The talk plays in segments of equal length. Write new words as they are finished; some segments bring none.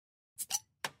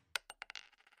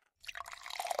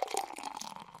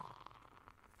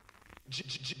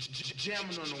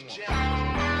Jamming on the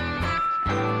one.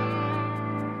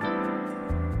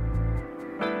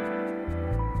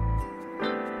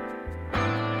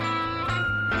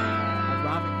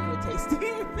 Ramen noodle tasting.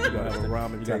 You gotta have a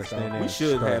ramen. You gotta stand there. We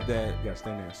should have that. You gotta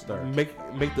stand there and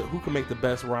stir. Who can make the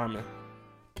best ramen?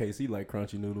 KC like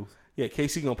crunchy noodles. Yeah,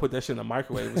 Casey gonna put that shit in the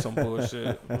microwave with some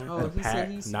bullshit. Oh, he said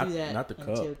he used to not, do that not the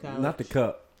until cup. college. Not the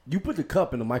cup. You put the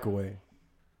cup in the microwave.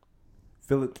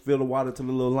 Fill the water to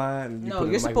the little line. And No,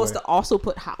 you're supposed to also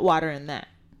put hot water in that.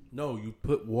 No, you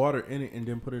put water in it and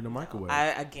then put it in the microwave.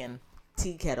 Again,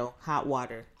 tea kettle, hot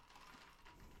water.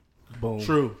 Boom.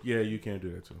 True. Yeah, you can't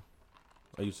do that too.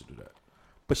 I used to do that.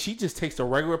 But she just takes the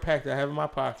regular pack that I have in my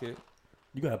pocket.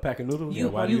 You got a pack of noodles? You-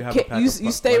 Why do you you have ca- a pack you- of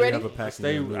you stay ready? I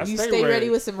stay You stay stay ready ready.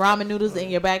 with some ramen noodles in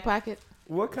your back pocket?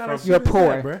 What kind of You're shit is poor.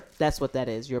 that, bruh? That's what that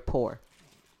is. You're poor.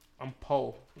 I'm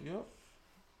poor. Yep.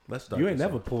 Let's start. You ain't this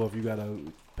never off. poor if you got a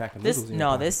pack of This noodles in your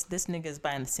pocket. this nigga is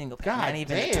buying the single pack, God not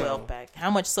even the damn. 12 pack. How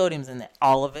much sodium's in that?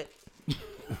 All of it.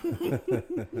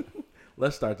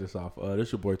 Let's start this off.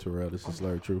 This your boy Terrell. This is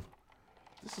Larry Truth.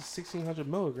 This is 1,600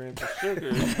 milligrams of sugar.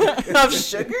 Of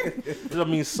sugar? I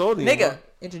mean sodium. Nigga.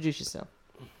 Introduce yourself.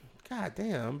 God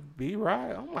damn, be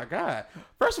right. Oh my god.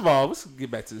 First of all, let's get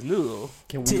back to this noodle.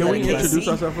 Can Can we we Introduce KC?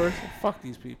 ourselves first. Fuck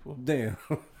these people. Damn.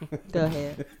 Go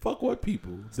ahead. Fuck what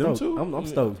people? Them Stokes. too. I'm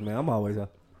stoked, man. I'm always a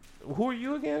Who are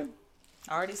you again?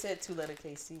 I already said 2-letter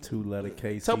KC. 2-letter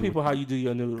KC. Tell people how you do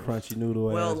your noodles. crunchy noodle.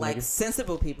 Well, ass like nigga.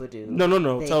 sensible people do.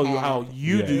 No. They Tell you have- how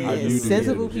you Yeah, do how your you noodles. do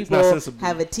sensible It's people not sensible.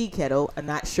 have a tea kettle. I'm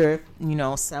not sure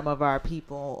if, some of our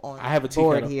people on I have a tea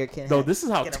board kettle. here can. No, have- this is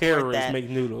how can afford terrorists that. make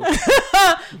noodles.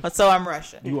 But so I'm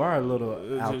Russian. You are a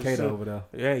little Al just- Qaeda over there.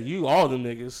 Yeah, you all them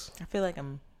niggas. I feel like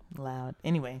I'm loud.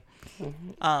 Anyway,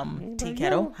 Mm-hmm. tea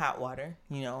kettle, hot water.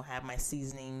 Have my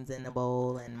seasonings in the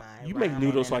bowl and my. You make ramen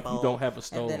noodles in the like you bowl. don't have a And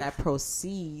stove. then I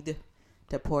proceed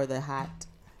to pour the hot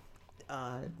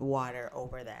water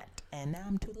over that, and now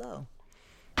I'm too low.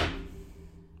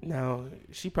 Now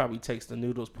she probably takes the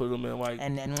noodles, put them in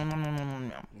And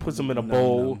then puts them in a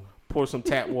bowl, pour some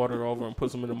tap water over, and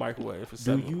puts them in the microwave for Do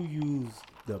 7. you use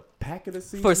the packet of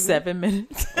seasoning? for 7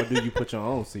 minutes. Or do you put your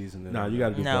own seasoning? Nah, you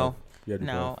gotta do No. both. You gotta do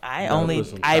No, both. I You gotta only put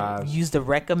some I chives. use the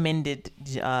recommended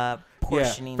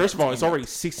portioning. Yeah. First of all, it's that's in already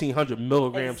 1,600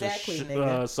 milligrams Exactly, of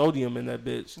nigga. sodium in that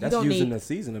bitch. That's don't using need- the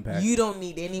seasoning pack. you don't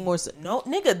need any more. No,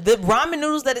 nigga, the ramen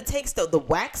noodles that it takes, the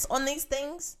wax on these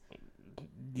things,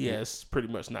 Yes, pretty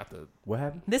much not the. What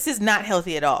happened? this is not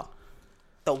healthy at all.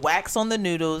 The wax on the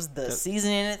noodles, the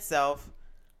seasoning itself.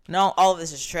 No, all of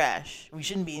this is trash. We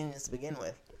shouldn't be eating this to begin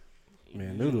with.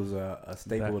 Man, noodles are a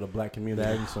staple of the black community.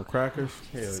 Adding some crackers.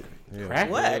 Hell, yeah.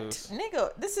 Crackers. What?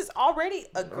 Nigga, this is already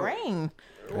a grain.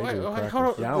 Wait, do hold crackers.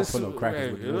 on. Yeah, I don't This- put no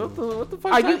crackers with noodles. what the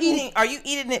fuck? Are you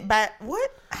eating it by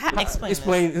what?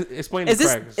 Explain this. Explain Is the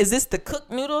this crackers. is this the cooked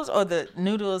noodles or the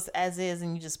noodles as is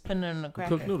and you just put it in the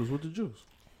cracker? Cooked noodles with the juice.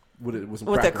 With some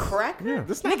With a crackers. cracker? Yeah.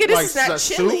 This Nigga, this like is not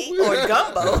soup. chili or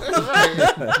gumbo.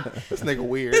 This nigga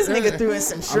weird. This nigga threw in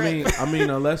some shrimp. I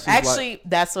mean, unless it's Actually,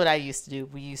 that's what I used to do.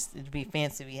 We used to be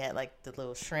fancy. We had like the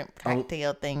little shrimp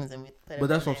cocktail things, and we put. but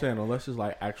that's what I'm saying. Unless it's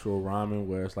like actual ramen,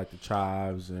 where it's like the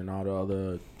chives and all the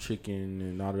other chicken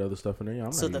and all the other stuff in there. Yeah,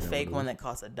 I'm So not the eating fake those. one that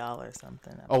costs $1 or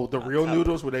something. Oh, the real I'll-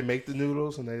 noodles where they make the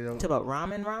noodles and they don't. Talk about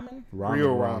ramen.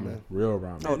 Real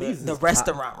ramen. Oh, These the is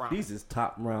restaurant top, ramen. These is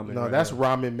top ramen. No, right that's here.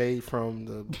 ramen made from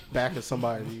the back of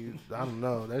somebody. I don't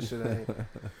know. That shit ain't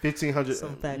 1,500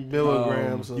 Some fact-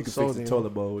 milligrams You of can sodium. fix the toilet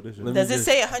bowl with this. Let me shit. Does it just-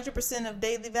 say 100% of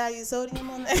daily value sodium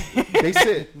on there? They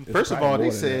said first of probably all, they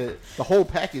more than said the whole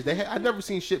package. I never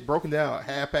seen shit broken down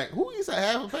half pack. Who eats a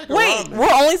half a pack? Of Wait, ramen?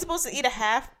 we're only supposed to eat a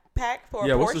half pack for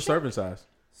Yeah, a what's portion? the serving size?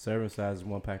 Serving size is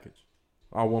one package.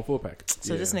 Oh, one full package.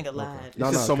 So this nigga lied. It's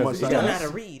just so 'cause much it You don't know got- how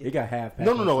to read. It got half pack.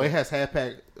 No. It has half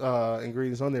pack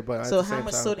ingredients on there, but So at the how same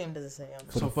much time, Sodium does it say on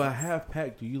So for a half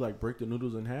pack, do you like break the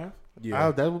noodles in half?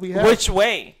 Yeah. that would be there? half. Which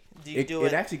way do you It, do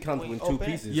it actually comes when in you two open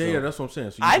it? pieces. Yeah, so yeah, that's what I'm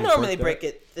saying. So you I just normally that? break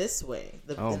it this way,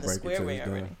 I don't in the break it square till way it's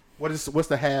already. done. What's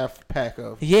the half pack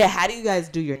of? Yeah, how do you guys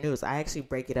do your noodles? I actually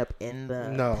break it up in the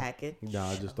No. packet. Nah,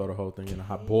 I just throw the whole thing in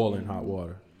boiling hot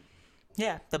water.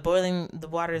 Yeah, the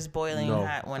water is boiling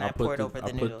hot when I pour it over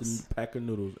the noodles. I put the pack of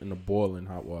noodles in the boiling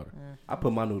hot water. I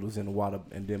put my noodles in the water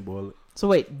and then boil it. So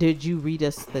wait, did you read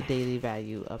us the daily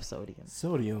value of sodium?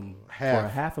 Sodium for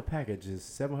Half. half a package is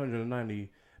 790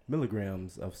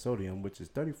 milligrams of sodium, which is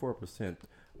 34%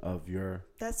 of your.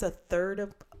 That's a third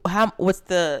of how. What's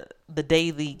the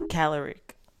daily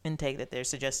caloric intake that they're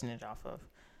suggesting it off of?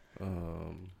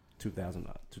 2,000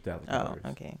 Oh, calories.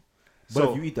 okay. But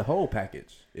So- if you eat the whole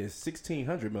package, it's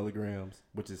 1,600 milligrams,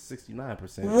 which is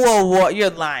 69%. Whoa, you're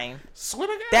lying. Swear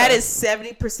to God. That is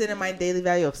 70% of my daily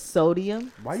value of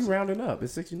sodium. Why you rounding up?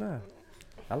 It's 69.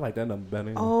 I like that number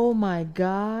better. Oh my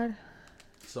god,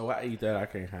 So I eat that. I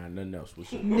can't have nothing else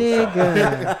with you.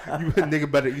 nigga. You nigga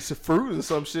better eat some fruit or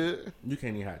some shit. You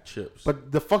can't even have chips.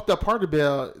 But the fucked up part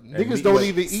about niggas meat don't was-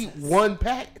 even eat one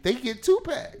pack. They get 2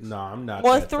 packs. no, I'm not.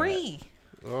 Or that 3.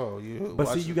 Oh, you. But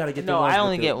see, you got to get the No, ones I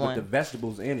only with the, get with one. the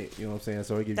vegetables in it. You know what I'm saying?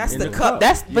 So it gives That's you the in cup.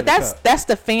 That's Yeah, but the that's cup. that's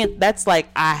the fan. That's like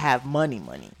I have money.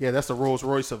 Yeah, that's the Rolls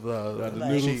Royce of the Like-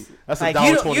 noodles. That's Like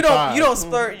 $1.25. you don't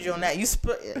splurge on that.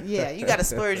 Yeah, you got to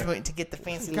splurge to get the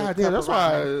fancy. God little damn, that's cup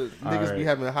why of ramen. niggas be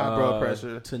having high blood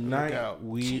pressure. Tonight Look out.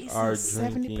 we Jesus, are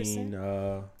 70%? drinking.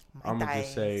 I'm gonna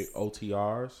just say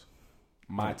OTRs,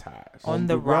 Mai Tais. On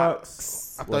the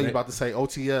rocks. I thought you were about to say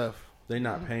OTF. They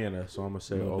not paying us, so I'm gonna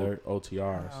say No, they're-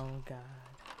 OTRs. Oh god.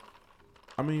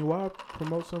 I mean, why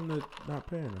promote something that's not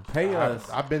paying us? Pay us.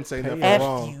 I've been saying that Pay for F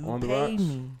long. you On the pay rocks?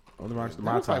 me. On the rocks, the I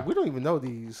Mai was like, Tai. we don't even know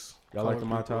these. Y'all like the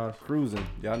Mai colored Tais? Cruising.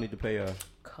 Y'all need to pay us.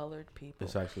 Colored people.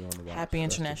 It's actually on the rocks. Happy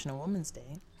That's International Women's Day.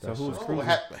 So That's who's just- people. cruising?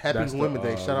 Oh, happy That's the, Women's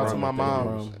Day. Shout out to my rum that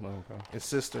they mom use. Okay. and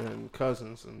sister and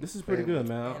cousins. And This is pretty family good,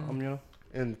 man. I'm, you know,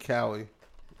 in Cali.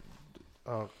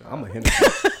 Oh, God. I'm a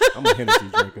Hennessy. I'm a Hennessy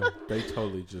drinker. They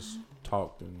totally just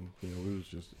talked and we was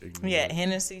just ignorant. Yeah,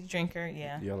 Hennessy drinker.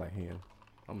 Yeah. Yeah, like hen.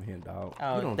 I'm a hen dog.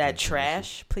 Oh, You don't that drink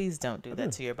trash! Please don't do I that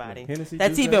do. to your body. Hennessy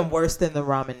That's juice, even man? worse than the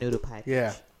ramen noodle package.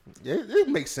 Yeah. It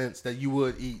makes sense that you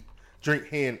would drink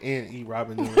hen and eat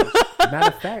ramen noodles. Matter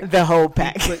of fact, The whole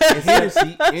pack. Put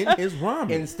Hennessy in his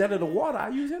ramen. instead of the water, I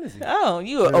use Hennessy. Oh,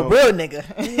 you a Yeah. real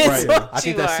nigga. Right. That's what I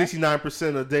think you that's are.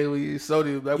 69% of daily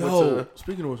sodium. That Yo, went to.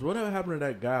 speaking of which, whatever happened to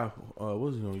that guy? What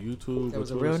was he on YouTube? That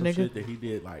was a or Twitter, real some nigga? shit that he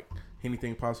did like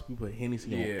anything possible. Put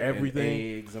Hennessy on and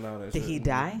everything. eggs and all that. Did shit. he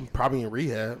die? Probably in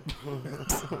rehab.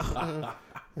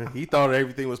 He thought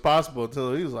everything was possible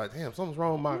until he was like, damn, something's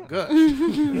wrong with my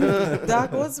gut.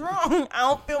 Doc, what's wrong? I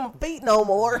don't feel my feet no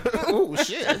more. Oh,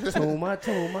 shit. Toma.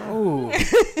 Ooh,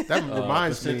 that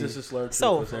reminds me. This is slurred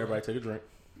So- so everybody take a drink.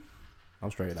 I'm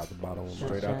straight out the bottle.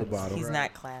 Straight out the bottle. He's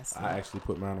not classy. I actually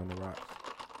put mine on the rocks.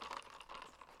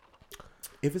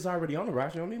 If it's already on the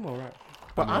rocks, you don't need more rocks.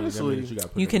 But I mean, that honestly, means gotta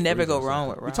put You it can in the never freezer go or wrong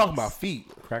something. with we're talking rocks. about feet.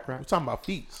 Crack We're rock. talking about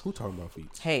feet. Who talking about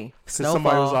feet? Hey, Because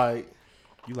somebody was like,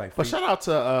 You like? but feet? shout out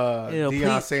to Ew,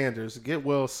 Deion please. Sanders. Get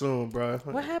well soon, bro.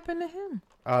 what happened to him?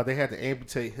 They had to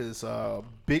amputate his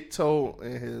big toe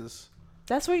and his.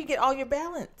 That's where you get all your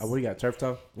balance. What do you got? Turf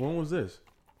toe? When was this?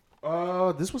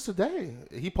 This was today.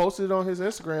 He posted it on his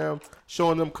Instagram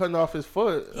showing them cutting off his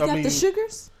foot. He got the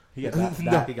sugars? He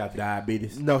got he got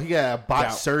diabetes. No, he got a botched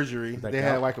Gout. surgery. That They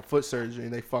had gout? like a foot surgery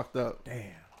and they fucked up. Damn.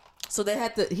 So they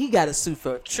had to. He got a suit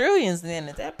for. Trillions then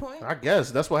at that point. I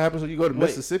guess that's what happens when you go to Wait,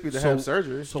 Mississippi to so- have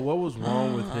surgery. So what was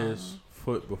wrong with his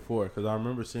foot before? Because I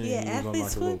remember seeing Yeah, he was on like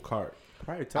athlete's a little foot. cart.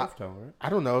 Probably turf toe, right? I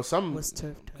don't know. Some, Was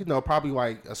turf toe. you know, probably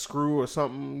like a screw or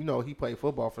something. You know, he played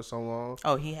football for so long.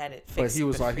 Oh, he had it But fixed. he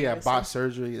was like, he had previously. botched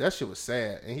surgery. That shit was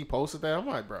sad. And he posted that. I'm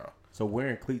like, bro, So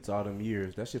wearing cleats all them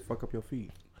years, that shit fuck up your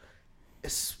feet.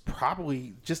 it's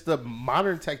probably just the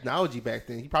modern technology back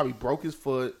then. He probably broke his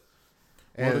foot.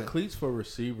 Well, And the cleats for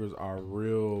receivers are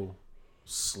real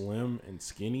slim and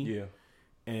skinny. Yeah.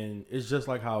 And it's just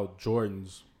like how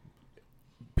Jordans.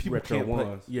 People Retro can't play,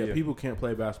 ones. yeah, Yeah. people can't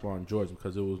play basketball in Jordans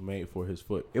because it was made for his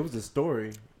foot. It was a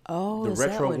story. Oh, The is that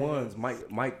retro what it ones, is?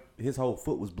 Mike, his whole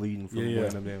foot was bleeding from Yeah.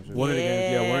 wearing them damn shit. One of the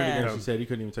games, one of the Yeah. games he said he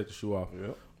couldn't even take the shoe off.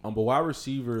 Yep. But wide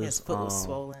receivers, His foot was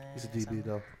swollen. he's a or DB something.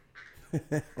 though.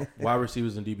 wide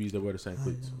receivers and DBs, they wear the same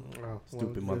cleats.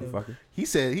 Stupid Well, motherfucker. He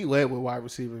said he led with wide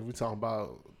receiver. We talking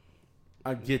about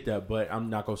I get that, but I'm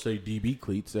not gonna say DB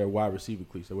cleats. They're wide receiver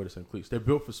cleats. They wear the same cleats. They're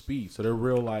built for speed, so they're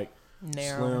real like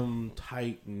Narrow. slim,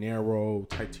 tight, narrow,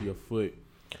 tight to your foot.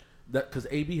 That because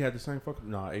AB had the same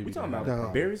fucking AB. We talking about No.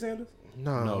 Barry Sanders?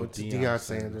 no, it's Deion Sanders.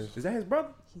 Sanders. Is that his brother?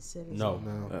 He said it. No,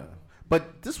 No,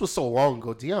 but this was so long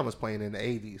ago. Deion was playing in the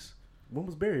 80s. When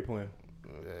was Barry playing?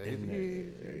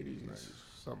 80s,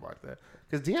 something like that.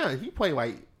 Because Deion, he played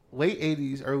like late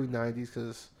 80s, early 90s.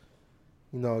 Because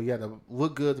you know you had to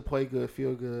look good to play good,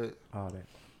 feel good. All that.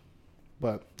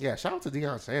 But yeah, shout out to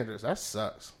Deion Sanders. That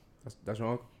sucks. That's your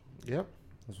uncle? Yep.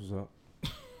 That's what's up.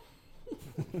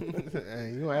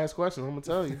 And you gonna ask questions, I'm gonna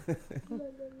tell you.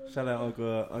 Shout out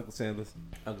Uncle Sanders.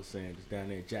 Uncle Sanders down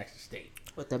there in Jackson State.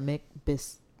 With the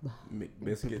Biscuit.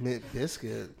 Mint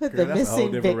biscuit. with Girl, the that's a whole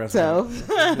missing different big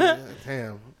toe.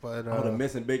 Damn. But Oh, the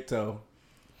missing big toe.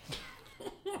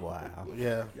 Wow.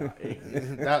 yeah,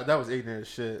 that was ignorant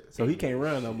shit. So he can't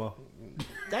run no more.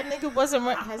 That nigga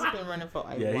hasn't been running for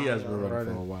a Yeah, while. he has been running for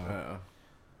running. a while.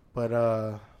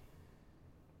 But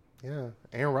Yeah,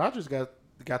 Aaron Rodgers got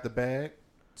the bag.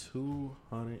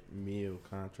 $200 million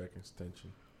contract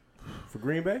extension. For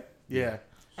Green Bay? Yeah,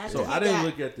 After So he I didn't got-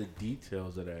 look at the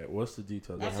details of that. What's the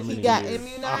details? After How he many got years?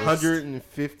 immunized.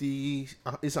 150.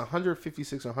 It's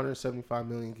 156, 175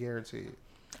 million guaranteed.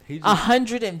 He just,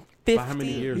 150 By how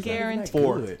many years, though? guaranteed. He's not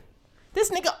Four. good. This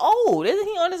nigga old. Isn't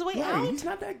he on his way Right, out? he's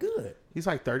not that good. He's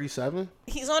like 37.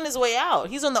 He's on his way out.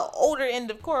 He's on the older end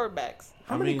of quarterbacks.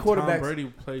 How I many mean, quarterbacks? Tom Brady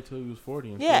played till he was 40.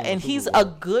 Yeah, still won and the he's Super a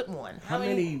Bowl. good one. How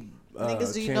many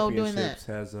niggas do you know doing that? championships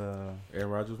has Aaron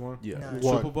Rodgers won? yeah No.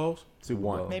 One. Super Bowls? Super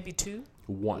One. Bowl. maybe two?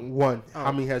 One. One. Oh.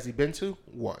 How many has he been to?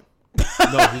 One.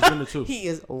 No, he's been to two. He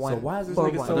is one. So why is this for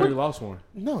nigga one. I thought he lost one.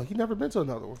 No, he never been to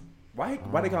another one. Why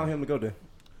they call him to go there?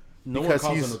 No Because one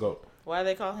calls he's- him the GOAT. Why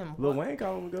they call him? Lil Wayne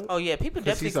called him to go. Oh yeah, people 'Cause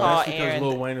definitely he's a- call That's because Aaron.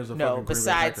 Lil Wayne is a No, fucking Green Bay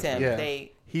besides Packers him, Yeah.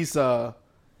 they He's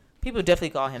people definitely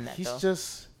call him that though.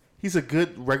 he's a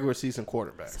good regular season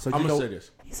quarterback. So I'm you gonna know, say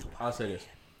this. He's a I'll say this.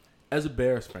 As a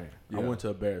Bears fan, I Yeah. went to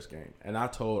a Bears game, and I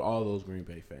told all those Green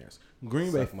Bay fans,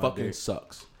 Green Bay Suck my fucking dick.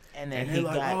 sucks. And then And he they're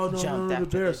like, got oh, no, jumped the after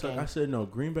Bears the suck. game. I said, no,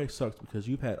 Green Bay sucks because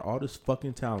you've had all this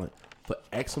fucking talent for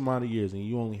X amount of years, and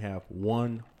you only have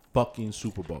one fucking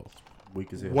Super Bowl.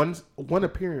 weak as hell. One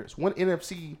appearance, one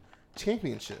NFC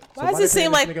championship. Why does they it seem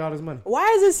paying like? this nigga all this money? Why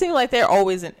does it seem like they're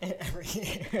always in every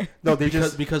year? No, they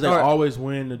Because they or always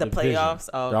win the division. playoffs?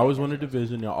 Oh, They okay. always win the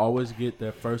division. They always get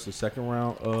that first or second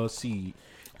round seed.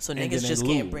 So And then niggas they just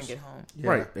can't lose. bring it home. Yeah.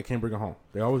 Right. They can't bring it home.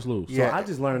 They always lose. So Yeah. I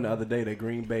just learned the other day that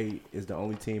Green Bay is the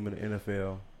only team in the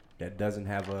NFL that doesn't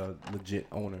have a legit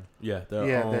owner. Yeah.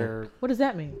 they're What does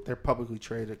that mean? publicly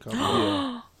traded company.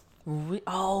 Yeah.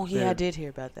 Oh yeah, I They're- did hear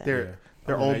about that. They're Yeah.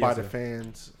 they're Oh, owned that by is the a-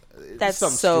 fans. It's That's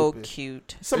something so stupid.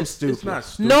 cute. Something stupid. It's not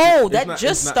stupid. No, It's that not-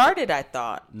 just it's not- started. I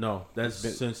thought. No, that's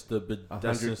been since the.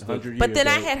 That's since the. 100 But then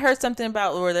I years, had heard something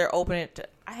about where they're opening it.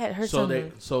 I had heard So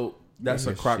something. that's a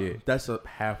Yeah, crock. shit. That's a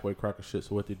halfway crock of shit.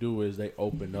 So what they do is they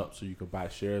open up so you can buy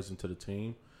shares into the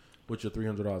team, with your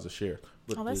 $300 a share.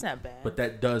 But Oh, that's not bad. But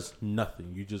that does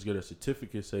nothing. You just get a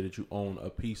certificate say that you own a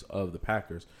piece of the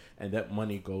Packers, and that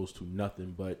money goes to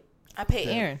nothing but I pay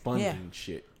that Aaron. funding Yeah,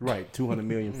 shit. Right, $200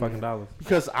 million fucking dollars.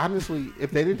 Because honestly,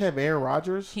 if they didn't have Aaron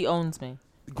Rodgers, he owns me,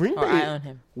 Green or I Bay. own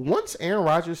him. Once Aaron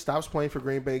Rodgers stops playing for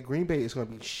Green Bay is going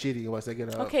to be shitty unless they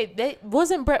get a. Okay, they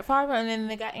wasn't Brett Favre, and then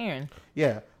they got Aaron.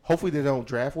 Yeah. Hopefully they don't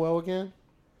draft well again.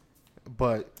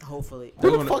 But Hopefully,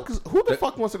 They're who the gonna-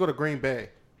 fuck wants to go to Green Bay?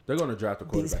 They're going to draft a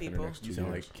These quarterback in the people. next 2 You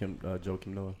sound years. like Joe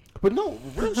Kim Noah. But no,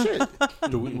 real shit.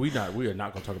 Dude, we are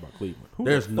not going to talk about Cleveland. Who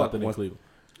There's the fuck nothing in wants- Cleveland.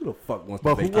 Who the fuck wants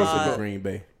But to who vacation wants to to go- Green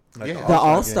Bay? Yeah. The All-Star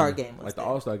All-Star game. game was Like the there.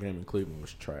 All-Star game in Cleveland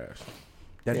was trash.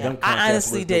 That Yeah. dunk I contest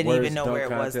honestly was the didn't even worst know dunk where it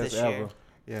was contest this year. ever.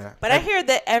 Yeah. but I hear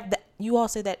that you all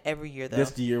say that every year though,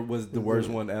 This year was the worst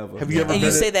one ever. Have you ever and you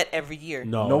heard say it? that every year.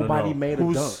 No, Nobody no, no. made a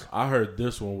Who's- dunk. I heard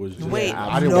this one was just Wait,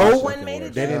 I didn't no watch one fucking made a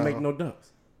worse. They didn't Yeah. make no dunks.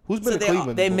 Who's been So to they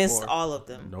Cleveland? they before? missed all of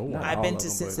them. No, Not I've all been of to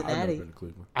them, but- I've never Cincinnati. been to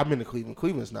Cleveland. I've been to Cleveland.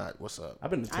 Cleveland's not. What's up? I've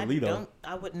been to I Toledo. don't.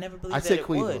 I would never believe I that said it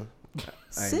Cleveland. would. I ain't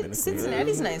been to Cleveland.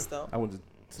 Cincinnati's nice though. I went to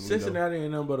Toledo. Cincinnati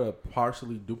ain't nothing but a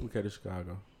partially duplicated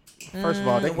Chicago. First of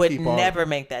all, they can would keep all. never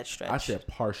make that stretch. I said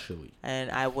partially.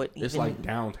 and I would even. It's like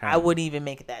downtown. I wouldn't even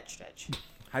make that stretch.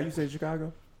 How you say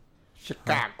Chicago?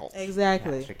 Chicago.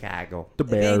 Exactly. Chicago. the If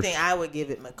Bears. anything, I would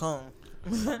give it Macomb.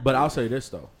 But I'll say this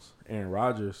though, Aaron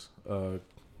Rodgers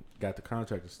got the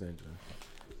contract extension.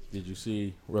 Did you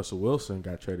see Russell Wilson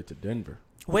got traded to Denver?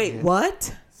 Wait, Yeah.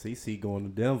 what? CC going to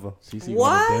Denver. CC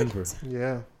What? going to Denver.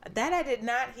 Yeah. That I did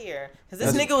not hear. Because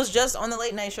this That's- nigga was just on the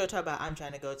late night show talking about I'm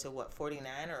trying to go to what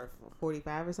 49 or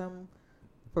 45 or something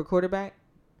for quarterback.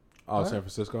 Oh, What? San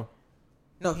Francisco.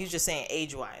 no, he was just saying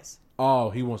age wise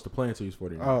Oh, he wants to play until he's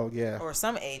 49. Oh yeah. or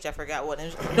some age. I forgot what.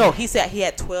 No, he said he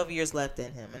had 12 years left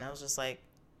in him, and I was just like,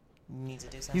 you need to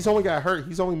do something. He's only got hurt.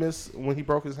 He's only missed when he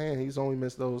broke his hand. He's only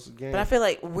missed those games. But I feel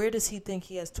like where does he think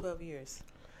he has 12 years?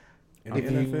 In the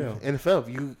If you- NFL. NFL, if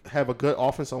you have a good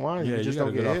offensive line, yeah, you you just got a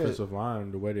don't good get hit. offensive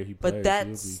line. The way that he But plays,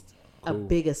 that's A cool.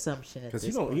 big assumption at Because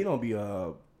this he point. don't be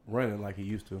running like he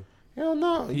used to. Hell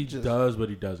no. He just does, but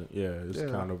he doesn't. Yeah, it's Yeah.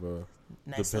 kind of a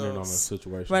Nice depending on little the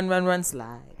situation. Run,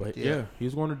 slide. But Yeah. yeah.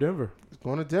 he's going to Denver.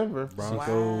 going to Denver.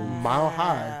 Bronco, Mile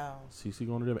high. Wow. CC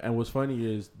going to Denver. And what's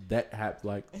funny is that happened.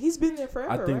 Like He's been there forever,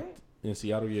 I think right? in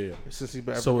Seattle, yeah. Since he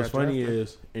So what's got funny drafted.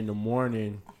 is in the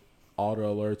morning, all the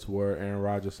alerts were Aaron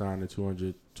Rodgers signed a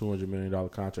 $200 million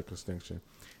contract extension,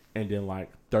 and then like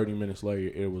 30 minutes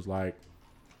later, it was like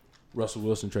Russell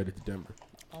Wilson traded to Denver.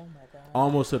 Oh my god.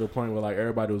 Almost to the point where like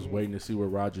everybody was waiting to see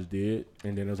what Rodgers did,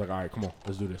 and then it was like, all right, come on,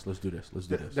 let's do this.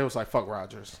 They was like, fuck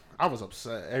Rodgers. I was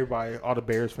upset. Everybody, all the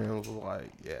Bears fans was like,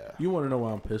 yeah. You want to know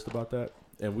why I'm pissed about that?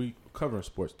 And we covering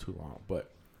sports too long, but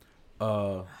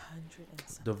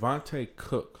Devontae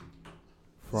Cook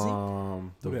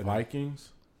from the Who that? Vikings.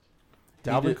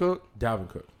 Dalvin Cook. Dalvin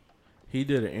Cook. He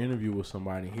did an interview with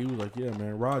somebody. He was like, "Yeah,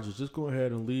 man, Rodgers, just go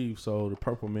ahead and leave, so the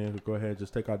Purple Man could go ahead and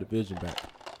just take our division back."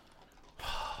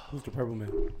 Who's the purple man?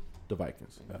 The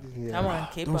Vikings. Yeah. Come on,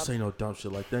 keep Don't up. say no dumb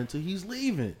shit like that until he's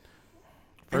leaving. And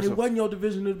First it of- wasn't your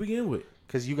division to begin with.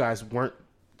 Because you guys weren't.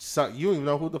 You don't even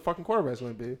know who the fucking quarterback's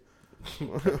going to be.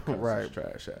 Right.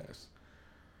 Trash ass.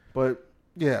 But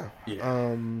yeah.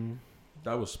 Yeah.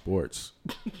 That was sports.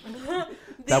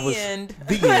 That was end.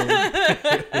 the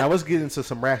end. Now let's get into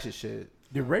some ratchet shit.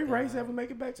 Did Ray Rice ever make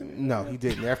it back to me? No, he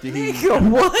didn't. After he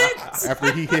What?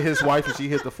 after he hit his wife and she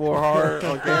hit the floor hard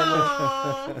on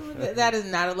camera, That is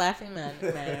not a laughing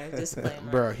matter.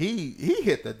 Disclaimer. bro, he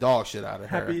hit the dog shit out of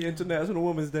her. Happy International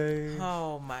Women's Day.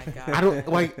 Oh my god. I don't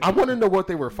like. I want to know what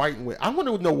they were fighting with. I want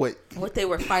to know what They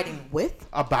were fighting with?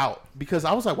 about because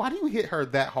I was like, why do you hit her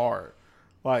that hard?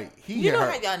 Like he You hit know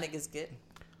her. how y'all niggas get.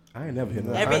 I ain't never hit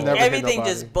no. I never hit Everything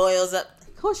nobody. just boils up.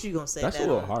 Of course you gonna say That's that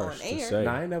a little on harsh to air. say.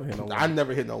 Nah, I ain't never hit no. I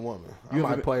never hit no woman. I You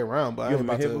might ever- play around, but I You ain't ever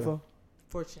about been hit to. before?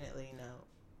 Fortunately, no.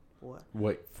 What?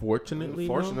 Wait, fortunately,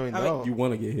 no? Fortunately, I no. mean- You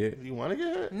want to get hit? You want to get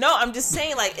hit? No, I'm just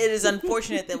saying, like, it is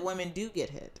unfortunate that women do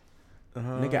get hit.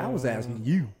 Nigga, I was asking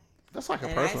you. That's like a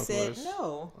And I personal said choice.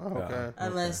 no. Oh, okay.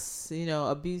 Unless,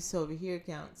 abuse over here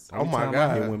counts. Oh my Only time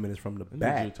I hit God. women is from the I think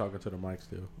back. you're talking to the mic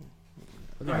still.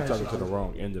 I think you're talking to the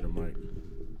wrong end of the mic.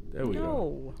 There we go.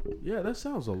 No. Yeah, that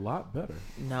sounds a lot better.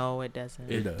 No, it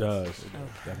doesn't. It does.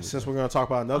 Definitely. Since we're gonna talk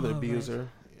about another Oh, abuser,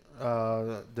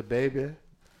 the baby.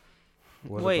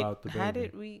 What Wait, about the baby? how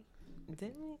did we?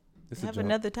 Didn't we It's a have joke.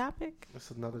 another topic?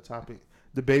 That's another topic.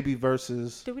 The baby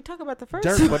versus Did we talk about the first?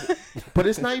 Dirk, but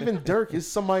it's not even Dirk. It's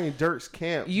somebody in Dirk's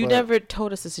camp. You but- never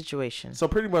told us the situation. So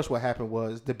pretty much what happened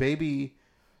was the baby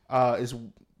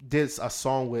did a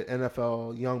song with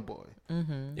NFL YoungBoy.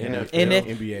 NFL, And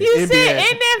NBA. You NBA. said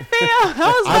NFL.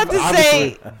 I was about to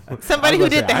say somebody who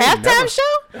did the halftime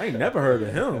show. I ain't never heard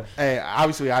of him. Hey,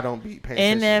 obviously I don't beat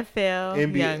paying attention. NFL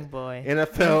NBA. young boy.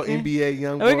 NFL, NBA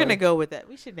YoungBoy. We're gonna go with that.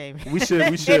 We should name it. We should.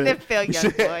 NFL We young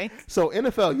should. boy. So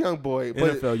NFL YoungBoy,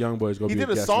 but NFL young boys gonna he be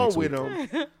did a guest song next with week.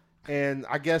 him, and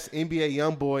I guess NBA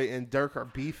YoungBoy and Dirk are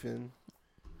beefing.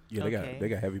 Yeah, Okay. they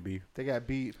got heavy beef. They got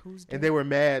beef, Who's and they were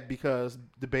mad because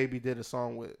the baby did a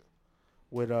song with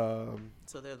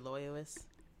So they're loyalists.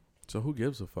 So who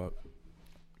gives a fuck?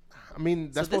 I mean,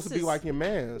 that's So supposed this to be is- like your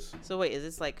man's. So wait, is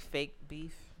this like fake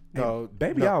beef? No,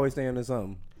 Baby no. always saying there's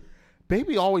something.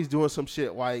 Baby always doing some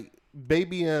shit like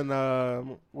Baby and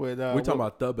with We're talking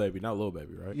about the baby, not little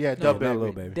baby, right? yeah, No, Dub not Baby.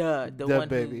 Lil Baby. The Dub one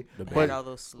Baby. who The had But- all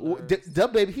those slurs.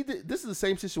 Dub Baby, he did. This is the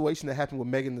same situation that happened with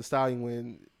Megan Thee Stallion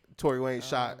when Tory Lanez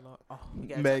shot Lord. Oh, we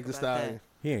gotta Meg talk Thee about that. Stallion.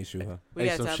 He ain't shoot her. We Hey,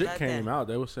 gotta some talk shit about came that. out.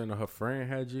 They were saying that her friend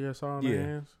had GSR in Yeah. her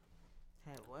hands.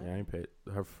 Had what? Yeah, I ain't paid.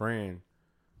 Her friend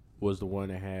was the one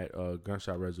that had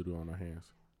gunshot residue on her hands.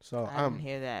 So I didn't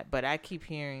hear that, but I keep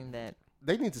hearing that.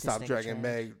 they need to This stop nigga dragging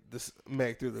trash.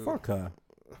 Meg through the. Fuck her.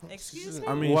 Excuse me.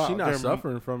 I mean, Wow, she not they're-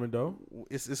 suffering from it though.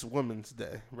 It's Women's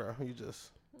Day, bro. You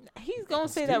just He's gonna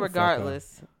say Still that fuck her.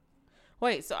 regardless.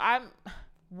 Wait, so I'm.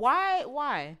 Why?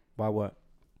 Why what?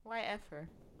 Why F her?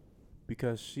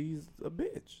 Because she's a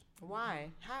bitch. Why?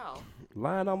 How?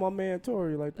 Lying on my man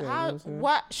Tory like that. You know How? what I'm saying?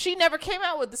 What? She never came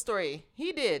out with the story.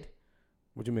 He did.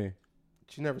 What you mean?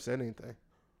 she never said anything.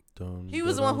 Dun, He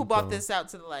was the one who brought dun. this out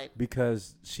to the light.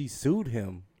 Because she sued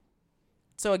him.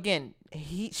 So again,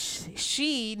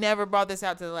 she never brought this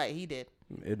out to the light. He did.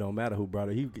 It don't matter who brought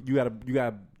it. You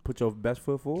gotta put your best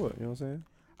foot forward. You know what I'm saying?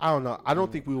 I don't know. I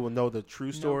don't think we will know the true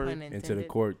No story. pun Until the intended.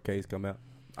 court case come out.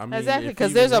 I mean, Exactly, if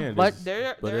because even there's a then, but is-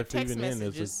 there But are if text even then,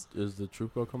 messages. is the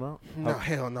truth gonna come out? No,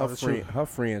 hell no. Her The friend, truth. her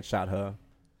friend shot her.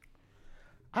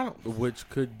 I don't. Which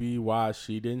could be why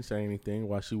she didn't say anything,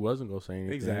 why she wasn't gonna say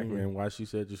anything, Exactly. and why she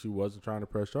said that she wasn't trying to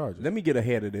press charges. Let me get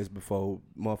ahead of this before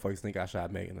motherfuckers think I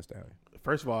shot Megan Thee Stallion.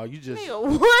 First of all, you just.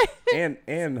 Nigga, what?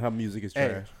 And her music is Hey,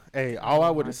 trash. hey, all I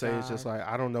would my have said is God. just like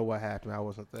I don't know what happened. I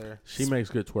wasn't there. She makes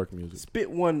good twerk music. Spit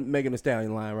one Megan Thee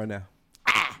Stallion line right now.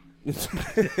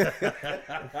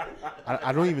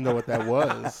 I don't even know what that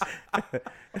was.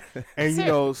 And you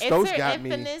know, Stokes got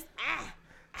me.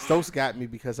 Stokes got me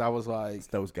because I was like,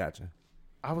 Stokes gotcha.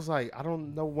 I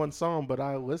don't know one song, but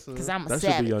I listened. Because I'm a That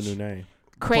should be your savage. new name.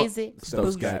 Crazy.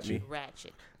 Stokes bougie, got me.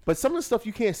 Ratchet. But some of the stuff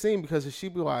you can't sing because she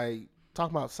be like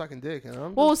talking about sucking dick, and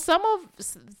I'm Well, some of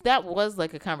that was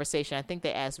like a conversation. I think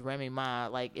they asked Remy Ma,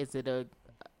 like, is it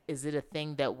a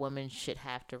thing that women should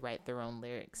have to write their own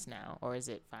lyrics now, or is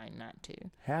it fine not to?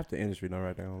 Half the industry don't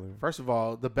write their own lyrics. first of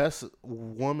all, the best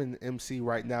woman MC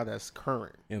right now that's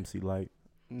current. MC Light.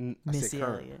 I Missy said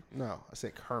current. Elliott. No, I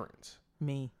said current.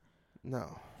 Me.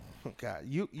 No. God,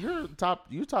 you're top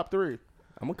 3.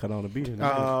 I'm gonna cut on the beat. Hey,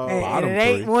 Bottom it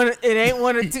ain't three. one. It ain't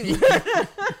one or two or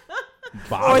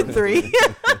Bottom. 3.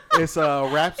 It's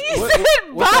Rhapsody. He What's said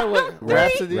that? bottom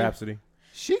Rhapsody. Rhapsody.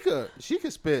 She could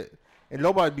spit, and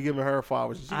nobody be giving her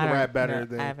flowers. She can rap better I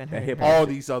than haven't That heard hip that. hop all shit.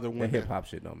 these other That women. hip hop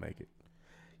shit don't make it.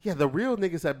 Yeah, the real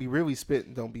niggas that be really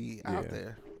spitting don't be out Yeah.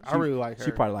 there. I really like her.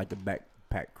 She probably like the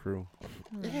backpack crew.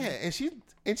 Yeah, and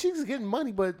she's getting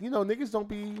money, but niggas don't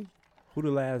be. Who the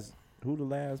last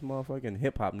motherfucking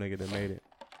hip hop nigga that made it?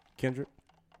 Kendrick.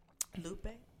 Lupe.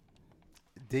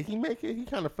 Did he make it? He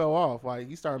kind of fell off. Like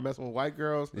he started messing with white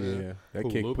girls. Yeah, that Who,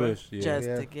 kick Lupe? push. Yeah, Just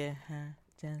Yeah. to get high.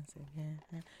 Just to get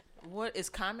high. What is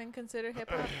Common considered hip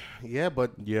hop? Yeah,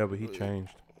 but He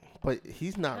changed.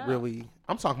 he's not No. really.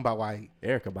 I'm talking about like.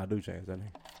 Erica Badu changed that name.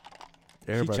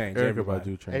 Everybody, changed Erica everybody.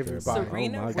 Badu changed Everybody.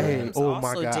 Serena Oh my God. Hey, Williams oh my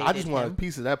also god! I just dated want him. a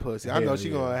piece of that pussy. I know Hell she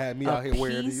yeah. gonna have me out here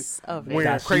wearing these, of it.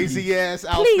 wearing That she crazy be- ass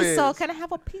outfits. Please, so can I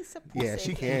have a piece of pussy? Yeah,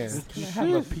 she can.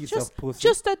 Have a piece of pussy.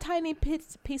 Just a tiny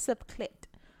piece of clit.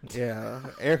 Yeah,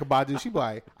 Erica Badu. She be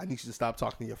like, I need you to stop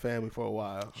talking to your family for a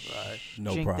while. Like,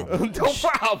 no Drink the- problem. no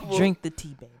problem. Drink the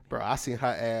tea, baby. Bro, I seen her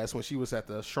ass when she was at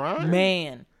the shrine.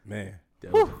 Man, Man,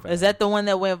 is that the one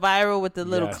that went viral with the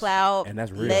little Yes. cloud and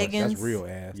that's real. leggings? That's real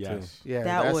ass Yes. Yeah,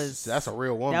 That that's a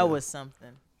real woman. That was something.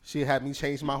 She had me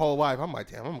change my whole life. I'm like,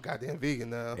 damn, I'm a goddamn vegan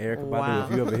now. too. Erica Wow.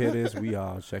 Badu, if you ever hear this, we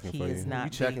all checking He for is you. not We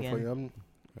checking vegan. for you.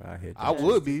 I hit I that.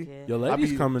 would be. Your I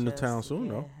lady's be- coming to town soon,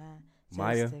 though.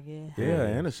 Maya? Yeah,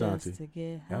 and Ashanti.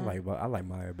 I like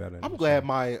Maya better. I'm glad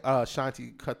my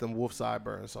Shanti cut them wolf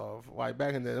sideburns off. Like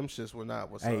back in there, them shits were not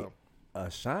what's Hey, up.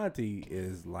 Ashanti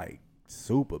is like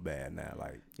super bad now.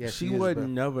 Like Yeah, she is wasn't bad.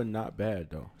 never not bad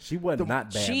though. she wasn't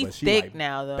not bad, She but she thick like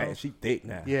now though. bad. She thick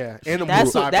now. Yeah, and the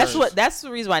That's wolf what. That's sideburns. what. That's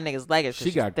the reason why niggas like her.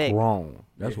 She got thick. grown.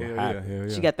 That's Yeah, what hell happened. Yeah, hell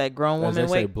yeah. She got that grown As they woman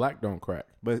say, weight. black don't crack.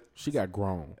 But She got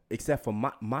grown. except for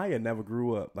Maya never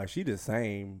grew up. Like she the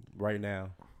same right now.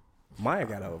 Maya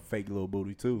got a fake little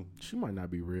booty too. She might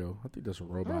not be real. I think that's a I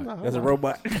don't robot. know. That's a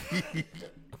robot.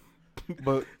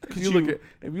 But If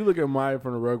you look at Maya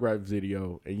from the Rugrats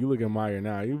video and you look at Maya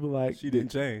now, you be like, She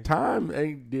didn't change. time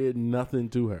ain't did nothing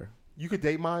to her. you could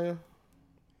date Maya.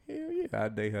 Hell yeah,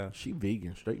 I'd date her. She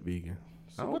vegan, straight vegan.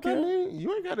 So I don't what care. that mean?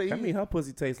 You ain't gotta eat. I mean, her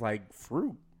pussy tastes like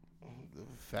fruit.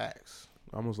 Facts.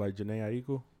 Almost like Janae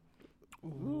Aiko.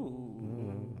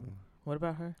 What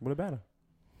about her? What about her?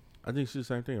 I think she's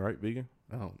the same thing, right? Vegan.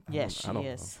 Yes, I don't she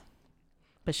know. is.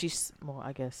 But she's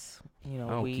I guess I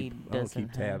don't weed keep, I don't doesn't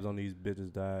keep tabs on these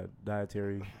bitches'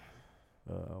 dietary,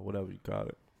 whatever you call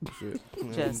it. Shit.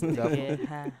 just to get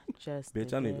high. Just Bitch,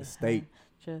 to I need get a steak. high,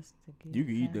 just to get You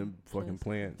can eat high, them fucking just-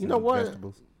 plants. You know and what?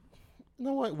 Vegetables. You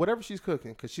know what? Whatever she's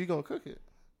cooking, cause she gonna cook it.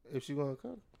 If she gonna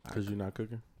cook, Because you're not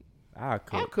cooking. I I'll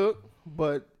cook. cook.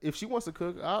 But if she wants to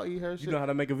cook, I'll eat her shit. You know how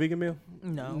to make a vegan meal?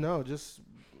 No, No, just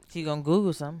she gonna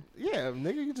Google some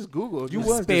nigga, you just Google. You Just-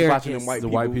 was just watching them Asparagus. white The people.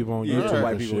 white people on yeah, YouTube the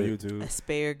white and people on shit. YouTube.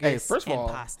 asparagus. Hey, first of and all,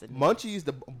 pasta. Munchies,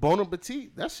 the Bon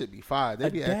Appetit, that should be fire. They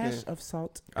A be dash acting. of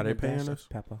salt. Are and they a dash paying of us?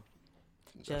 Pepper.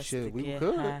 Just Shit, to we get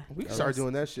could. high. We can start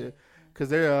doing that shit. Cause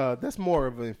they're that's more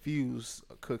of infused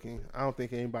cooking. I don't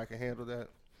think anybody can handle that.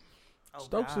 Oh,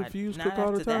 Stokes God. Infused Not cook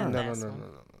all the after that time. No. last one.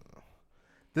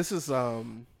 This is So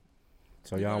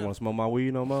y'all don't want to smoke my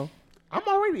weed no more? I'm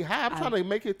already high. I'm trying to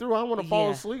make it through. I don't want to fall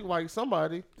Yeah. asleep like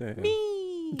somebody. Damn.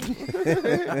 Me.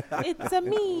 It's a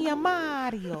me, a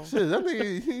Mario. Shit, that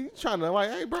nigga he trying to like,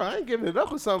 hey bro, I ain't giving it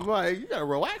up or something. Like you gotta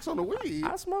relax on the weed.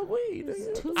 I smoke weed.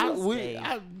 nigga. Tuesday.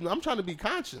 I'm trying to be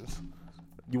conscious.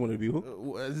 You want to be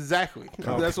who? Exactly.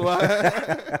 Oh. That's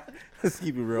why. Let's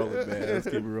keep it real, man. Let's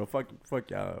keep it real. Fuck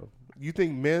y'all. You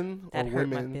think men That or hurt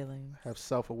my women feelings. have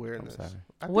self-awareness? I'm sorry.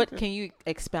 I What think can you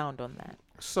expound on that?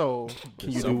 so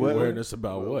Can you do what? Self-awareness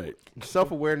about what?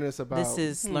 self-awareness about This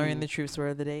is learning the truths word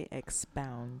of the day.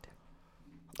 Expound.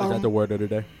 Is that the word of the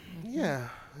day? Yeah.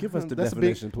 Give us the That's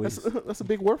definition, a big, please. That's a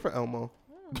big word for Elmo.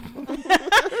 Can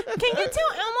you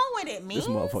tell Elmo what it means?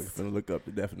 This motherfucker finna look up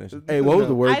the definition. Hey, what was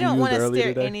the word I don't you want used to earlier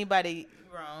steer today? anybody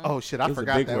wrong. Oh shit, It I was a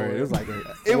forgot big that word. word. It was like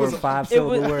a It was four or a- five it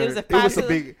syllable was, word. it was a It five was a syllable-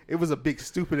 big, it was a big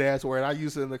stupid ass word. I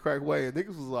used it in the correct way, and niggas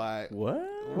was like, What?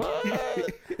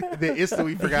 "What?" Then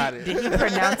instantly forgot Did it. he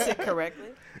pronounce it correctly?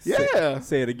 Yeah,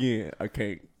 Say it again. I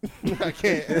can't. I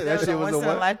can't. That That was shit a was once a in a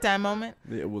what? lifetime moment.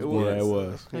 It was. Yeah, it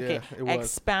was. Okay. Yeah, it was.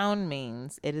 Expound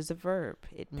means it is a verb.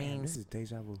 It Damn, means this is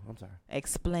deja vu. I'm sorry.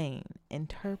 explain,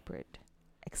 interpret,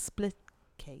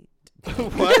 explicate.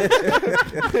 What?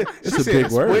 It's a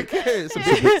big word. It's a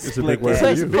big, It's a big word So for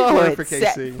it's you. big word forward, for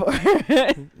set KC.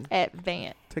 for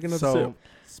advance. Take another so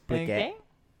Okay.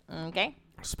 Okay.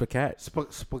 sip.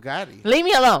 Spacat. spaghetti. Leave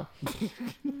me alone.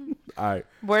 All right.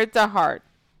 Words are hard.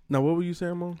 Now, what were you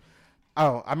saying, Mo?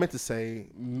 Oh, I meant to say.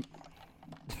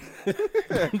 This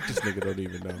nigga don't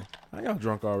even know. Are y'all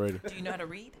drunk already? Do you know how to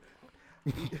read?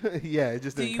 Yeah, it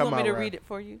just Do didn't you come want out me to right. read it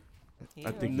for you? Yeah.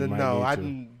 I think you might No, need I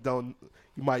to. don't.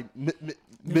 You might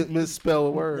misspell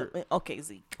a word. Okay,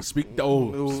 Zeke. Speaking of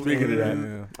Yeah.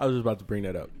 that, I was just about to bring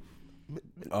that up.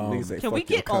 Niggas say, Can we "Fuck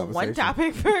your get on one conversation."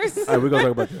 topic first? All right, we're gonna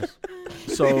talk about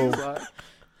this. So,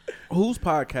 whose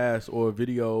podcast or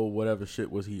video, whatever shit,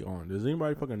 was he on? Does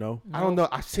anybody fucking know? I don't know.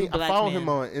 I Black follow men. him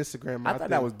on Instagram. I thought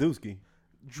that was Dusky.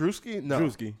 Drewski. No,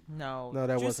 Drewski. No. No,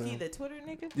 that Drewski, wasn't him. the Twitter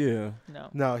nigga? Yeah. No.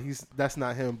 no, that's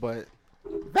not him. But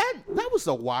that was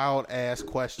a wild ass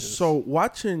question. So,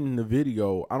 watching the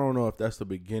video, I don't know if that's the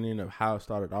beginning of how it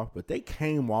started off, but they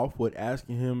came off with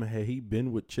asking him, had he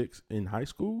been with chicks in high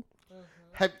school?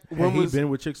 Had he been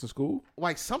with chicks in school?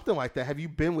 Like something like that. Have you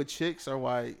been with chicks or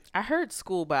like? I heard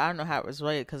school, but I don't know how it was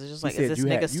rated because it's just like, He is said this you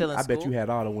nigga had- still in I school? bet you had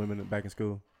all the women back in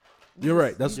school. You're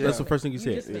right. That's Yeah. the first thing he You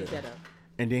said. just made that up.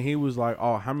 And then he was like,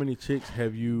 "Oh, how many chicks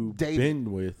have you Dated.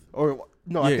 been with?" Or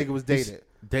no, I Yeah, think it was he's- dated.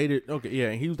 Dated. Okay, yeah.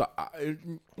 And he was like,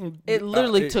 It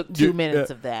literally took 2 minutes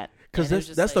of that. Because And it was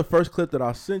that's just the like, first clip that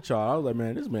I sent y'all. I was like,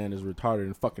 man, this man is retarded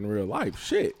in fucking real life.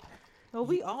 Shit. Well,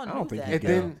 we all know don't think that. he And Yeah.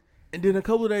 then And then a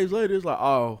couple of days later, it's like,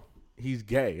 oh, he's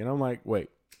gay. And I'm like, wait,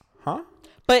 huh?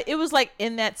 But it was like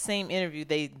in that same interview,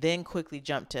 they then quickly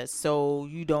jumped to, so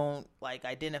you don't like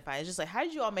identify. It's just like, how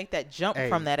did you all make that jump Hey,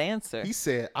 from that answer? he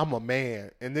said, "I'm a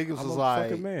man," and niggas I'm was a like,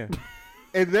 fucking man.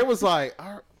 and there was like,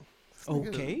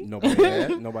 Okay. Nobody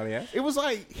asked. Nobody asked. it was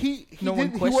like he No one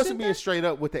didn't, he wasn't questioned being that? straight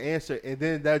up with the answer, and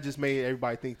then that just made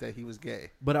everybody think that he was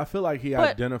gay. But I feel like he But-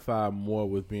 identified more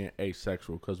with being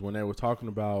asexual. Because when they were talking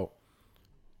about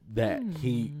that,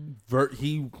 he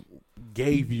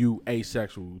gave you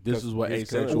asexual. This is what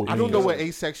It's good. asexual I don't know means. what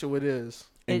asexual it is.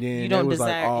 And You then don't they was like,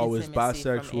 desire "Oh, it's intimacy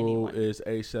from bisexual, anyone. it's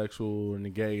asexual, and the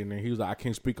gay." And then he was like, "I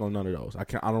can't speak on none of those. I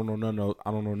don't know none of those.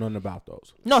 I don't know nothing about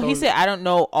those." No, So- he said, I don't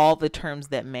know all the terms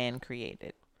that man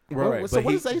created. Right. So But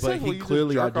what he, is asexual? but You he just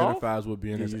clearly jerk off? identifies with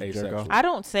being You as just jerk asexual. off. I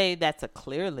don't say that's a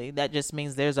clearly. That just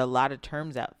means there's a lot of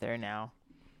terms out there now.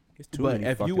 It's too But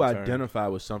many if you fucking terms. identify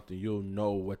with something, you'll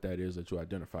know what that is that you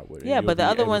identify with. and Yeah, you'll but the be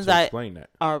other able ones to I- explain that.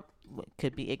 Are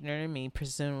could be ignorant of me,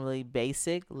 presumably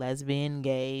basic, lesbian,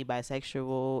 gay,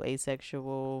 bisexual,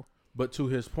 asexual. But to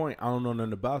his point, I don't know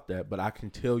nothing about that, but I can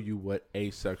tell you what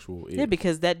asexual is. Yeah,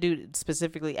 because that dude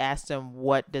specifically asked him,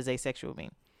 what does asexual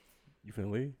mean? You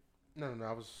finna leave? No,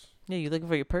 I was. Yeah, you looking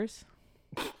for your purse?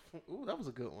 Ooh, that was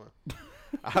a good one.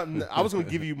 I was gonna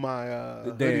give you my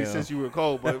hoodie Damn. since you were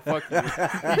cold, but fuck you. No,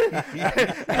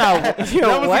 That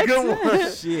was what? a good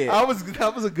one. Shit.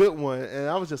 That was a good one, and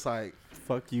I was just like,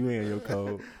 Fuck you and your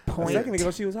code. A Point. second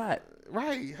ago, she was hot.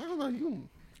 right? I don't know you.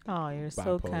 Oh, you're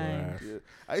so Bipolar kind.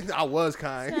 ass. I was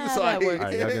kind. Nah, It's that like, works. All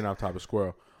right, y'all getting off topic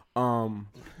squirrel.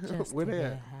 Just Where to they get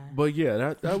at? high. But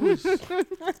yeah,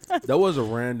 that was a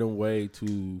random way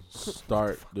to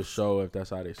start the show if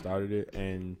that's how they started it.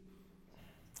 And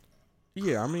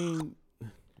yeah, I mean,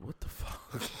 what the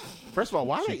fuck? First of all,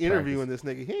 why are they Shit interviewing this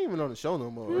nigga? He ain't even on the show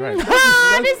no more. Right.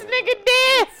 This nigga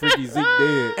dead. Freaky Zeke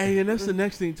dead. Hey, and that's the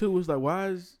next thing too. Was like, why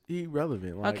is he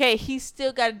relevant? Like, Okay, he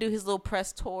still got to do his little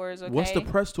press tours. Okay, what's the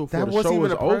press tour for? That The wasn't show even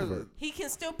is a press- over. He can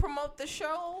still promote the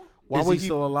show. Why Is would he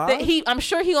still alive? I'm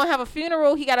sure he gonna have a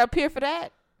funeral. He got to appear for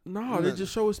that. No, they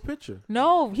just show his picture.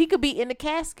 No, he could be in the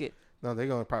casket. No, they're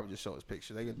gonna probably just show his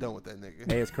picture. They get done with that nigga.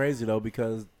 Hey, it's crazy though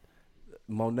because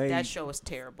Monet. That show is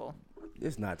terrible.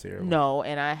 It's not terrible. No,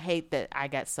 and I hate that I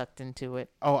got sucked into it.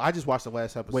 Oh, I just watched the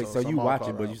last episode. Wait, so you I'm all watch caught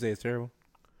it, but up. you say it's terrible?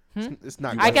 It's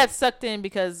not. I good. got sucked in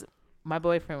because my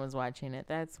boyfriend was watching it.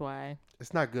 That's why.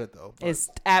 It's not good though. but- It's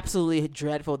absolutely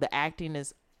dreadful. The acting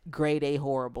is grade A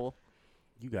horrible.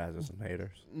 You guys are some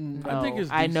haters. No, I think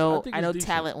it's I decent. know. I think I it's know decent.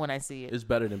 talent when I see it. It's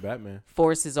better than Batman.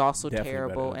 Force is also Definitely better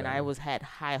terrible, than and I Batman. had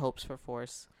high hopes for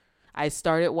Force. I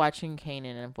started watching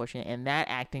Kanan, unfortunately, and that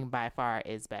acting by far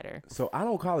is better. So I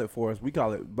don't call it Forrest. We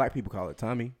call it. Black people call it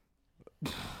Tommy.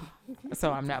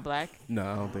 So I'm not black. No,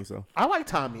 I don't think so. I like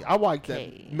Tommy. I like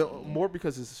Okay. that more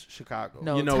because it's Chicago.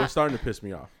 No, You know, it's starting to piss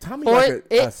me off. Tommy For like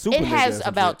a super it nigga has or some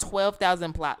about shit.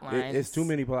 12,000 plot lines. It's too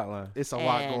many plot lines. It's a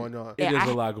lot And- going on. Yeah, It is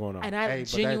I- a lot going on. And I Hey, but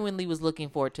that- genuinely was looking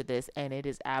forward to this, and it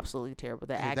is absolutely terrible.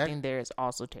 The Yeah, that- acting there is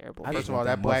also terrible. I First just of all, want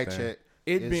that that black Mustang. chick.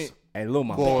 It is- been Hey, Lil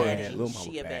Mama Boy. bad. Lil Mama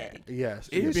She a bad. baddie. Yes.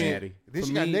 It Then she- been- then for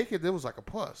she got me- naked. There was like a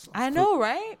plus. I know,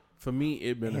 right? for me.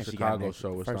 It been Yeah, a she got Chicago naked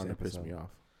show. the It's first starting to piss episode. me off.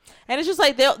 And it's just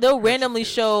like they'll randomly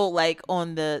show like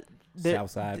on the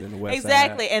South side and the west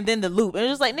exactly, side. and then the loop. And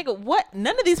it's just like, nigga, what?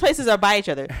 None of these places are by each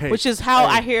other, which is how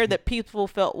I hear that people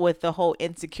felt with the whole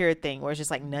Insecure thing, where it's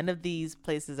just like none of these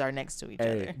places are next to each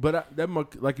other. But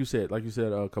like you said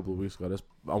a couple of weeks ago,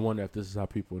 I wonder if this is how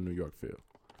people in New York feel.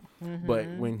 Mm-hmm. But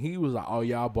when he was like, "Oh,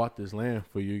 y'all bought this land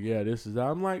for you," yeah, this is.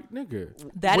 I'm like, nigga,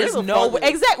 that is no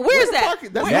exact. Where's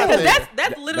that?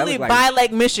 That's literally like, by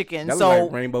Lake Michigan. That so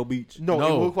like Rainbow Beach. No,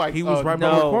 it looked like he was right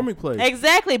by McCormick Place.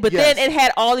 Exactly, but then it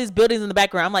had all these buildings in the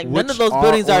background. I'm like, none of those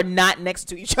buildings are not next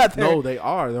to each other. No, they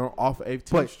are. They're off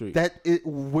 18th Street.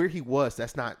 Where he was.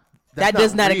 That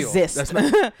does not exist. That's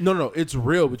not, no, it's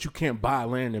real, but you can't buy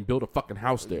land and build a fucking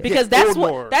house there. Because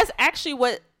that's actually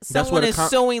what someone is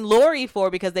suing Lori for,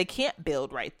 because they can't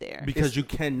build right there. Because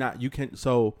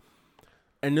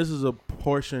and this is a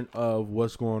portion of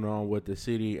what's going on with the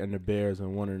city and the Bears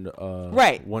and wanting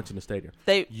the stadium.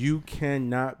 You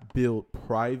cannot build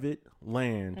private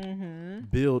land,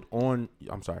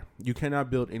 you cannot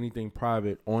build anything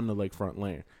private on the lakefront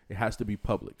land. It has to be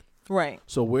public. Right.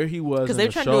 So where he was, because they're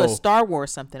trying to do a Star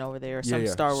Wars something over there, or some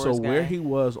Star Wars. So where he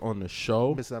was on the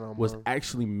show was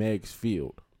actually Meigs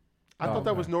Field. I thought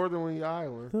that was Northerly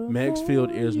Island. Meigs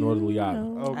Field is Northerly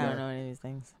Island. Okay. I don't know any of these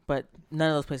things, but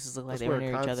none of those places look like they were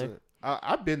near each other.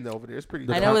 I've been over there. It's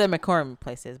pretty. I know where the McCormick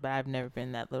place is, but I've never been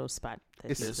in that little spot.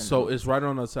 It's right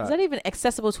on the side. Is that even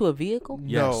accessible to a vehicle?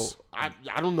 Yes. No,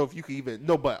 I don't know if you can even.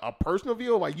 No, but a personal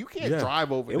vehicle, like you can't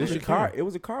drive over. It was a car. It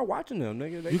was a car watching them,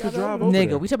 nigga. You could drive over.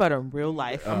 Nigga, we talk about in real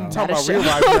life. I'm talking about real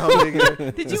life now,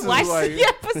 nigga. Did you watch the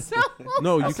episode?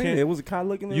 No, you can't. It was a car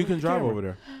looking. You can drive over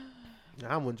there.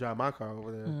 I wouldn't drive my car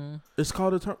over there. Mm-hmm. It's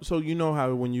called a term. So you know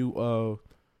how when you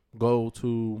go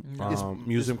to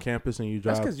museum campus and you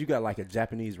drive. That's because you got like a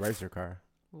Japanese racer car.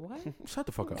 What? Shut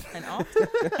the fuck up. An Alta?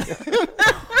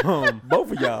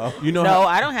 Both of y'all. You know? No,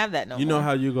 I don't have that. No. You know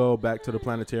how you go back to the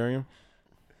planetarium?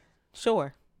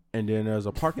 Sure. And then there's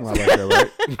a parking lot right there,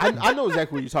 right? I know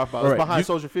exactly what you're talking about. It's behind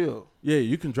Soldier Field. Yeah,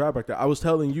 you can drive back there. I was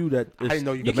telling you that. I didn't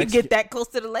know you can get that close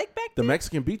to the lake back there? The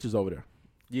Mexican beach is over there.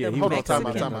 Yeah, hold on. Time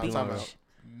beach. out.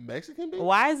 Mexican beach?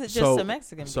 Why is it just a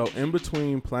Mexican beach? So in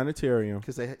between planetarium,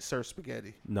 because they serve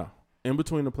spaghetti. No, in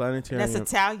between the planetarium. That's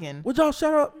Italian. Would y'all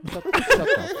shut up? Shut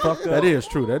the fuck up. That is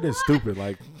true. That is stupid.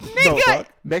 Like, no,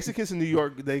 Mexicans in New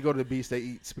York, they go to the beach, they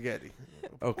eat spaghetti.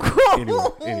 Okay.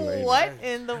 Anyway. What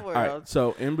in the world? All right,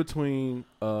 so in between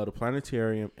the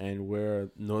planetarium and where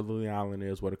Northerly Island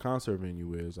is, where the concert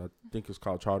venue is, I think it's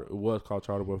called Charter. It was called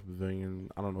Charterworth Pavilion.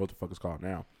 I don't know what the fuck it's called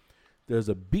now. There's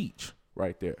a beach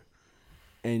right there,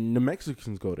 and the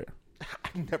Mexicans go there.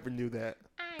 I never knew that.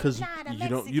 Because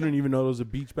you didn't even know there was a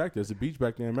beach back there. There's a beach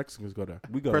back there, and Mexicans go there.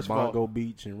 We go to Bongo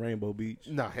Beach and Rainbow Beach.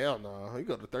 No, hell no. You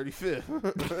go to 35th.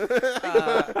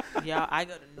 Y'all, I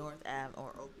go to North Ave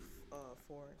or Oak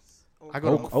Forest. I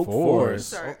go to Oak Forest.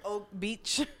 Sorry, Oak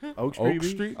Beach. Oak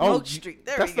Street. Oak Street.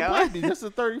 There we go. That's the Black Beach. That's the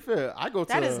 35th. I go to.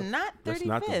 That is not 35th. That's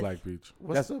not the Black Beach.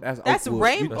 That's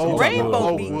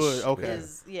Rainbow Beach. Okay.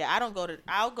 I don't go to.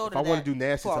 I'll go to. If I want to do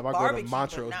nasty stuff, I go to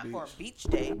Montrose Beach. Beach. For a beach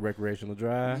day. Recreational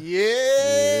drive.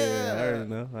 Yeah. I already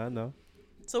know. I know.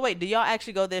 So wait, do y'all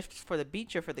actually go there for the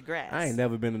beach or for the grass? I ain't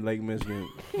never been to Lake Michigan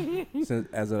since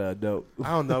as an adult.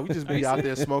 I don't know. We just be out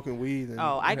there smoking weed. And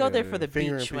I go there for the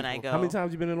beach when I go. How many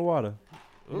times you been in the water?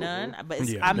 None, but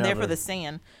I'm there for the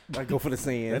sand. I go for the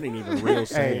sand. That ain't even real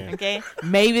sand. Okay,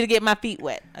 maybe to get my feet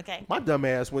wet. Okay. My dumb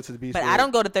ass went to the beach. But I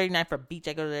don't go to 39 for beach.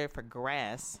 I go there for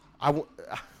grass. I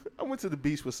went to the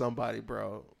beach with somebody,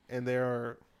 bro, and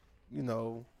they're,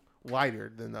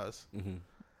 lighter than us. Mm-hmm.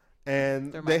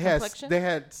 And they had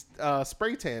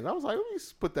spray tan. I was like, let me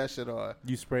put that shit on.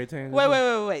 You spray tan?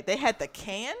 Wait. They had the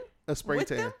can? A spray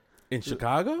tan. Them? In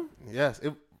Chicago? Yes.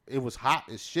 It was hot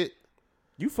as shit.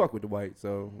 You fuck with the white,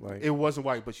 so like it wasn't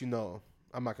white, but I'm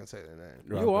not gonna say that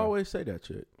name. You always say that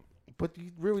shit. But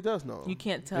he really does know. You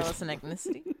can't tell us an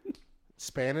ethnicity.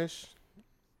 Spanish.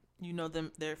 You know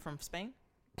them? They're from Spain.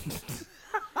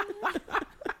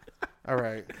 All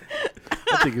right.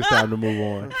 I think it's time to move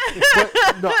on. But,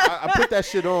 no, I put that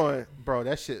shit on, bro.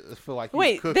 That shit feel like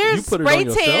there's spray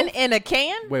tan in a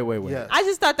can. Wait. Yes. I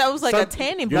just thought that was like a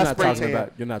tanning. You're not talking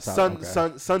about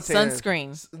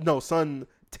sunscreen. No, sun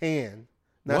tan.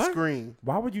 Not screen.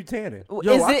 Why would you tan it?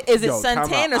 Is it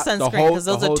suntan or sunscreen? Because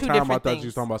those are two different things. I thought you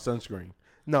were talking about sunscreen.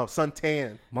 No,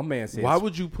 suntan. My man said. Why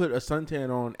would you put a suntan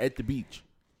on at the beach?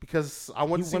 Because I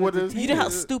want to see what it is. You know how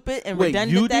stupid and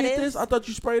redundant that is? This? I thought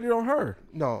you sprayed it on her.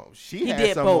 No, he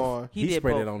did some both. on. He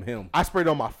sprayed it on him. I sprayed it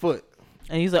on my foot.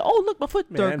 And he's like, "Oh, look, my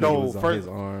foot dirty." No, first,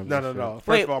 no.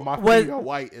 First of all, my feet are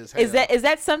white as hell. Is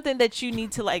that something that you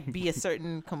need to like be a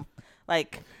certain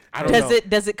I don't know.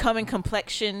 Does it come in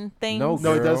complexion things? No,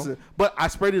 it doesn't. But I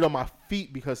sprayed it on my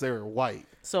feet because they were white.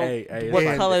 So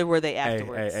what color were they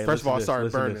afterwards? First of all, it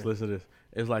started burning. Listen to this.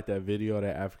 It's like that video of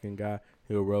that African guy.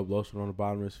 He'll rub lotion on the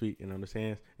bottom of his feet and on his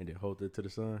hands and then hold it to the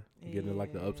sun and get in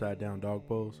like the upside down dog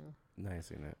pose. No, I ain't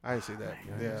seen that. I ain't see that.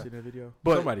 You ain't seen that video?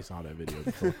 But somebody saw that video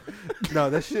before. No,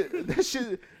 that shit.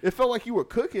 It felt like you were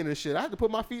cooking and shit. I had to put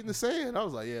my feet in the sand. I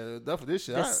was like, yeah, enough of this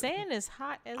shit. The sand is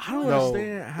hot as I don't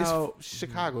understand how it's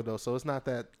Chicago though, so it's not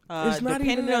that. It's not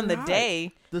depending even on the hot.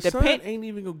 day. The sun ain't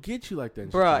even gonna get you like that,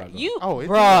 in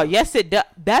Chicago. Yes, it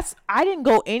does. I didn't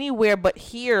go anywhere but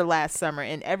here last summer,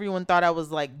 and everyone thought I was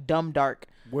like dumb dark.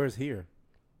 Where's here?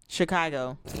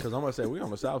 Chicago. Because I'm gonna say we on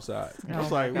the south side. It's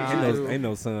like ain't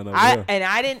no sun over there. And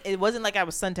I didn't. It wasn't like I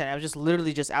was suntan. I was just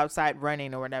literally just outside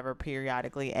running or whatever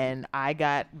periodically, and I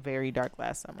got very dark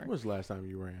last summer. When was the last time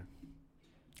you ran?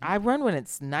 I run when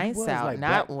it's nice out, like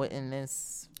not when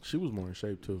this. She was more in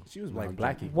shape too. She was like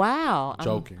Blackie. Wow,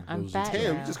 Joking. I'm was fat.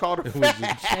 Damn, now. you just called her fat.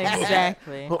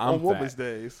 Exactly. On Woman's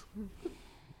Days.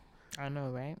 I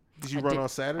know, right? Did you run on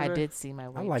Saturday? I did see my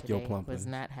weight. I like today. your plumping. Was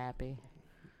not happy.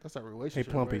 That's our relationship.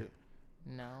 Hey, Plumpy. Right?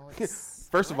 No. It's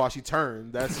First of all, she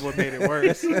turned. That's what made it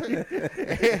worse.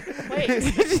 Wait,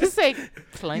 did you say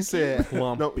clunky? He said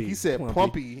Plumpy. No, he said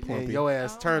Plumpy, Plumpy. and your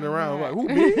ass turned around. right. Like, who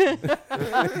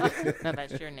me? No,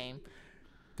 that's your name.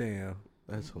 Damn.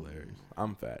 That's hilarious.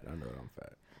 I'm fat. I know that I'm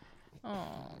fat.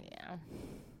 Oh yeah.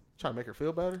 Trying to make her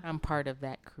feel better. I'm part of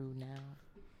that crew now.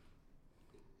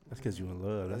 That's because you in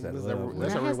love. That's that That's love. that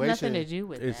That our has nothing to relation. do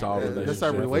with It's that. all Yeah, relationship. that's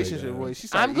our relationship. Yeah. Way she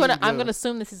started I'm eating gonna good.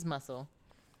 assume this is muscle.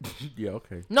 Yeah,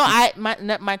 okay. No,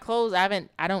 my clothes. I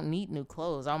don't need new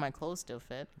clothes. All my clothes still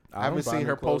fit. I haven't don't buy seen new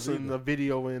her clothes posting either. a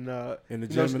video in In the you know,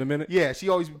 gym in a minute? Yeah, she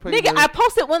always be putting Nigga, I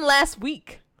posted one last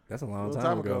week. That's a a long little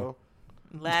time ago.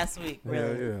 Last week,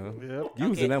 really. Yeah. Yep. You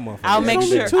was in that motherfucker. I'll make every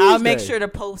sure. day. I'll make sure to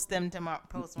post them tomorrow.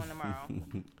 Post one tomorrow.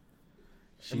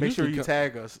 She And make sure usually you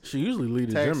tag us. She usually leave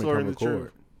the Tag gym and Slur come in the record.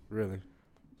 truth. Really?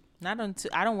 Not on.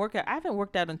 I don't work out. I haven't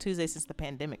worked out on Tuesday since the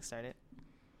pandemic started.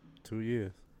 2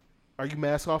 years. Are you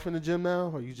mask off in the gym now,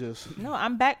 or you just? No,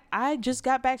 I'm back. I just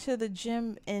got back to the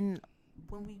gym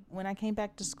when I came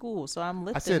back to school, so I'm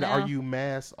lifting. I said, now. are you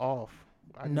mask off?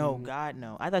 No, God,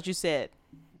 no. I thought you said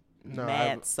No,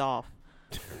 mad soft.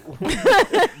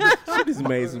 She just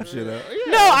made some shit up.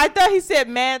 No, I thought he said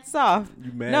mad soft.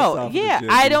 You mad No, soft in the yeah, gym,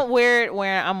 I dude. don't wear it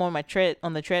when I'm on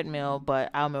the treadmill, but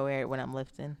I'm gonna wear it when I'm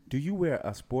lifting. Do you wear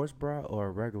a sports bra or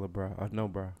a regular bra or no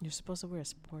bra? You're supposed to wear a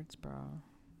sports bra.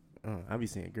 I be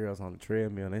seeing girls on the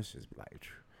treadmill and it's just like,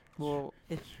 Well,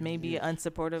 it's maybe an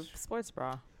unsupportive sports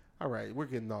bra. All right, we're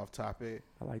getting off topic.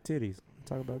 I like titties.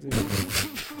 Talk about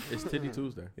titties. It's Titty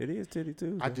Tuesday. It is titty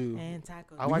Tuesday. I do. And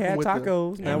tacos. I We like had them with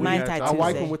tacos. And Now we my got Thai I like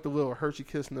Tuesday. them with the little Hershey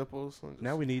Kiss nipples.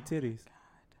 Now we need titties.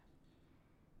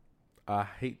 I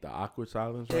hate the awkward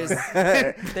silence. There's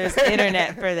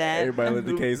internet for that. Everybody look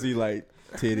at KC like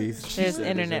titties. There's said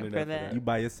internet there's for internet for that. You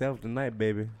by yourself tonight,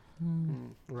 baby.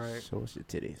 Right. Show us your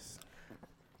titties.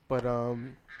 But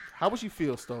how would you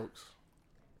feel, Stokes?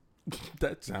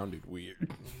 That sounded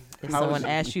weird. If How someone is-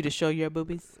 asked you to show your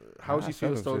boobies, How would I you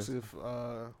feel, felt Stokes, if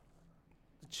the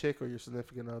chick or your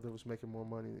significant other was making more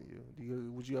money than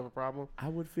you? Would you have a problem? I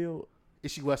would feel.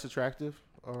 Is she less attractive,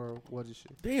 or what is she?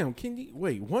 Damn, can you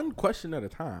wait one question at a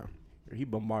time? He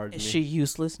bombarded is me. she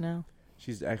useless now?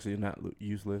 She's actually not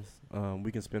useless.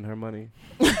 We can spend her money.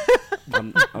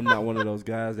 I'm not one of those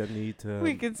guys that need to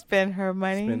We can spend her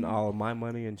money. spend all of my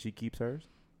money and she keeps hers.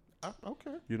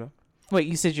 Okay. You know, Wait,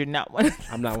 you said you're not one.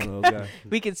 I'm not one of those guys.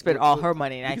 We can spend all her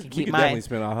money, and I can we keep can mine. definitely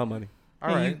spend all her money. All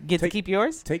And right. you get to keep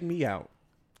yours. Take me out.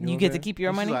 You know get what to I'm keep your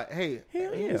And she's money. like, hey,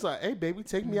 Hell yeah. he's like, hey, baby,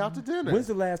 take me out to dinner. When's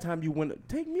the last time you went?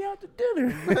 Take me out to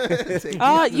dinner. Take me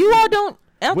out to You all don't.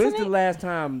 When's the Alternate? last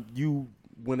time you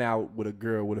went out with a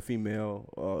girl, with a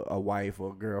female, a wife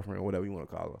or a girlfriend or whatever you want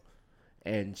to call her,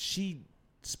 and she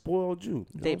spoiled you?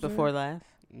 You know Date what I'm before saying? last.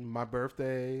 My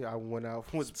birthday, I went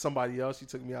out with somebody else. She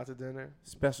took me out to dinner.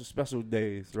 Special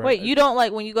days, right? Wait, you don't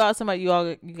like when you go out with somebody?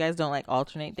 You guys don't like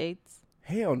alternate dates?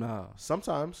 Hell nah.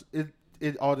 Sometimes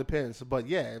it all depends, but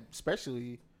yeah,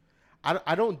 especially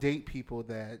I don't date people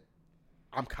that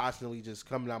I'm constantly just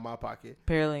coming out my pocket.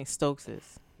 Apparently, Stokes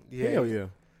is. Yeah. Hell yeah.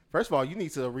 First of all, you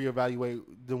need to reevaluate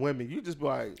the women. You just be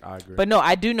like, I agree. But no,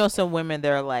 I do know some women that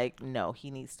are like, no,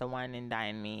 he needs to wine and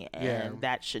dine me, and Yeah.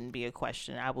 that shouldn't be a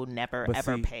question. I will never But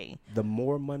ever see, pay. The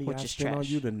more money Which I is spend on trash.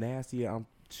 you, the nastier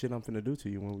shit I'm finna do to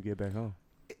you when we get back home.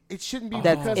 it shouldn't be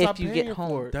because if you get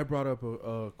home. That brought up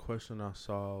a question I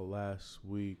saw last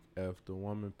week. If the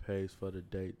woman pays for the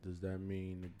date, does that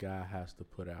mean the guy has to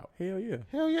put out? Hell yeah.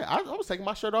 I was taking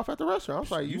my shirt off at the restaurant. I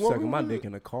was like, you sucking my dick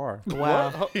in the car.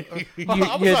 Wow. You're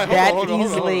that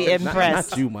easily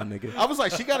impressed. Not you, my nigga. I was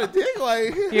like, she got a dick?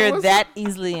 Like, you're that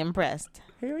easily impressed.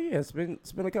 Hell yeah. Spend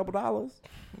a couple dollars.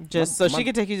 Just so she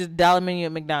could take you to the dollar menu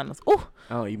at McDonald's. Ooh.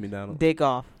 I don't eat McDonald's. Dick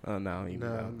off. Oh, no, I don't eat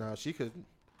McDonald's. No, she could.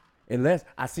 Unless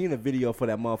I seen a video for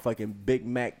that motherfucking Big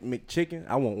Mac McChicken.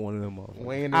 I want one of them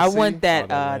motherfuckers. I want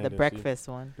that the breakfast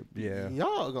one. Yeah.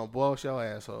 Y'all gonna blow your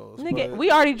assholes. Nigga, we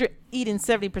already eating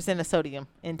 70% of sodium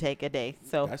intake a day,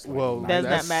 so does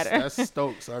not matter. That's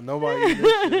Stokes. Nobody eat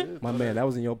this shit. My man, that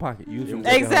was in your pocket. You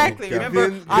exactly. Remember,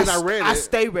 then I read it. I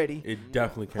stay ready. It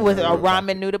definitely came with a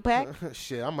ramen noodle pack.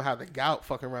 Shit, I'm gonna have the gout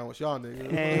fucking around with y'all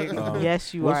niggas. Hey,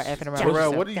 yes, you are effing around.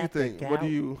 Terrell, what do you think? How do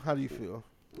you feel?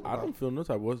 I don't feel no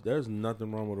type of. There's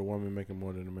nothing wrong with a woman making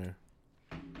more than a man.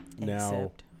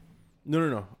 Now,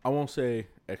 no. I won't say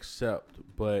accept,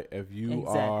 but if you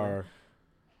are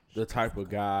the type of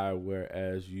guy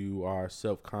whereas you are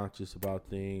self-conscious about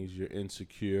things, you're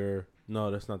insecure, no,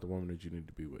 that's not the woman that you need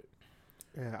to be with.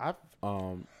 Yeah,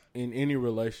 in any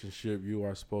relationship, you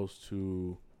are supposed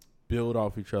to build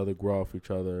off each other, grow off each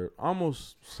other,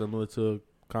 almost similar to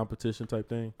competition type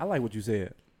thing. I like what you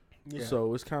said. Yeah.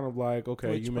 So it's kind of like,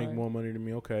 okay, you make more money than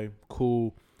me. Okay,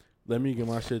 cool. Let me get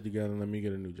my shit together and let me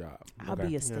get a new job. I'll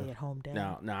be a stay-at-home dad.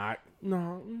 No,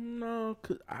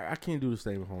 I can't do the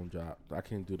stay-at-home job. I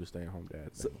can't do the stay-at-home dad.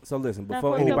 So listen,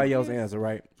 before anybody else answer,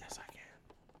 right? Yes, I can.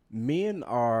 Men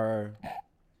are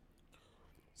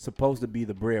supposed to be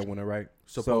the breadwinner, right?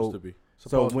 Supposed to be.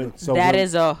 That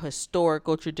is a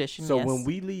historical tradition. So when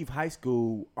we leave high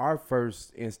school, our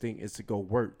first instinct is to go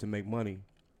work to make money.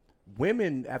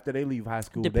 Women, after they leave high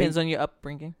school, depends on your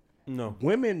upbringing. No,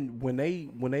 women when they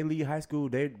leave high school,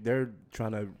 they're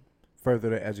trying to further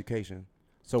their education.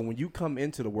 So when you come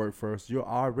into the workforce, you're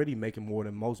already making more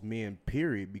than most men.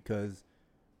 Period, because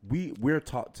we're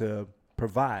taught to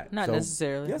provide. Not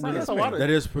necessarily. Yes, that is a lot of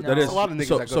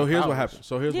niggas. So here's what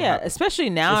happens.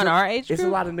 Especially now in our age group. It's a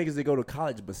lot of niggas that go to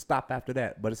college but stop after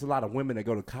that. But it's a lot of women that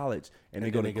go to college and they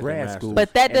go to grad school.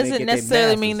 But that doesn't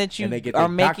necessarily mean that you are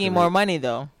making more money,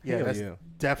 though. Yeah, that's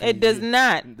definitely. It does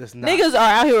not. Niggas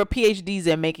are out here with PhDs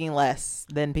and making less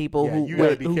than people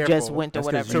who just went to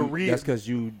whatever. That's because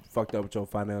you fucked up with your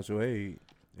financial aid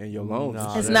and your loans.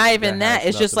 It's not even that.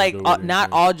 It's just like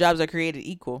not all jobs are created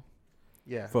equal.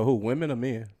 Yeah. For who? Women or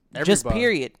men? Everybody. Just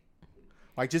period.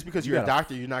 Like just because you're a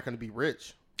doctor, you're not going to be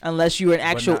rich. Unless you're an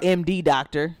actual MD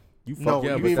doctor.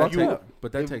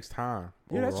 But that takes time.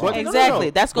 Yeah, that's exactly.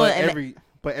 No. That's going.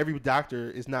 But every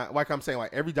doctor is not, like I'm saying,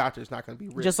 like every doctor is not going to be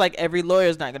rich. Just like every lawyer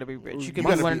is not going to be rich. You could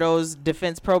be one of those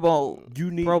defense pro bono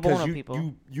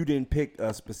people. You didn't pick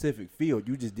a specific field.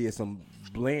 You just did some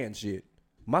bland shit.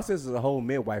 My sister's a whole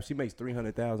midwife. She makes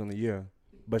 $300,000 a year,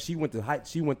 but she went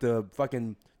to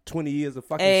fucking 20 years of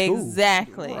fucking school.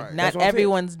 Exactly. Right. Not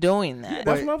everyone's doing that. Yeah,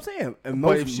 that's what I'm saying. And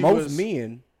most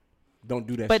men don't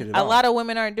do that shit at all. But a lot of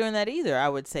women aren't doing that either, I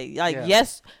would say. Like,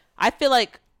 yes, I feel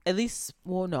like at least,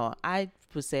 well, no, I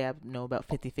would say I know about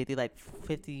 50-50. Like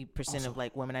 50% of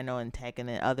like women I know in tech and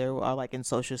then other are like in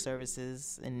social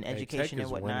services and education and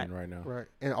whatnot. Right now. Right.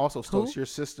 And also, Stokes, your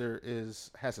sister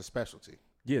has a specialty.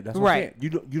 Yeah, that's what I'm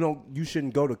saying. You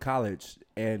shouldn't go to college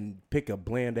and pick a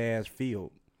bland ass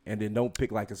field. And then don't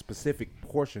pick like a specific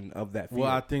portion of that field.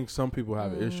 Well, I think some people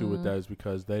have an issue with that is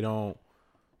because they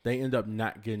end up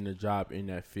not getting a job in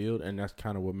that field, and that's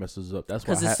kind of what messes up. That's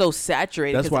because it's so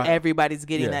saturated. Because everybody's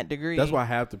getting that degree. That's why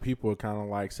half the people are kind of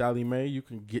like, Sally Mae, you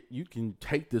can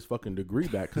take this fucking degree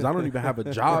back because I don't even have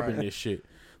a job in this shit.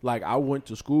 Like I went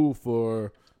to school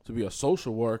to be a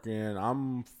social worker and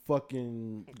I'm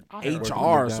fucking HR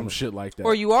or some shit like that.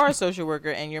 Or you are a social worker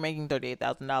and you're making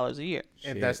 $38,000 a year.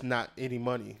 And that's not any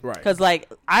money. Right. Because like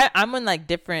I'm in like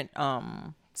different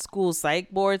school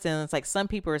psych boards and it's like some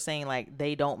people are saying like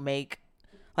they don't make,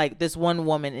 like this one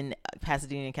woman in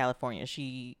Pasadena, California,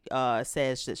 she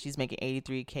says that she's making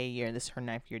 $83K a year and this is her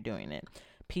 9th year doing it.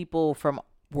 People from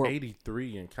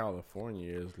 83 in California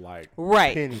is like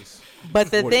pennies.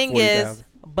 But the thing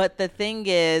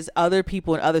is, other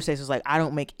people in other states was like, I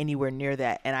don't make anywhere near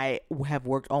that, and I have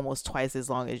worked almost twice as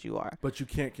long as you are. But you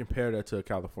can't compare that to a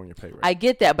California pay rate. I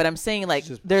get that, but I'm saying like,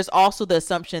 there's also the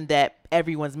assumption that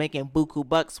everyone's making buku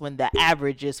bucks when the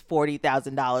average is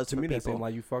 $40,000. To me, that seems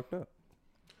like you fucked up.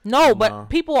 No, but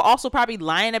people are also probably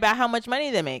lying about how much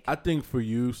money they make. I think for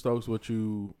you, Stokes,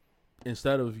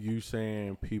 instead of you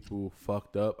saying people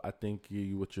fucked up, I think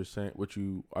what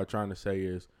you are trying to say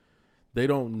is they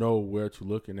don't know where to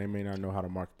look, and they may not know how to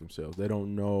market themselves. They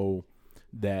don't know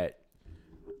that.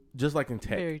 Just like in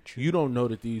tech, you don't know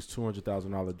that these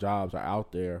 $200,000 jobs are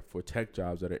out there for tech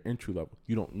jobs that are entry level.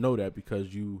 You don't know that because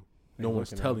no one's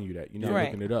telling you that. You're not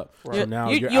looking it up. Right. So now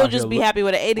you'll just be happy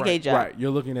with an 80K job. Right.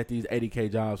 You're looking at these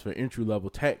 80K jobs for entry level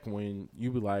tech when you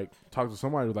be like, talk to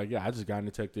somebody who's like, yeah, I just got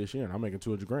into tech this year and I'm making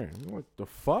 $200,000. You're like, the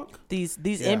fuck? These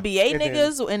NBA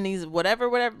niggas and these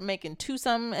whatever making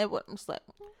 $2-something at what? I'm just like.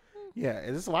 Yeah,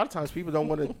 and there's a lot of times people don't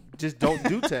want to don't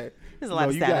do tech. There's a lot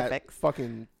of side effects.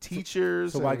 Fucking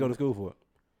teachers. So why go to school for it?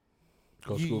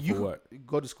 Go to school for what?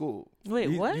 Go to school.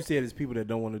 Wait, what? You said it's people that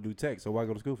don't want to do tech, so why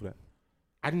go to school for that?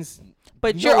 I didn't.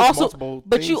 But you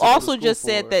also just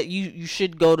said that you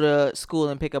should go to school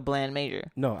and pick a bland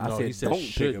major. No, I said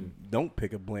don't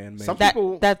pick a bland major. Some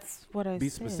people that's what I said. Be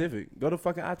specific. Go to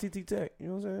fucking ITT Tech. You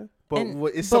know what I'm saying?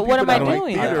 But what am I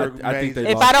doing? I think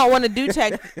if I don't want to do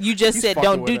tech, you just said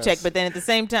don't do tech. But then at the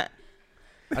same time,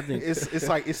 I think it's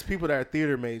like it's people that are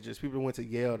theater majors. People that went to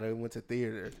Yale, that went to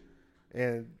theater,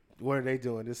 and what are they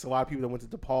doing? There's a lot of people that went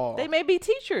to DePaul. They may be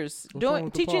teachers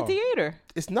teaching theater.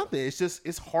 It's nothing.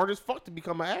 It's hard as fuck to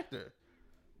become an actor.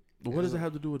 But what does it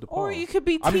have to do with DePaul? Or you could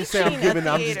be teaching. I'm just saying.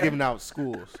 I'm just giving out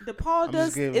schools. DePaul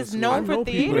is known for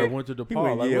theater. People that went to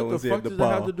DePaul. Like, what the fuck does that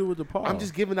have to do with DePaul? I'm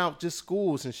just giving out just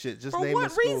schools and shit. Just for naming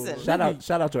what schools. reason? Shout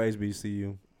out to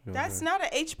HBCU. You know that's not an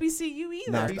HBCU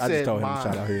either. Nah, I just told him to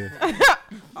shout out here.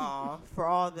 For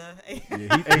all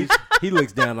the he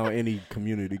looks down on any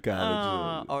community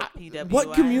college. Or PWI.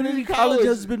 What community college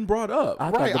has been brought up? I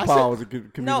thought DePaul was a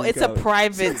community college. No, it's a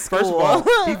private school. First of all,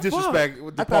 he disrespected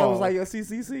DePaul. I thought it was like a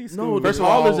CCC school. No,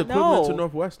 DePaul is equivalent to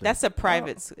Northwestern. That's a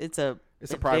private. It's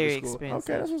a private very school. Expensive.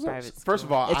 Okay, that's private school. First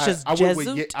of all,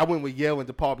 I went with Yale and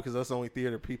DePaul because that's the only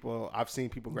theater people I've seen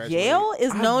people graduate. Yale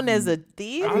is known as a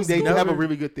theater. I mean, they do have a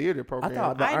really good theater program. I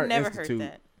thought the Art never Institute.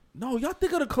 heard that. No, y'all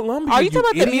think of the Columbia. Are you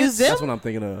talking about the museum? That's what I'm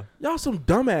thinking of. Y'all some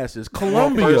dumbasses.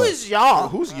 Columbia. Who is y'all?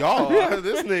 Who's y'all?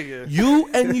 This nigga. You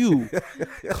and you.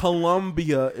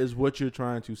 Columbia is what you're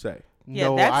trying to say. Yeah,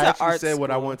 no, that's I actually art said school,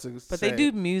 what I want to say. But they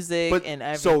do music and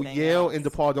everything. So Yale else. and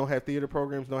DePaul don't have theater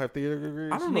programs, don't have theater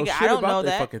degrees? I don't know Nigga, shit I don't about know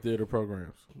their that. fucking theater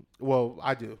programs. Well,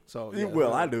 I do. So yeah,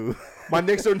 Well, I do. My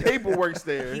next door neighbor works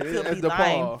there He could at be DePaul.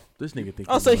 lying. This nigga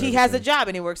thinks. Oh, so he has a job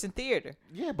and he works in theater.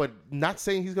 Yeah, but not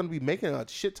saying he's going to be making a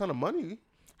shit ton of money.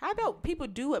 How about people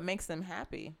do what makes them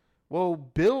happy? Well,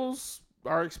 bills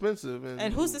are expensive.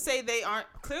 And who's to say they aren't?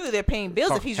 Clearly, they're paying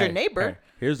bills if he's your neighbor. Hey,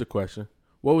 here's the question.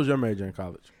 What was your major in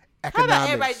college? Economics. How about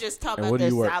everybody just talk about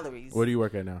their salaries? Where do you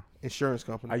work at now? Insurance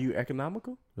company. Are you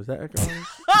economical? Was that economics?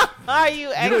 Are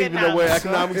you economics? You don't even know what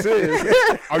economics is.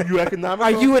 Are you economical?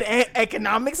 Are you in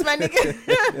economics, my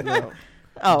nigga? No.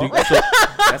 Oh.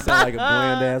 That sounds like a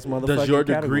bland ass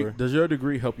motherfucker. Does your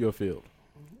degree help your field?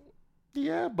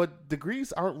 Yeah, but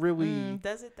degrees aren't really.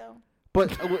 Does it though?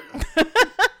 But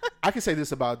I can say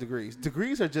this about degrees.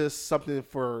 Degrees are just something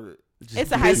for.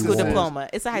 It's a high school diploma.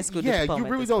 It's a high school diploma. Yeah, you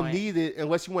really don't need it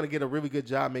unless you want to get a really good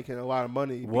job making a lot of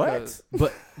money. What?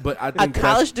 But I think a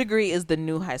college degree is the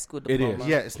new high school diploma. It is.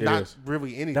 Yeah, it's not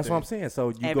really anything. That's what I'm saying.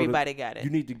 So everybody got it.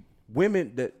 You need to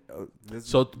women that.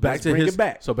 Back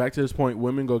to his point.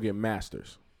 Women go get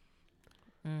masters,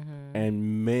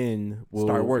 and men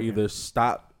will either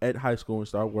stop at high school and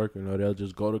start working, or they'll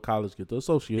just go to college, get the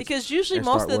associates. Because usually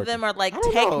most of them are like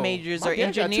tech majors or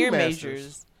engineer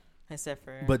majors. Except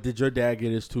for. But did your dad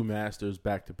get his 2 masters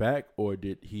back to back, or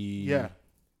did he? Yeah,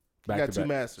 back he got to 2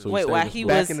 masters. So wait, while he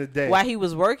was in the day. While he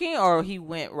was working, or he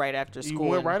went right after school?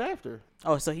 He went right after.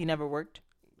 Oh, so he never worked.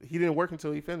 He didn't work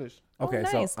until he finished. Okay,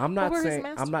 nice. So I'm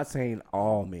not saying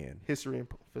all men. History and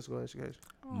physical education.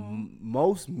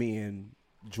 Most men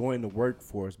join the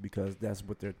workforce because that's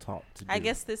what they're taught to do. I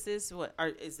guess this is what are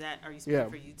you speaking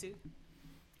for you too?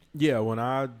 Yeah, when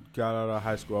I got out of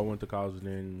high school, I went to college, and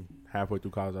then halfway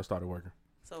through college, I started working.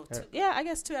 So I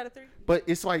guess 2 out of 3. But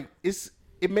it's like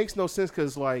it makes no sense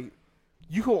because like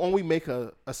you can only make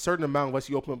a certain amount unless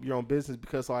you open up your own business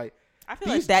because like I feel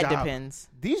like that depends.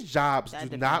 These jobs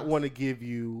do not want to give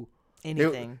you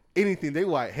anything. They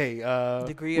like, hey,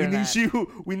 degree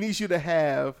we need you to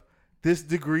have this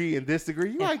degree and this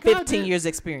degree. You like 15 years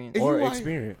experience or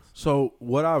experience. So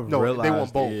what I've realized they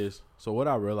want both. is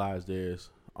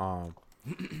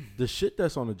the shit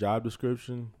that's on the job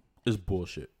description is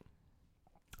bullshit.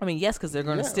 I mean, yes, because they're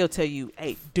going to still tell you,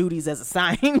 hey, duties as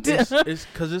assigned. It's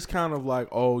because it's kind of like,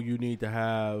 oh, you need to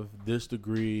have this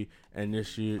degree and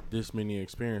this many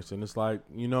experience. And it's like,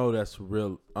 that's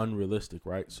unrealistic,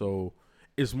 right? So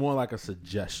it's more like a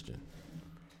suggestion.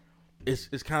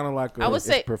 It's kind of like I would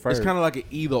say it's kind of like an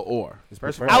either or.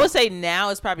 I would say now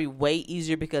it's probably way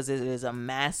easier because it is a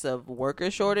massive worker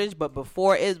shortage. But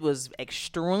before it was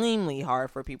extremely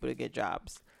hard for people to get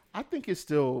jobs. I think it's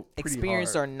still pretty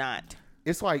experienced hard. or not.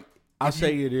 It's like I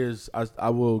say it is. I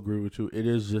will agree with you. It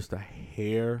is just a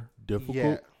hair difficult.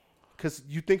 Yeah, because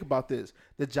you think about this,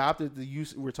 the job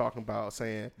that we're talking about,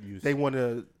 saying they want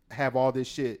to have all this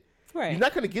shit. Right. You're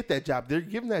not going to get that job. They're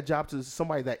giving that job to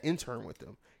somebody that intern with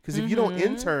them. Because if you don't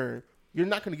intern, you're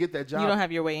not going to get that job. You don't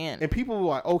have your way in. And people were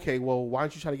like, okay, well, why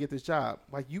don't you try to get this job?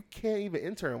 Like, you can't even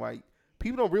intern. Like,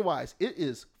 people don't realize it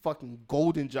is fucking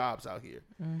golden jobs out here.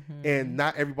 Mm-hmm. And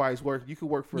not everybody's working. You could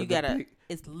work for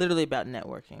it's literally about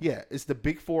networking. Yeah. It's the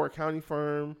big four accounting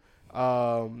firm.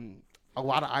 A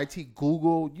lot of IT,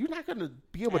 Google. You're not going to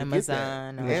be able to get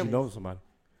that. Unless you know somebody.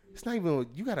 It's not even,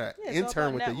 you got to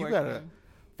intern with it. You got to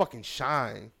fucking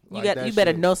shine. You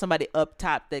better know somebody up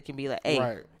top that can be like, hey,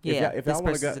 right. If I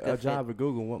want to get a job at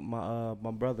Google,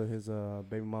 my brother, his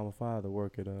baby mama father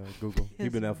work at Google. He's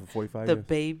been there for 45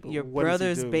 years. Your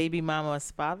brother's baby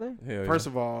mama's father? First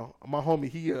of all, my homie,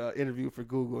 he interviewed for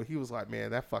Google. He was like,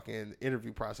 man, that fucking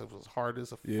interview process was hard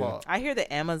as a fuck. I hear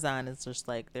that Amazon is just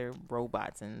like they're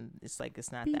robots and it's like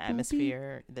it's not the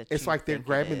atmosphere that it's like they're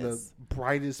grabbing the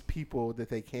brightest people that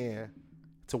they can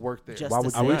to work there. Are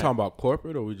we talking about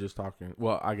corporate or are we just talking?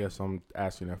 Well, I guess I'm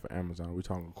asking that for Amazon. Are we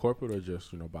talking corporate or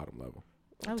just bottom level?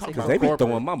 Because they be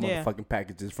throwing my motherfucking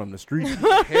packages from the street.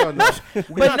 Hell no.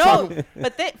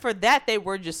 But for that they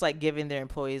were just like giving their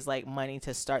employees like money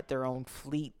to start their own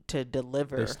fleet to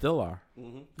deliver. They still are.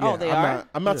 Mm-hmm. Yeah, they are.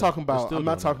 I'm not talking about. I'm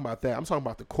not talking about that. I'm talking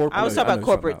about the corporate. I was talking about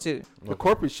corporate too. The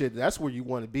corporate shit. That's where you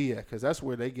want to be at because that's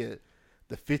where they get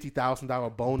the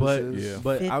 $50,000 bonuses.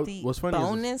 But what's funny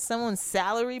bonus, someone's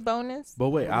salary bonus. But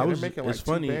wait, it's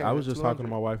funny. I was just talking to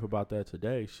my wife about that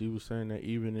today. She was saying that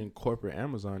even in corporate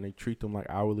Amazon, they treat them like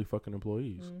hourly fucking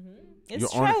employees.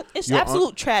 Mm-hmm. It's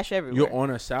absolute trash everywhere. You're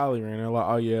on a salary, and they're like,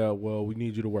 "Oh yeah, well, we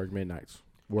need you to work midnights.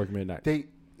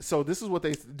 So this is what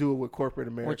they do with corporate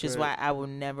America, which is why I will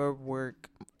never work.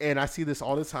 And I see this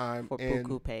all the time. For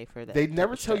buku pay for that. They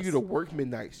never tell you to work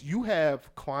midnights. You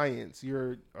have clients.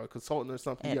 You're a consultant or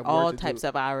something. And you have all types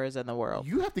of hours in the world.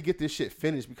 You have to get this shit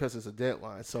finished because it's a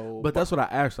deadline. But that's what I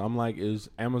asked her. I'm like, is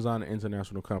Amazon an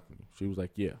international company? She was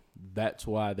like, yeah. That's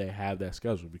why they have that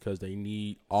schedule because they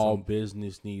need all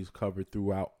business needs covered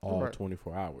throughout all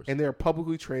 24 hours. And they're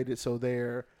publicly traded, so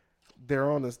they're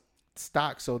on the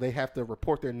stock, so they have to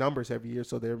report their numbers every year,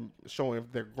 so they're showing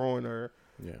if they're growing or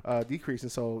decreasing.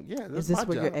 So that's my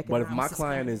job. But if my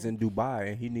client is in Dubai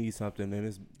and he needs something and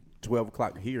it's 12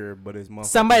 o'clock here, but it's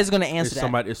somebody's going to answer that.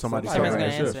 Somebody's going to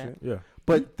answer that. Yeah.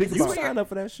 But think about sign up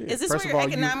for that shit. Is this where your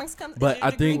economics comes? But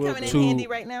I think coming in handy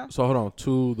right now. So hold on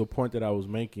to the point that I was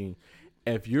making.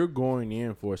 If you're going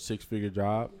in for a 6-figure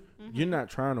job, you're not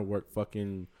trying to work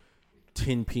fucking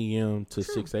 10 p.m. to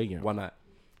 6 a.m. Why not?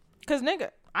 Because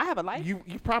nigga, I have a life. You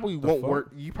probably won't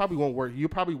work. You probably won't work. You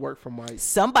probably work from like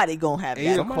somebody gonna have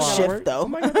that shift though.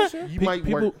 You might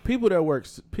work. People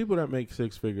that make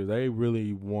 6 figures, they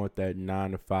really want that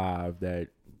 9 to 5, that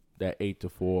 8 to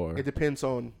 4. It depends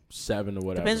on 7 or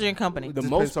whatever. Depends on your company. The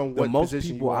most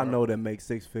people I know that make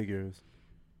 6 figures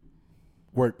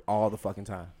work all the fucking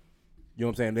time. You know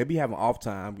what I'm saying? They be having off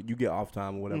time. You get off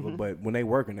time or whatever. But when they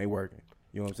working, they working.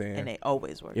 You know what I'm saying? And they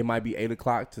always work. It might be 8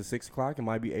 o'clock to 6 o'clock. It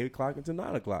might be 8 o'clock until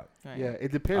 9 o'clock. Right. Yeah,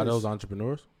 it depends. Are those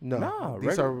entrepreneurs? No,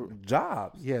 these are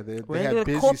jobs. Yeah, they have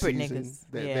busy corporate seasons.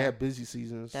 Niggas. They have busy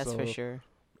seasons. That's for sure.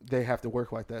 They have to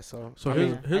work like that. So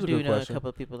here's a good question. A couple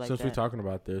of people like Since we're talking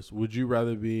about this, would you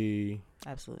rather be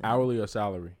hourly or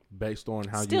salary based on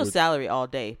how you salary all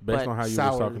day based on how you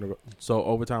were talking about? So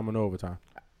overtime or no overtime?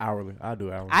 Hourly. I do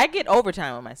hourly. I get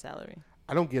overtime with my salary.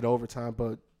 I don't get overtime,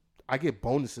 but I get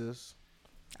bonuses.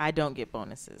 I don't get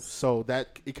bonuses. So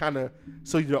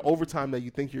the overtime that you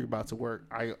think you're about to work,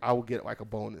 I will get like a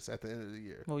bonus at the end of the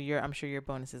year. Well, I'm sure your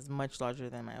bonus is much larger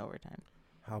than my overtime.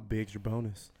 How big's your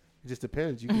bonus? It just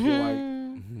depends. You can get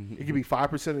like it could be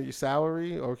 5% of your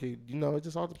salary, or it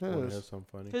just all depends. That's something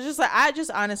funny. It's just like I just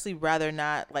honestly rather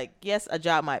not. Like, yes, a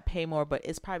job might pay more, but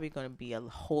it's probably going to be a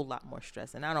whole lot more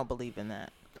stress, and I don't believe in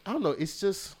that. I don't know. It's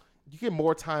just you get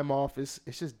more time off. It's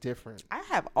just different. I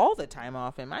have all the time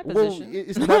off in my position.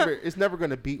 Well, it's never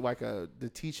going to beat like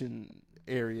the teaching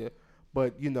area,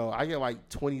 but I get like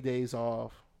 20 days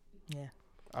off. Yeah.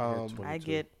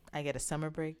 I get a summer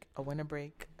break, a winter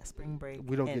break, a spring break.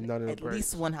 We don't get none of the breaks. At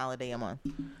least one holiday a month.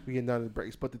 We get none of the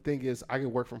breaks. But the thing is, I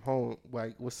can work from home.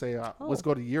 Like, let's say, let's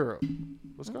go to Europe.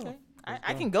 Let's go.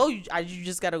 I can go. You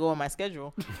just got to go on my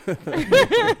schedule. We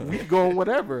can go on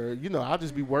whatever. I'll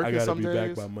just be working. I gotta be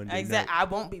back by Monday. Exactly. I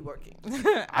won't be working.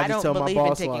 I don't believe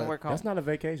in taking work home. That's not a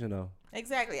vacation though.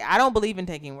 Exactly. I don't believe in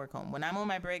taking work home. When I'm on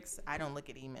my breaks, I don't look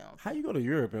at emails. How you go to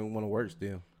Europe and want to work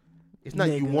still? It's not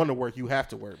you want to work. You have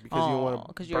to work because you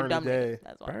want to burn the day.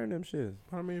 Burn them shit.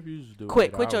 I mean, if you just do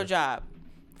quit your job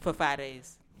for 5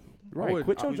 days. Right.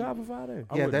 Quit your job for 5 days.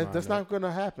 Yeah, that's not going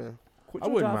to happen. Quit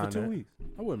your job for 2 weeks.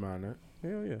 I wouldn't mind that.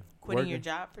 Hell yeah. Quitting your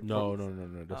job for 2 weeks? No.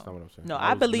 That's not what I'm saying. No,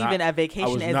 I believe in a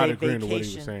vacation as a vacation. To what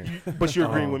he was saying. But you're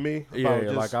agreeing with me?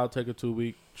 Yeah, like I'll take a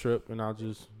 2-week trip and I'll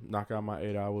just knock out my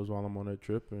 8 hours while I'm on that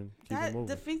trip and keep it moving.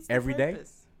 Defeats every day.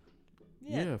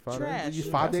 Yeah, 5 days.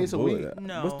 5 days a week.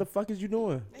 No. What the fuck is you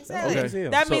doing? Exactly. Okay.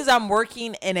 That means I'm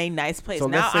working in a nice place. So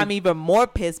now I'm even more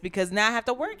pissed because now I have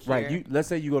to work here. Right. Let's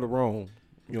say you go to Rome.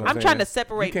 I'm trying to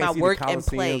separate my work and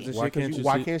play. Why can't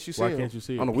you see it?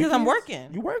 Because I'm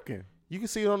working. You working. You can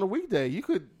see it on the weekday.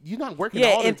 You're not working.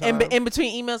 Yeah, all the time. in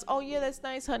between emails. Oh yeah, that's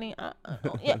nice, honey.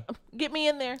 Yeah, get me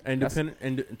in there.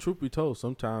 And truth be told,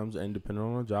 sometimes and depending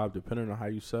on the job, depending on how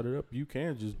you set it up, you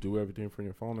can just do everything from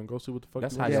your phone and go see what the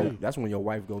fuck. That's when your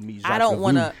wife go meet. I don't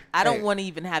want to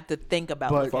even have to think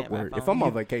about fuck work. If I'm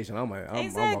on vacation, I'm like,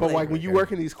 exactly. But like when you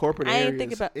work in these corporate areas, I ain't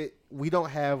think about we don't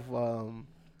have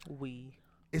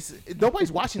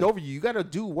nobody's watching over you. You got to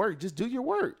do work. Just do your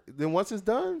work. Then once it's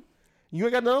done, you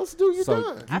ain't got nothing else to do. You're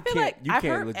done. I feel like I've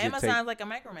heard Amazon's like a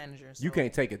micromanager. So. You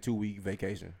can't take a 2-week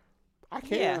vacation. I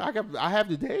can. Yeah. I have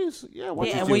the days. Yeah.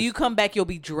 And when you come back, you'll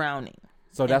be drowning.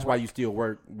 So that's why you still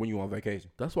work when you on vacation.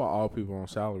 That's why all people on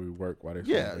salary work while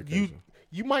they're on vacation.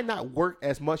 You might not work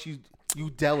as much. You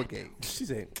delegate. She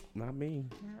said, "Not me."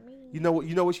 You know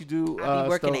what you do? I be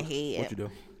working ahead. What you do?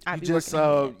 You just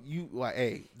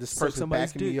hey, this person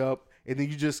backing me up, and then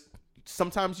you just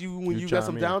sometimes when you got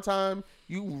some downtime,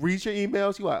 you read your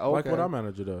emails. You like, okay. Like what our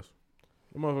manager does.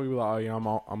 The motherfucker be like, oh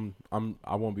yeah,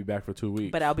 I won't be back for 2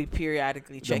 weeks. But I'll be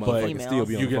periodically checking emails.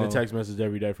 You get a text message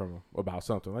every day from him about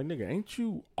something. Like, nigga, ain't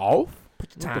you off?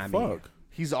 Put your time what the fuck?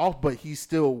 He's off, but he's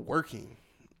still working.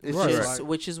 It's just,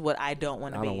 which is what I don't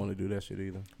want to be. I don't want to do that shit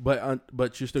either. But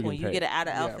you're still getting paid. When you get an out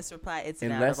of office reply, it's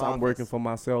an unless out of office. I'm working for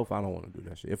myself, I don't want to do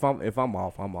that shit. If I'm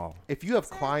off, I'm off. If you have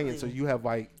clients or you have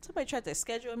like somebody tried to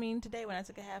schedule me today when I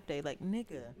took a half day, like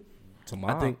nigga.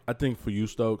 Tomorrow. I think for you,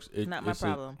 Stokes, it's not my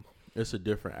problem. It's a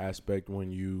different aspect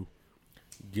when you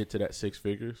get to that 6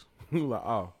 figures. You're like,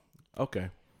 oh, okay.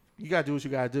 You gotta do what you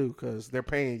gotta do because they're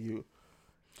paying you.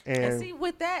 And see,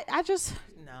 with that, I just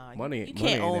money. You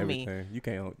can't own me. You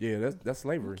can't own. Yeah, that's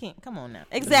slavery. You can't. Come on now.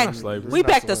 Exactly. We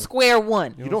back to square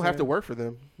one. You don't have to work for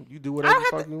them. You do whatever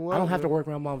you fucking want. I don't have to work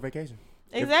when I'm on vacation.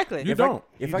 Exactly. You don't.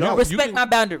 If I got respect my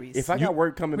boundaries. If I got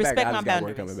work coming back, I just got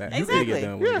work coming back. Exactly.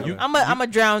 I'm a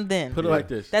drown then. Put it like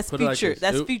this. That's future.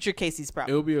 That's future Casey's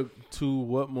problem. It'll be to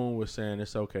what Moon was saying.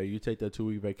 It's okay. You take that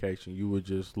 2-week vacation. You would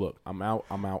just look. I'm out.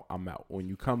 When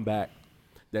you come back,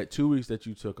 that 2 weeks that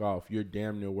you took off, you're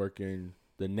damn near working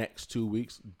the next 2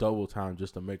 weeks double time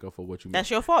just to make up for what you missed. That's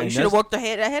your fault. You should have worked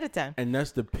ahead of time. And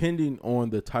that's depending on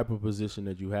the type of position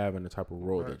that you have and the type of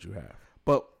role that you have.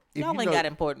 But you only got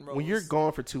important roles. When you're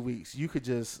gone for 2 weeks, you could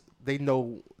they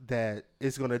know that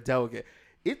it's going to delegate.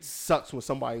 It sucks when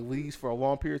somebody leaves for a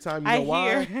long period of time. You know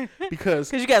why?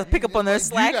 Because you got to pick up on their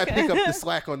slack. You got to pick up the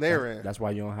slack on their end. That's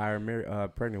why you don't hire a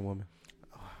pregnant woman.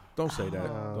 Don't say that.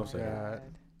 Don't say that.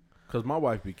 Because my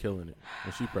wife be killing it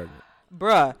when she's pregnant.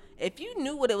 Bruh, if you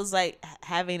knew what it was like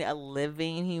having a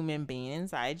living human being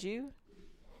inside you.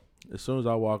 As soon as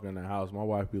I walk in the house, my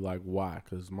wife be like, why?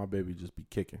 Because my baby just be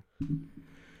kicking.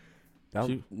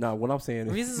 No, what I'm saying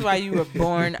is... This is why you were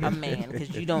born a man,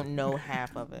 because you don't know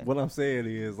half of it. What I'm saying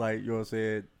is, like you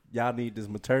said, y'all need this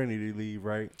maternity leave,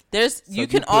 right? You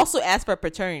can also ask for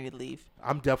paternity leave.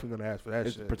 I'm definitely going to ask for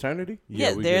that shit. Paternity?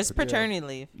 Yeah, there's paternity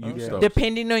leave.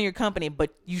 Depending on your company,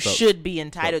 but you should be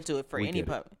entitled to it for any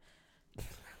public.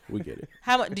 We get it.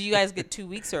 How much do you guys get? 2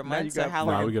 weeks or months or how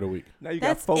long? Nah, we get a week. Now you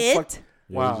That's got 4 it?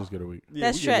 Yeah, we just get a week. Yeah,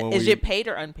 that's right. Is it paid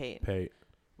or unpaid? Paid.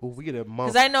 Well, we get a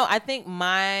month. Because I think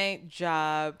my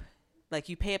job, like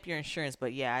you pay up your insurance,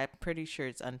 but yeah, I'm pretty sure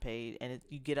it's unpaid, and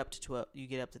you get up to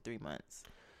 3 months.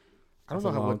 I don't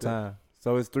know how long time.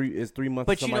 So it's 3 months.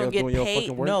 But you don't get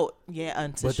paid. No, yeah,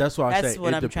 but that's why I say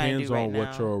it depends on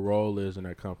what your role is in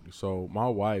that company. So my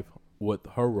wife, what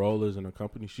her role is in a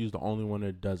company, she's the only one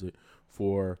that does it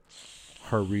for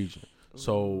her region.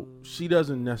 So she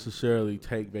doesn't necessarily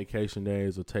take vacation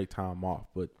days or take time off.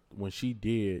 But when she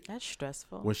did, that's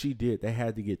stressful. When she did, they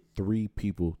had to get 3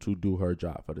 people to do her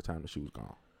job for the time that she was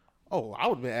gone. Oh, I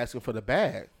would have been asking for the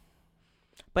bag.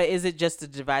 But is it just to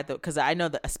divide though? Because I know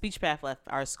that a speech path left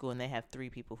our school and they have 3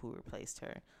 people who replaced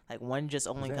her. Like one just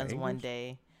only comes one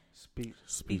day.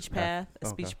 Speech path. A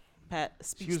speech path.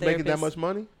 Speech she was therapist. making that much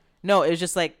money? No, it was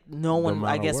just like no one.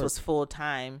 I guess was full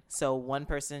time. So one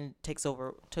person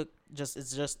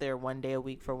it's just there one day a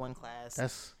week for one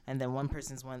class. And then one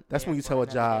person's one. That's when you tell a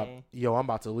job, yo, I'm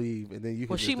about to leave, and then you.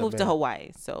 Well, she moved to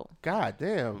Hawaii, so. God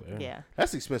damn. Yeah.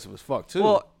 That's expensive as fuck too.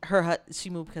 Well, she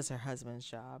moved because her husband's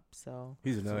job. So.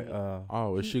 He's another.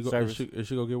 Is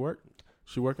she go get work?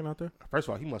 She working out there? First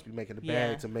of all, he must be making the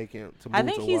bag to make it. To move I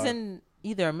think to he's Hawaii. in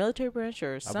either a military branch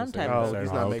or some type of.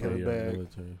 He's not making the bag.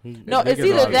 No, it's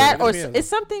either that or it's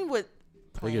something with.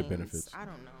 Planes. They get benefits. I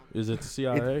don't know. Is it the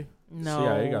CIA? No.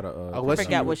 CIA got I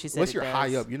forgot what she said. Unless you're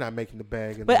high up, you're not making the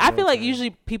bag. But I feel like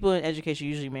usually people in education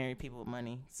usually marry people with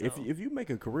money. So. If you make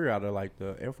a career out of like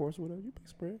the Air Force or whatever, you pay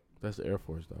spread. That's the Air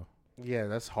Force though. Yeah,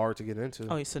 that's hard to get into.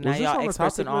 Oh, so now y'all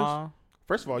experts in all.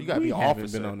 First of all, you gotta be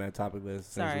officer. Been on that topic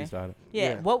list since we started.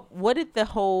 Yeah. What did the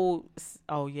whole?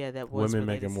 Oh yeah, that was women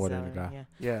making more than a guy.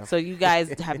 Yeah. So you guys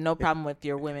have no problem with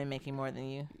your women making more than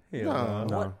you?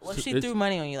 No. What she threw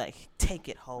money on you? Like, take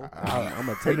it, ho. I'm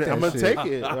gonna take that. I'm gonna take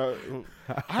it.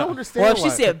 I don't understand. Well, if she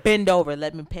said bend over,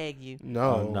 let me peg you.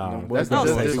 No. That's not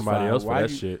take somebody else for that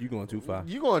shit. You going too far?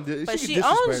 You going? But she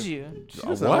owns you. She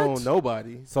doesn't own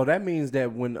nobody. So that means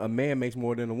that when a man makes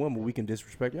more than a woman, we can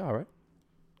disrespect y'all, right?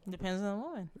 Depends on the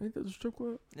woman. Ain't that the strip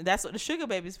club? That's what the sugar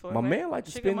baby's for. My man like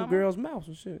to spin the girl's mouth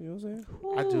and shit. You know what I'm saying?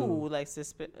 Ooh, I do. Likes to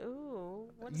spit. Ooh,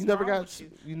 what's you never wrong got.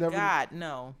 with You never. God,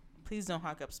 no. Please don't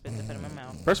hawk up spit to put in my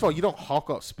mouth. First of all, you don't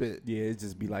hawk up spit. Yeah, it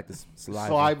just be like the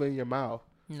saliva in your mouth.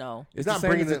 No, it's not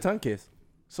bringing the tongue kiss.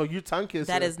 So you tongue kiss.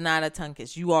 That is not a tongue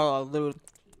kiss. You are a little.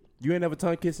 You ain't never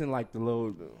tongue kissing like the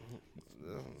little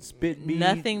spit bead.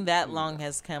 Nothing that long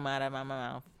has come out of my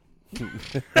mouth.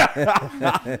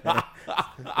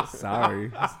 Sorry.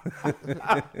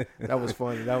 That was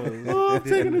funny. That was. I'm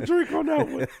taking a drink on that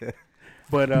one.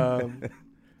 But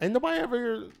ain't nobody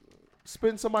ever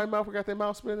spit in somebody's mouth or got their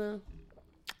mouth spit in?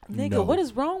 Nigga, what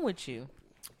is wrong with you?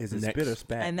 Is it spit or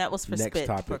spat? And that was for spit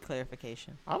for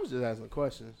clarification. I was just asking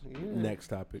questions. Yeah. Next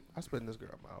topic. I spit in this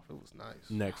girl's mouth. It was nice.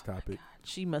 Next topic.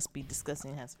 She must be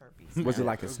disgusting. Has herpes. Was it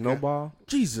like a snowball?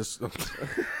 Jesus.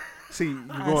 See, you're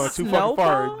going too fucking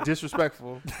far.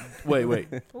 Disrespectful. Wait.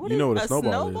 You know what a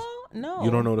snowball is? No. You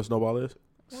don't know what a snowball is?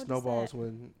 Snowballs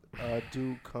when a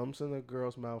dude comes in a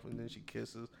girl's mouth and then she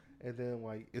kisses, and then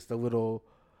like it's the little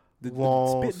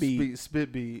long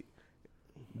spit bead.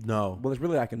 No. Well, it's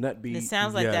really like a nut bead. It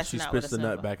sounds like that's she not spits what a the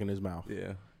snowball. nut back in his mouth.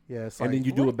 Yeah. Yeah. And then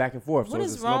you do it back and forth. What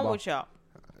is wrong with y'all?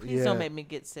 Please don't make me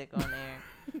get sick on air.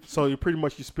 So you're pretty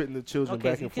much spitting the children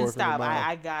back and forth. Okay, you can stop.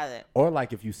 I got it. Or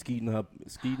like if you skeeting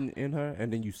in her,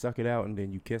 and then you suck it out, and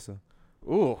then you kiss her.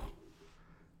 Ooh.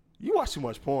 You watch too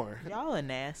much porn. Y'all are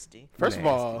nasty. First of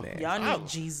all, y'all need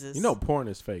Jesus. You know porn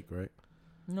is fake, right?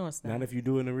 No, it's not. Not if you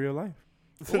do it in real life.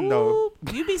 No.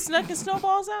 You be snucking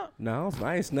snowballs out? No,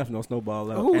 I ain't snuffing no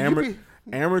snowball out.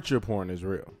 Amateur porn is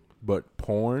real, but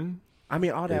porn. I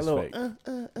mean, all that little fake.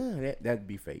 that'd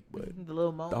be fake, but the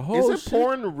little moment. Is it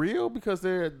porn real? Because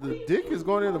the dick is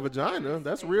going in the vagina.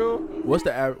 That's real. What's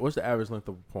the average length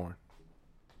of porn?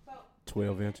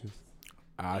 12 inches.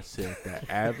 I said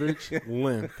the average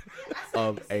length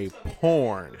of a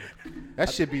porn. That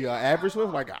should be an average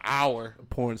length, like an hour.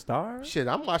 Porn star? Shit,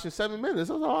 I'm watching 7 minutes.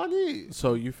 That's all I need.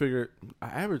 So you figure the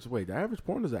average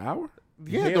porn is an hour?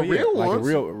 Yeah, the real like ones.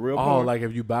 A real porn. Oh, like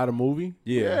if you buy the movie?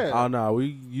 Yeah. Oh, no,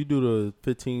 you do the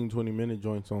 15, 20-minute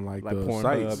joints on like the porn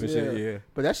sites. and shit, yeah.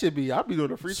 But that should be, I'll be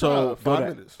doing a free trial. So 5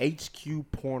 minutes.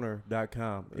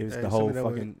 HQporner.com. It's the whole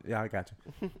fucking, I got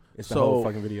you. It's the whole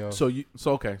fucking video. So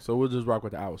we'll just rock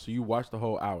with the hour. So you watch the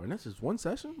whole hour, and that's just one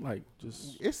session? Like,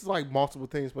 just. It's like multiple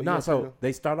things. But so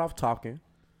they start off talking,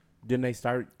 then they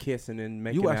start kissing and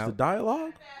making out. You watch the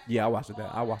dialogue? Yeah, I watched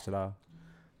it all.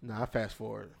 Nah, I fast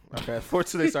forward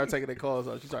till they start taking their clothes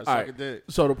off. She starts sucking dick.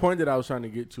 So the point that I was trying to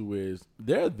get to is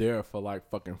they're there for like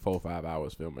fucking 4-5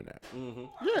 hours filming that. Mm-hmm.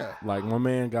 Yeah. Like my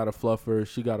man got a fluffer,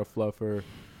 she got a fluffer.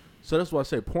 So that's why I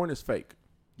say porn is fake.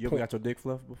 You ever got your dick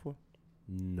fluffed before?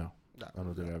 No. I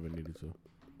don't think I ever needed to.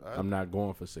 I'm not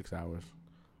going for 6 hours.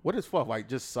 What is fluff? Like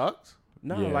just sucks?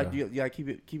 No, like you gotta keep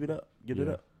it up. Get it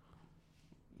up.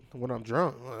 When I'm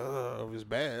drunk, it's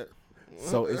bad.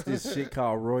 So it's this shit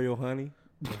called Royal Honey.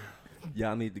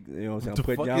 Y'all need to, you know what I'm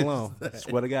saying? Put y'all on.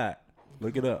 Swear to God.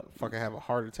 Look it up. Fucking have a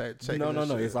heart attack.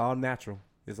 No. It's all natural.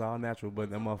 But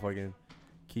that motherfucking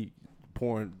keep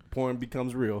porn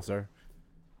becomes real, sir.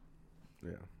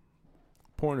 Yeah.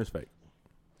 Porn is fake.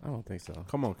 I don't think so.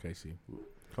 Come on, Casey.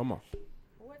 Come on.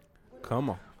 Come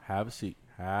on. Have a seat.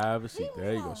 Have a seat.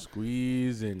 There you go.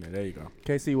 Squeeze in there. There you go.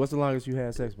 KC, what's the longest you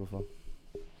had sex before?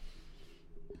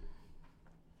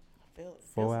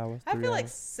 4 hours? I feel like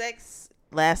sex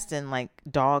lasting like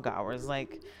dog hours.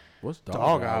 Like, what's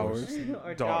dog hours?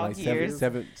 Or dog like years.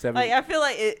 Seven. Like, I feel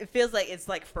like it feels like it's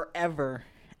like forever.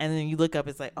 And then you look up,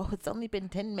 it's like, oh, it's only been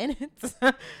 10 minutes.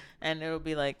 And it'll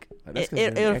be like,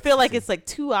 it'll feel like it's like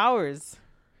 2 hours.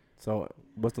 So,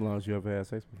 what's the longest you ever had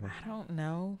sex before? I don't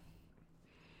know.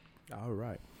 All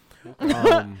right.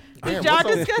 Damn, y'all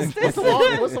discuss this?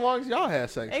 What's the longest y'all had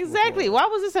sex? Exactly. Before? Why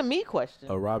was this a me question?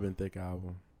 A Robin Thicke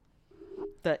album.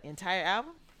 The entire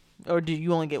album? Or do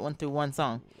you only get one through one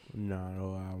song? No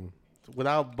album.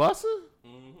 Without busting?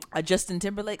 A Justin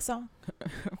Timberlake song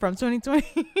from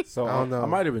 2020? So, I don't know. I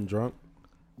might have been drunk.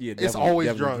 Yeah, it's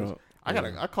always drunk.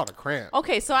 I caught a cramp.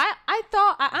 Okay, so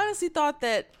I honestly thought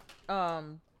that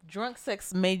drunk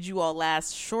sex made you all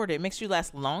last shorter. It makes you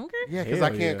last longer? Yeah, because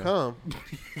I can't come.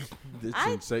 This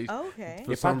sensation. Okay.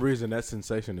 For some reason, that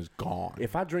sensation is gone.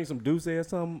 If I drink some Douce or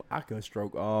something, I can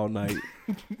stroke all night.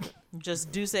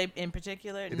 Just Douce in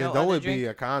particular? And no then other don't drink? be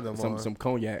a condom some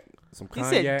cognac. Some he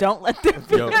cognac. said, don't let them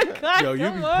be a condom. Yo, you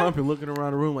be pumping, looking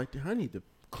around the room like, I need to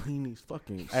clean these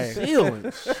fucking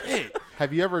ceilings. Shit.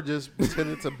 Have you ever just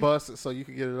pretended to bust so you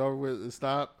could get it over with and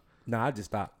stop? Nah, I just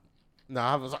stopped.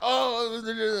 Nah, I was like,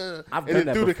 oh, I've and done then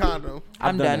that through the before. condom.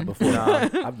 I'm done. That before. Nah,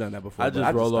 I've done that before. I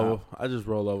just roll over. stopped. I just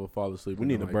roll over, fall asleep. We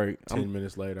need a break. 10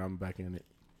 minutes later, I'm back in it.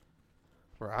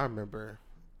 Bro, I remember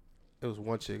it was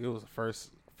one chick. It was the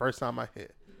first time I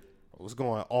hit. I was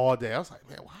going all day. I was like,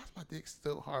 man, why is my dick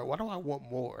still hard? Why do I want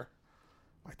more?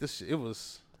 Like this shit, it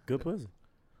was Good pussy.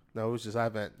 No, it was just I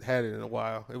haven't had it in a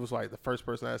while. It was like the first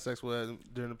person I had sex with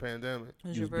during the pandemic.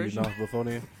 Was You you a was beating virgin? off before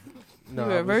then? No, You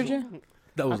were I a virgin?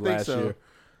 That was I think last so. year.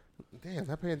 Damn,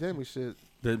 that pandemic shit.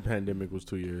 The pandemic was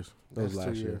 2 years. That was That's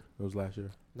last 2 year. years. That was last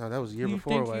year. No, that was a year You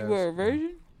before think last. you were a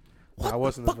virgin? I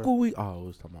wasn't. Fuck were we? Oh, we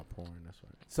was talking about porn. That's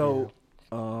right. So,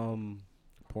 Porn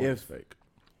is fake.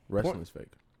 Wrestling is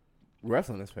fake.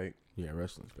 wrestling is fake. Yeah,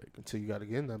 wrestling's fake. Until you got to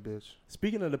get in that bitch.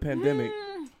 Speaking of the pandemic,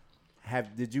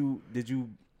 did you?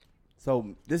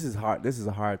 So this is hard. This is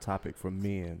a hard topic for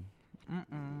men.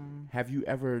 Have you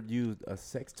ever used a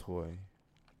sex toy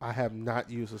I have not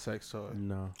used a sex toy.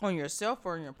 No. On yourself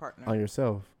or on your partner? on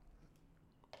yourself?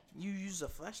 You use a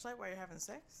flashlight while you're having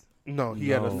sex? No, he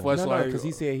had a No, flashlight. because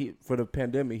he said for the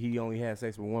pandemic he only had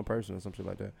sex with one person or some shit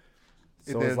like that.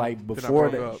 And So then- it's like then I before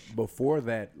broke that, before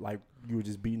that, like you were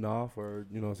just beating off, or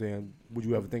you know what I'm saying? Would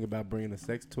you ever think about bringing a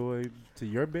sex toy to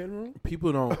your bedroom?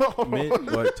 People don't.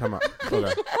 What? Time out.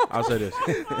 Okay. I'll say this.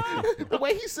 The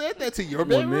way he said that to your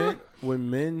When bedroom.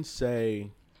 men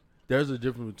say, there's a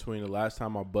difference between the last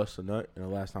time I bust a nut and the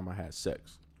last time I had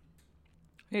sex.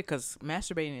 Yeah, because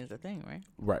masturbating is a thing, right?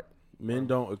 Right. Men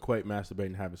don't equate masturbating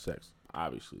and having sex.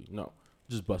 Obviously, no.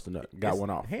 Just bust a nut. Got It's one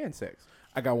off. Hand sex.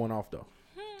 I got one off though.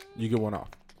 You get one off.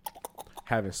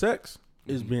 Having sex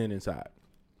is being inside.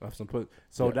 Of some pussy.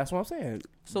 So Yeah. that's what I'm saying.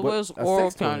 So But what's a oral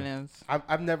sex toy- count is?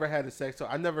 I've never had a sex toy.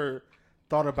 I never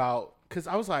thought about, because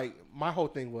I was like, my whole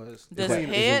thing was Does like-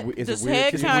 head is it does weird?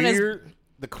 head Is it count as weird.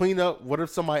 The cleanup. What if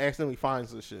somebody accidentally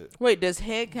finds this shit? wait? Does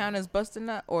head count as busting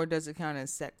nut or does it count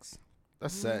as sex?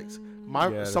 That's sex. Yeah,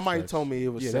 that's Somebody sex. told me it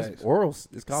was Yeah, sex. that's oral.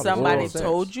 It's called Somebody oral sex.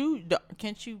 told you?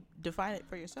 Can't you define it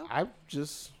for yourself? I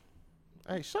just,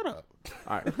 hey, shut up.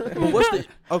 All right. But what's the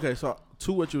okay? So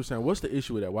to what you were saying, what's the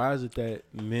issue with that? Why is it that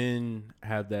men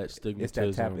have that It's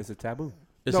stigmatism? that It's a taboo.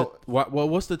 No. Well,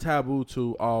 what's the taboo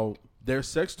to all? There's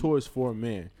sex toys for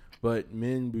men, but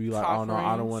men be like, oh no,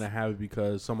 I don't want to have it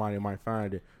because somebody might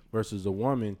find it. Versus a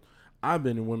woman, I've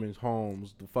been in women's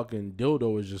homes. The fucking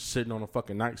dildo is just sitting on a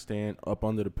fucking nightstand up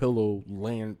under the pillow,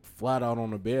 laying flat out on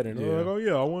the bed, and they're like, oh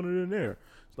yeah, I want it in there.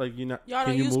 It's like Y'all can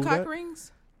don't you use move cock that?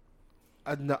 rings?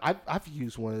 No, I've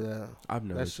used one of them. I've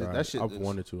never That shit- tried. that shit I've is-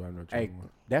 wanted to. I've never tried Hey, one.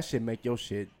 that shit make your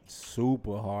shit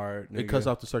super hard. It nigga. cuts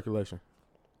off the circulation.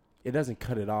 It doesn't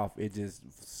cut it off. It just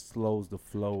slows the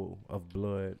flow of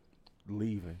blood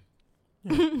leaving.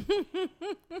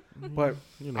 But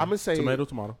You know, I'm gonna say tomato.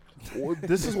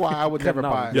 this is why I would never No,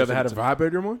 buy. You ever had a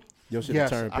vibrator one? Your shit Yes,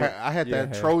 turned. I had Yeah,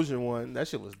 that I Trojan one. That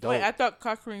shit was dope. Wait, I thought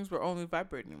cock rings were only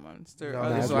vibrating ones. There No, are Nah,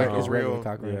 others. it's it's, like- like, it's real. regular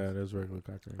cock rings. Yeah, there's regular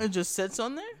cock ring. It just sits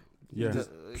on there. Yeah, Just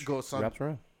go some. Wraps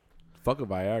around. Fuck a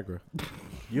Viagra.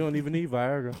 You don't even need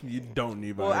Viagra. You don't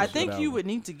need Viagra. Well, I think you would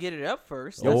need to get it up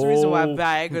first. That's the reason why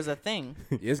Viagra's a thing.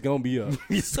 It's gonna be up.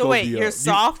 So wait, you're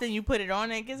soft and you put it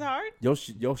on and it gets hard? Your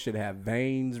shit have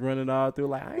veins running all through.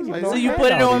 Like, I ain't so you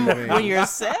put it on when you're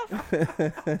yourself?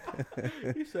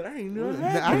 You said I ain't know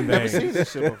I've never seen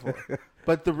this shit before.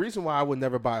 But the reason why I would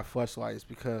never buy a Fleshlight is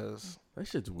because that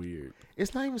shit's weird.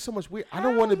 It's not even so much weird. I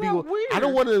don't want to be. I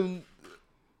don't want to.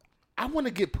 I want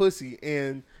to get pussy,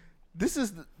 and this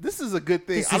is a good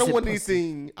thing. I don't want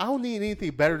anything. I don't need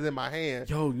anything better than my hand.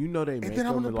 Yo, you know they make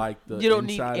them like the you don't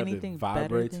inside need anything of it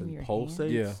vibrates and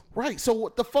pulsates. Yeah, right. So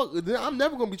what the fuck? I'm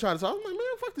never gonna be trying to. I'm like,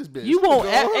 man, fuck this bitch. You won't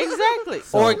exactly.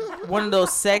 Or one of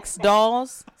those sex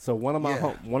dolls. So one of my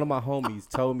homies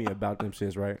told me about them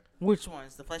shits, right? Which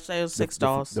ones? The Fleshlight or sex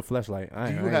dolls? The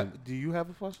Fleshlight. Do you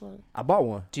have a Fleshlight? I bought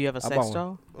one. Do you have a sex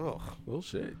doll? Oh,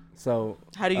 bullshit. So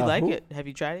how do you like it? Have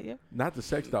you tried it yet? Not the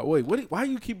sex doll. Wait, why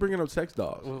do you keep bringing up sex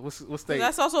dolls? What's they?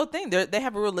 That's also a thing. They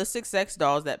have realistic sex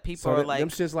dolls that people are like. Them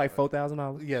shit's like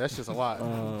 $4,000. Yeah, that's just a lot.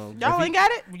 Y'all ain't got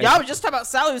it. Y'all were just talking about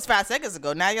salaries 5 seconds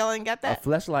ago. Now y'all ain't got that. A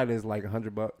Fleshlight is like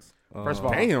 $100. First of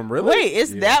all, damn, really? Wait,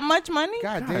 it's that much money?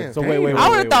 God damn. So wait. I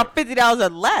would have thought $50 or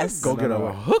less. Go get a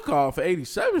hook off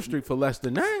 87th Street for less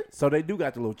than that. So they do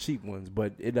got the little cheap ones,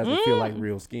 but it doesn't feel like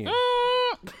real skin.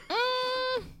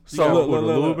 So look,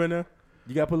 lube in there.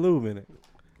 You got to put lube in it.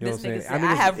 You know this nigga said,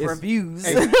 I have reviews.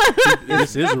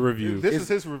 This is a review. This is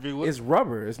his review. It's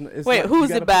rubber. It's wait,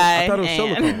 who's it by? I thought it was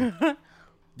silicone.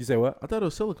 You say what? I thought it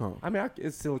was silicone. I mean,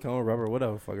 it's silicone, rubber,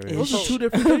 whatever. Fuck it. Those are two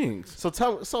different things. All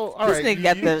right. This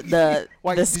nigga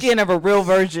got the skin of a real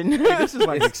virgin. This is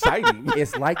like exciting.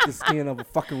 It's like the skin of a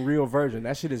fucking real virgin.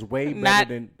 That shit is way better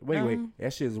than. Wait.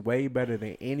 That shit is way better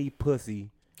than any pussy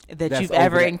that you've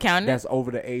ever encountered. That's over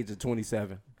the age of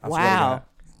 27. Wow.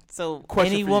 So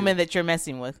any woman that you're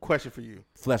messing with. Question for you.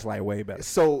 Fleshlight way better.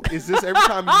 So is this every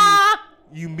time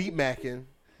you meet macking?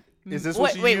 Is this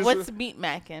what you use? Wait, what's meat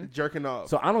macking? Jerking off.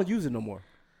 So I don't use it no more.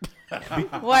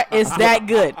 What is that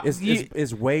good?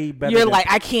 It's way better. You're like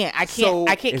I can't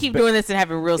keep doing this and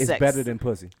having real sex. It's better than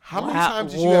pussy. How many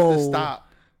times did you have to stop?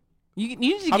 You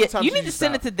need to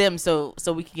send it to them so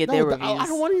we can get their reviews. I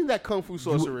don't want any of that kung fu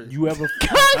sorcery. You ever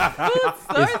kung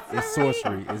fu sorcery? It's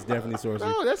sorcery. It's definitely sorcery.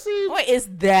 No, that's it. Wait, is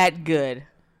that good?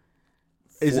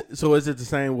 Is it the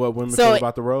same what women feel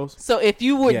about the rose? So if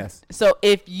you would,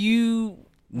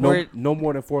 no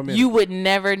more than 4 minutes. You would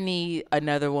never need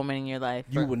another woman in your life.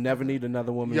 You would never need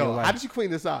another woman in your life. How did you clean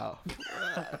this out?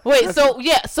 Wait, so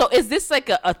is this like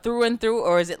a through and through,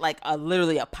 or is it like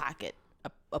literally a pocket,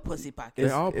 a pussy pocket?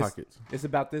 They're all pockets. It's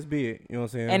about this big. You know what I'm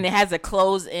saying? And it has a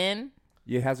close in.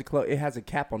 Yeah, it has a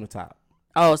cap on the top.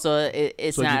 Oh, so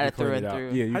it's not a through and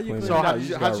through. Yeah, you clean it out.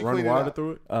 How you run water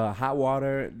through it? Hot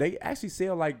water. They actually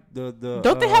sell like the.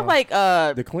 Don't they have like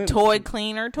the toy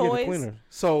cleaner toys? Yeah, the cleaner.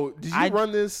 So did you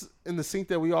run this in the sink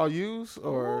that we all use,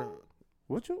 or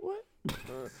what?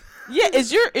 Yeah,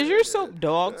 is your soap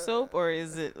dog soap or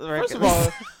is it? First of all,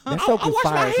 that soap is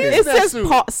fire. It says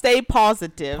stay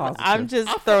positive. I'm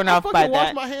just thrown off by that. I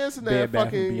wash my hands in that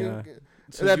fucking.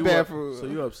 So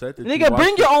you upset that nigga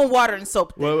bring your own water and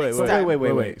soap.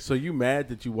 Wait. So you mad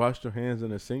that you washed your hands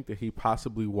in a sink that he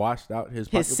possibly washed out his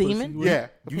semen? Yeah.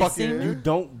 You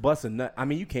don't bust a nut. I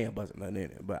mean, you can't bust a nut in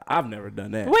it, but I've never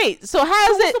done that. Wait, so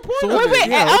how is it?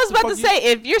 Wait. I was about to say,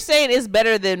 if you're saying it's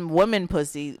better than women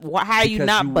pussy, how are you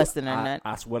not busting a nut?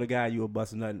 I swear to God, you will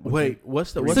bust a nut. Wait,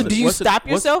 what's the? So do you stop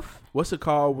yourself? What's it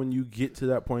called when you get to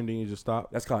that point and you just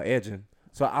stop? That's called edging.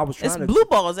 So I was trying it's blue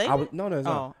balls, ain't it? No, it's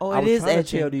not. Oh, I was it is trying edging.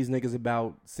 to tell these niggas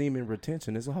about semen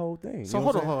retention. It's a whole thing. So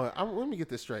hold on. Let me get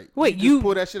this straight. Wait, you just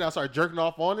pull that shit out, start jerking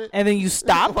off on it, and then you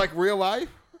stop like real life.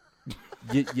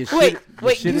 You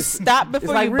stop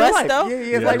before you bust though?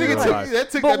 Yeah, like real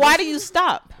life. But why do you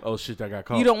stop? Oh shit, I got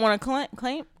caught. You don't want to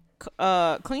clean it?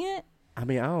 I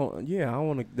mean, I don't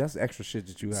want to. That's extra shit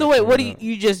that you. So wait, what do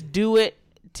you just do it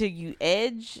till you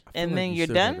edge and then you're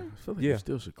done? I feel like you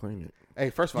still should clean it. Hey,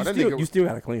 first of all, you still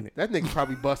gotta clean it. That nigga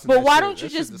probably busted. But why don't you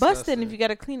just bust it if you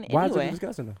gotta clean it anyway? Why is it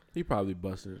disgusting though? He probably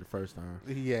busted it the first time.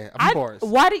 Yeah, of course.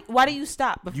 Why do you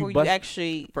stop before you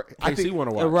actually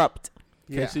erupt?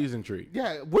 Yeah. KC's intrigued.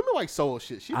 Yeah, women like solo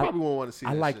shit. She probably won't want to see.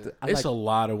 It's a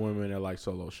lot of women that like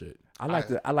solo shit.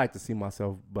 I like to see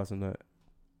myself busting nut.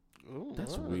 Ooh,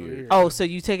 that's weird. Oh, so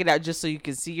you take it out just so you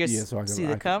can see see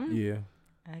the cum? Yeah.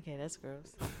 Okay, that's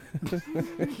gross.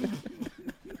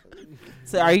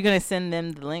 So are you gonna send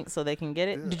them the link so they can get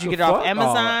it? Did you get it off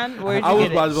Amazon? Where'd you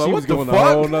get it? She was going a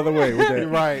whole another way with that.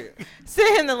 Right.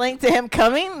 Send him the link to him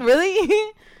coming?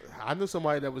 Really? I knew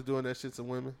somebody that was doing that shit to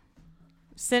women.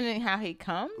 Sending how he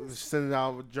comes? Sending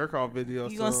out jerk off videos.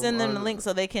 You gonna send them the link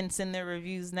so they can send their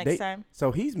reviews next time?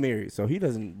 So he's married, so he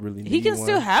doesn't really need He can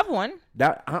still have one.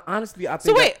 That honestly, I think.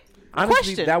 So wait,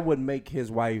 honestly, question. that would make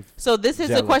his wife. So this is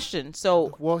the question.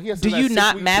 So do you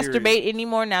not masturbate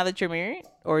anymore now that you're married,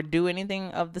 or do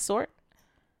anything of the sort?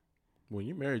 When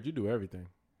you're married, you do everything.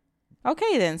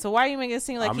 Okay, then. So why are you making it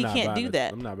seem like he can't do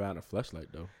that? I'm not buying a fleshlight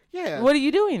though. Yeah. What are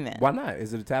you doing then? Why not?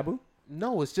 Is it a taboo?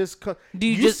 No, it's just. Do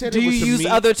you use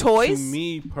other toys? To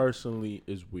me personally,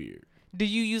 is weird. Do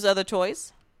you use other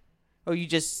toys, or you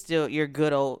just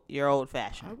you're old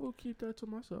fashioned? I will keep that to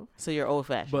myself. So you're old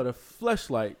fashioned. But a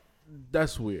fleshlight,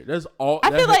 that's weird. That's all.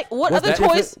 I feel like what other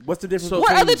toys? What's the difference? So,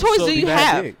 what other toys do you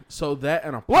have? So that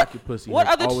and a pocket pussy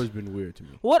has always been weird to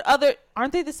me. What other?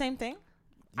 Aren't they the same thing?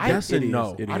 Yes and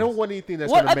no. I don't want anything that's.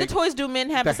 What other toys do men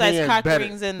have besides cock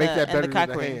rings and the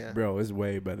cock ring? Bro, it's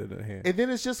way better than a hand. And then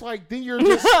it's just like then you're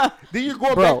going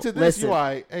back to this. Listen. You're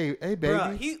like, hey, baby.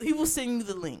 Bro, he will send you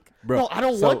the link. Bro, no, I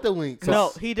don't want the link.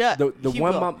 No, he does.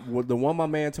 The one my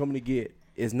man told me to get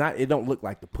is not. It don't look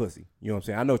like the pussy. You know what I'm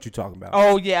saying? I know what you're talking about.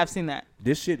 Oh yeah, I've seen that.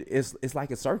 This shit is it's like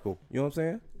a circle. You know what I'm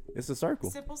saying? It's a circle.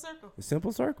 Simple circle. A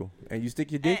simple circle. And you stick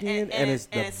your dick in, and it's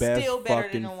the best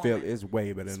fucking feel. It's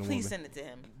way better than a woman. Please send it to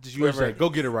him. Did you ever go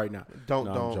get it right now? Don't.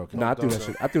 I'm joking. No, I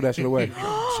threw that shit away.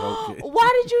 Joking.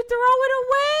 Why did you throw it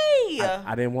away?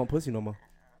 I didn't want pussy no more.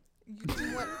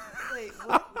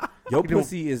 Your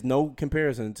pussy is no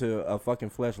comparison to a fucking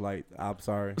fleshlight. I'm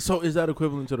sorry. So is that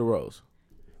equivalent to the rose?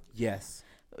 Yes.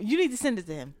 You need to send it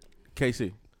to him.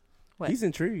 KC. What? He's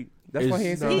intrigued. That's why he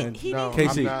ain't saying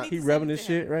KC. He rubbing his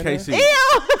shit right KC. now.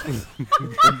 Ew!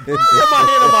 Put my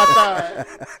hand on my thigh.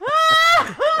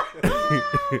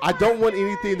 I don't want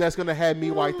anything that's gonna have me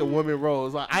like the woman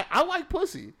rose. Like I like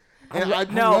pussy.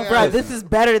 Bro, this is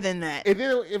better than that. And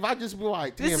then if I just be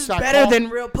like, damn, this is better than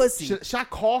real pussy. Should I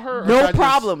call her? Or no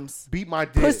problems. Beat my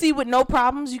dick. Pussy with no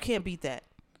problems. You can't beat that.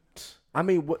 I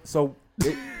mean, what? So.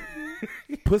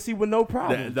 Pussy with no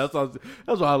problem. That's why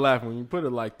I laugh when you put it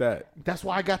like that. That's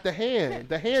why I got the hand.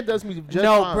 The hand does me just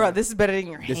fine. Bro, this is better than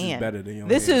your hand. This is better than your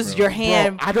this hand. This is your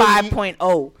hand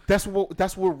 5.0.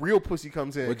 That's where real pussy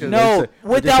comes in. No,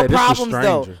 without problems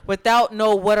though. Without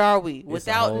what are we?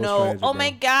 Without oh my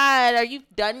God, are you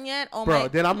done yet? Oh bro, my.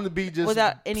 Then I'm gonna be just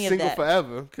without any single of that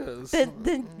forever. Cause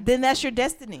then that's your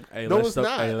destiny. Hey, no, it's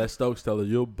not. Hey, let Stokes tell her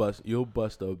you'll bust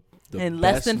the in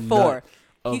less than 4.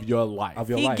 Of your life.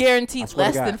 He guaranteed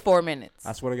less than 4 minutes.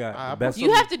 I swear to God.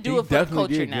 You have to do it for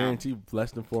culture now. Guarantee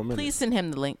less than 4 minutes. Please send him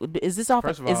the link. Is this off?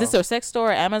 Is this a sex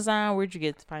store? Amazon? Where'd you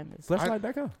get to find this?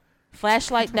 Fleshlight.com.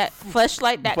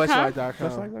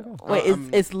 Fleshlight.com. Wait,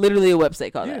 it's literally a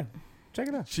website called that. Check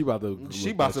it out. She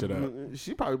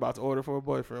probably about to order for a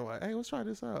boyfriend. Like, hey, let's try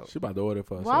this out. She about to order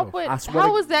for herself.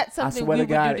 How was that something we would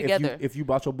do together? If you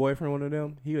bought your boyfriend one of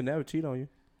them, he would never cheat on you.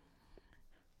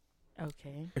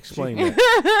 Okay. Explain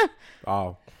that.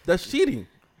 Oh, that's cheating.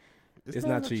 It's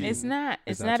not cheating. It's not.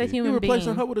 It's not a human being. You're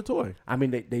replacing her with a toy. I mean,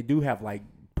 they do have like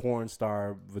porn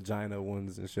star vagina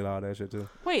ones and shit, all that shit too.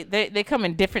 Wait, they come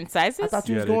in different sizes? I thought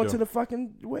you was going to the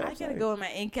fucking website. I gotta go in my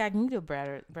incognito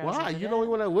browser. Why? You're the only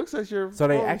one that looks at your So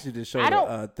they actually just showed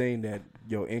a thing that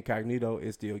your incognito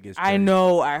it still gets I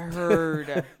know. I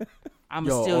heard. I'm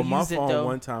still on my using phone it though.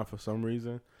 One time for some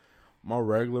reason. My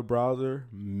regular browser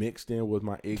mixed in with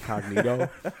my incognito.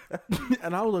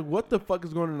 And I was like, what the fuck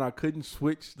is going on? And I couldn't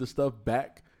switch the stuff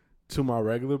back to my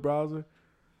regular browser.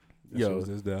 Yo,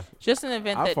 just in the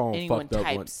event that anyone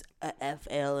types a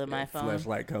FL in my phone.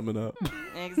 Flashlight coming up.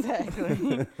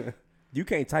 Exactly. You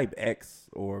can't type X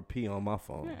or P on my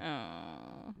phone.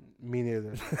 Me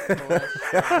neither.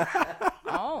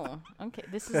 Oh, okay.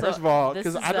 This is first of all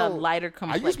because I don't lighter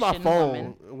complexion. I use my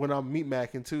phone when I'm meat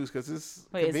macking too, because it's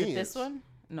Wait, is it this one?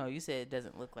 No, you said it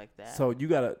doesn't look like that. So you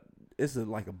gotta. It's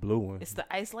like a blue one. It's the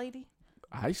Ice Lady.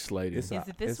 Ice Lady. Is it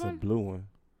this one? It's a blue one.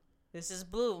 This is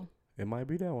blue. It might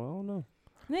be that one. I don't know.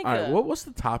 Nigga. All right, what's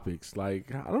the topics?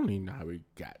 Like, I don't even know how we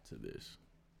got to this.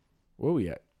 Where we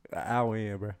at? An hour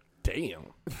in, bro. Damn.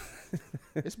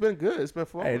 It's been good. It's been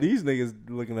fun. Hey, these niggas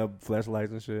looking up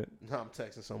flashlights and shit. No, I'm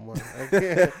texting someone.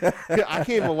 I can't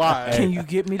even lie. Can you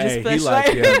get me this flashlight?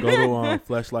 He like, yeah, go to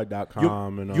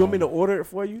fleshlight.com. You want me to order it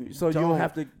for you so you don't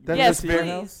have to? Yes,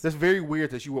 please. That's very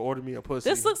weird that you would order me a pussy.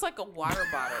 This looks like a water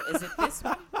bottle. Is it this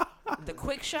one? The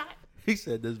Quick Shot? He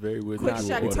said that's very weird. Quick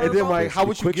Shot and then like, how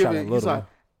would you give it? He's like,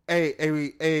 hey,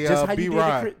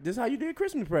 B-Rod. This how you did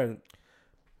Christmas present.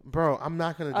 Bro, I'm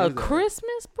not gonna do a that.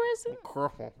 Christmas present.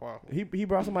 He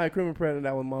brought somebody a Christmas present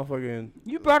that was motherfucking.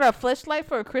 You brought a fleshlight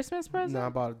for a Christmas present? No, I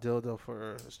bought a dildo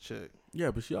for his chick. Yeah,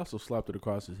 but she also slapped it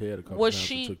across his head a couple was times.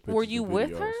 she? Were you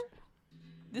with her?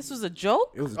 This was a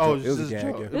joke? It was a joke. It was a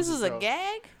gag gift. This was a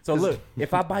gag? So look,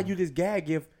 if I buy you this gag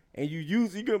gift and you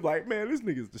use it, you're gonna be like, man, this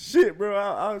nigga's the shit, bro.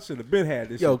 I should have been had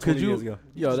this shit 20 years ago.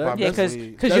 Because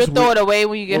you'll throw it away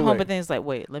when you get home, but then it's like,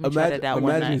 wait, let me try that out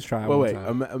one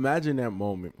night. Imagine that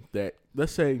moment that,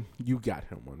 let's say you got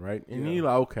him one, right? And you're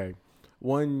like, okay,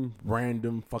 one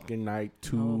random fucking night,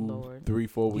 2, 3,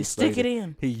 4 weeks later, you stick it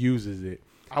in. He uses it.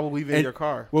 I will leave it in your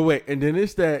car. Well, wait, and then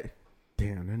it's that,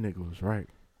 damn, that nigga was right.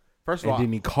 First of all, and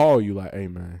then he call you like, hey,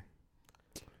 man.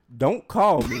 Don't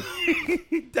call me.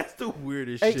 That's the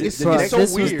weirdest shit. It's so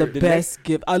this weird. Was the best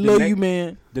gift. I love you,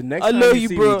 man. The next time you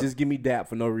see me, just give me dap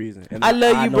for no reason. And I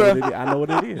love you, bro. I know what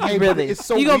it is. Hey, really? It's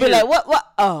so you gonna weird. Be like, what?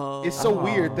 Oh, it's so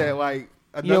weird that like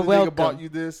another nigga bought you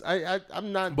this.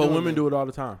 I'm not. But women do it all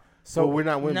the time. So we're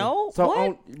not women. No,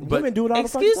 so women do it all the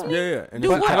time. Excuse me. Yeah. And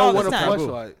do what I don't want to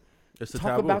flashlight. It's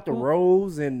talk about the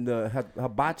rose and the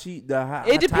hibachi.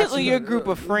 It depends on your group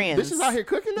of friends. Bitches out here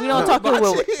cooking. We don't talk about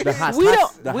we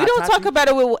don't talk about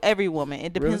it with every woman.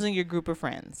 It depends on your group of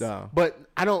friends. But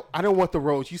I don't want the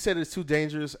rose. You said it's too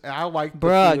dangerous. I like.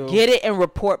 Bruh, get it and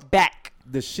report back.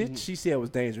 The shit she said was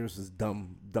dangerous is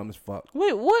dumb as fuck.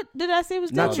 Wait, what did I say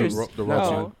was dangerous?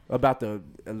 About the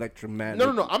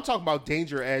electromagnetic. No. I'm talking about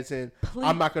danger as in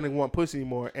I'm not going to want pussy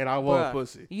anymore, and I love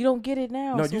pussy. You don't get it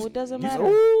now, so it doesn't matter.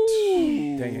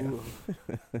 Damn.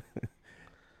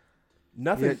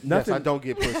 Nothing. Yes, I don't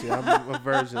get pussy. I'm a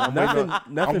virgin.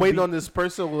 I'm waiting on this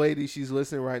personal lady. She's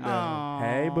listening right now.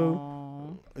 Hey, boo.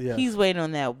 Yeah. He's waiting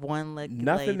on that one leg.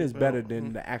 Nothing is better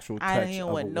than the actual touch. I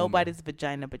don't want nobody's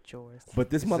vagina but yours. But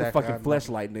this motherfucking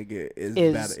fleshlight nigga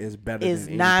is better. Is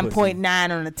 9.9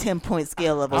 on a 10-point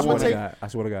scale of a woman. I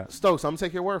swear to God. Stokes, I'm gonna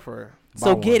take your word for it.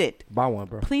 So get it. Buy one,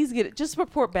 bro. Please get it. Just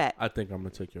report back. I think I'm gonna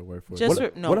take your word for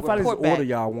it. What if I just order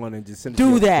y'all one and just send it to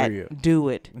your crib? Do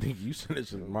that. Do it. You send it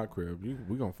to my crib.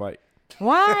 We gonna fight.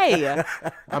 Why?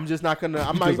 I'm just not gonna.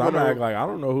 I'm gonna act like I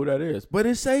don't know who that is, but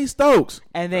it says Stokes.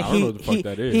 And then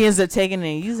he ends up taking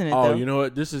it and using it. Oh, you know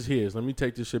what? This is his. Let me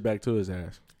take this shit back to his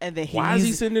ass. And then why is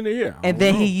he sitting in here? And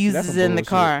then he uses it in the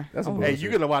car. Hey, you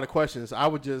get a lot of questions. I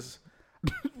would just.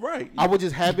 Right. I would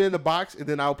just have it in the box and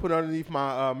then I would put it underneath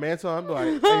my mantle. I'm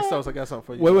like, hey, Stokes, I got something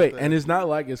for you. Wait. And it's not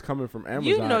like it's coming from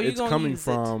Amazon. It's coming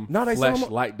from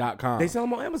fleshlight.com. They sell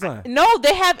them on Amazon. No,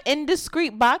 they have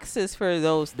indiscreet boxes for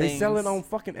those things. They sell it on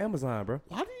fucking Amazon, bro.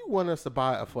 Why do you want us to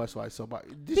buy a fleshlight so bad?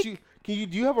 Do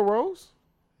you have a rose?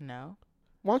 No.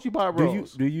 Why don't you buy a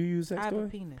rose? Do you use sex toy? I have a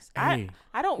penis. Hey.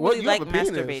 I don't really like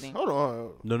masturbating. Hold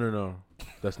on. No.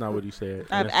 That's not what he said.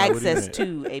 I have access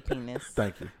to a penis.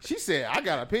 Thank you. She said, I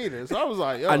got a penis. I was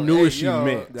like, yo. I knew what she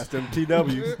meant. That's them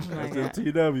TWs. That's them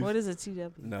TWs. What is a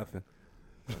TW? Nothing.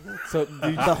 So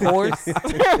the horse?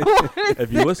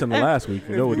 If you listened to last week,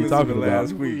 you know what he's talking about.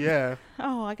 Last week. Yeah.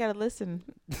 Oh, I gotta listen.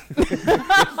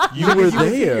 You were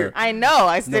there. I know.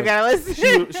 I still gotta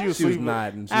listen. She was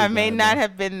nodding. I may not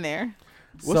have been there.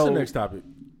 What's the next topic?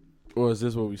 Or is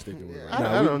this what we sticking with?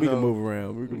 Right? We can move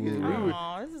around. We can move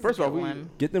around. This is First of all,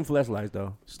 get them fleshlights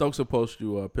though. Stokes will post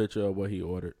you a picture of what he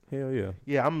ordered. Hell yeah.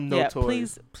 Yeah, I'm toys.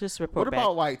 Please just report back. What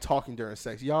about like talking during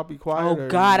sex? Y'all be quiet. Oh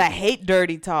God, I hate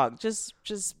dirty talk. Just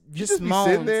moans. Be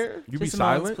sitting there. You be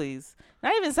silent, moans, please.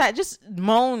 Not even silent. Just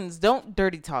moans. Don't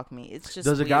dirty talk me. It's just.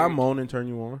 Does a weird. guy moan and turn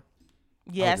you on?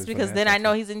 Yes, because then I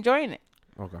know he's enjoying it.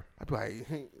 Okay. I'd be like,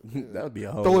 that would be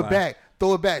a whole throw lot. it back.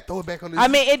 Throw it back on this. I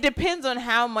mean, it depends on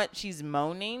how much he's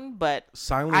moaning, but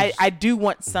silence. I do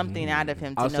want something out of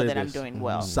him to know that I'm doing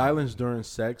well. Silence during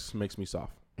sex makes me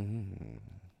soft.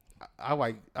 I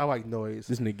like noise.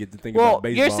 This nigga get to think about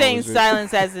baseball. You're saying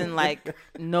silence as in like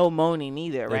no moaning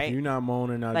either, right? If you're not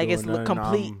moaning, not like doing it's nothing,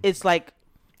 complete. It's like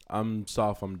I'm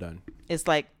soft. I'm done. It's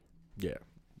like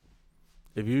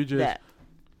if you just that.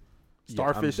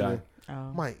 Starfishing.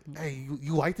 Oh. Mike, hey,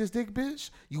 you like this dick,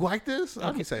 bitch? You like this?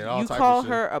 I can say it all. You type call of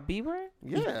shit. her a B-word?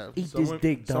 Yeah. Eat this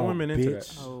dick, dog. Some women into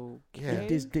bitch. that. Okay. Eat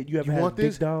this dick. You ever had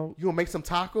this dick, dog? You want to make some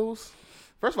tacos?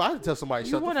 First of all, I have to tell somebody.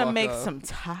 You shut the fuck up. want to make some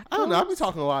tacos? I don't know. I've been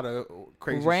talking a lot of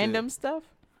crazy random shit. Stuff.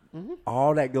 Mm-hmm.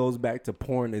 All that goes back to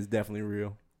porn is definitely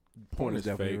real. Porn is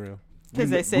definitely fake. real. Because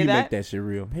they say we that? make that shit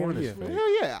real. Porn is fake.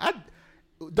 Hell yeah.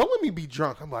 Don't let me be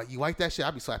drunk. I'm like, you like that shit?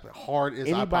 I be slapping hard as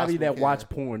Anybody that can. watch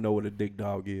porn know what a dick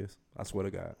dog is. I swear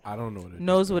to God. I don't know what it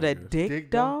knows what a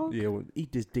dick dog? Yeah, well,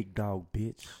 eat this dick dog,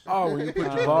 bitch. Oh, when you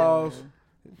put your balls,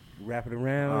 wrap it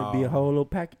around, it'd be a whole little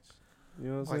package. You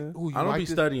know what I'm saying? Ooh, I don't be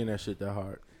studying that shit that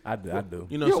hard. I do.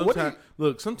 You know, sometimes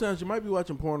sometimes you might be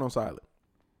watching porn on silent.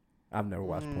 I've never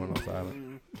watched porn on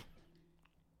silent.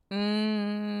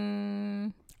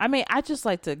 I mean, I just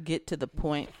like to get to the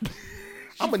point.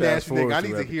 I'm a nasty nigga. I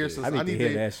need to hear some. I need to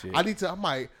hear that shit. I'm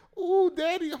like, "Ooh,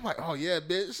 daddy." I'm like, "Oh yeah,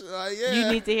 bitch." Yeah.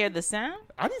 You need to hear the sound.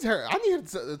 I need her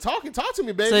to talk to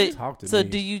me, baby. Talk to me. So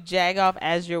do you jag off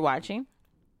as you're watching?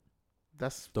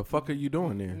 That's the fuck are you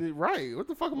doing there? Right. What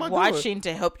the fuck am I doing? Watching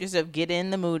to help yourself get in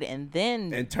the mood and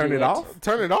then turn it off.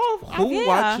 Turn it off. Who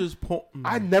watches porn?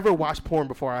 I never watch porn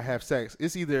before I have sex.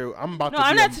 It's either I'm about to. No,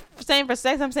 I'm not saying for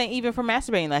sex. I'm saying even for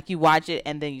masturbating. Like you watch it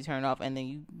and then you turn it off and then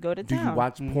you go to town. Do you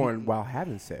watch porn while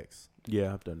having sex?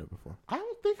 Yeah, I've done it before. I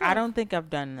don't think I've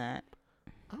done that.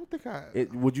 I don't think I.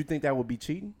 Would you think that would be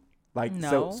cheating? Like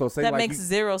no. So say that like makes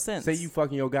zero sense. Say you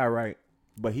fucking your guy, right?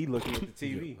 But he looking at the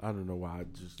TV. I don't know why.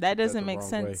 That doesn't make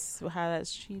sense. How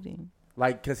that's cheating?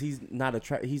 Like, cause he's not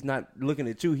he's not looking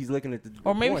at you. He's looking at the.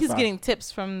 Or maybe he's getting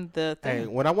tips from the thing. Hey,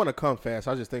 when I want to come fast,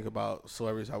 I just think about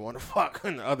celebrities I want to fuck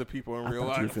and other people in real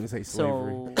life. You were finna say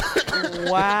slavery.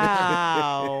 So,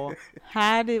 wow.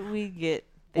 How did we get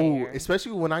there? Ooh,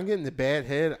 especially when I get in the bad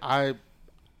head, I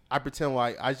pretend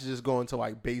like I should just go into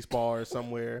like baseball or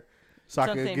somewhere so I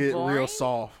can get real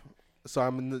soft. So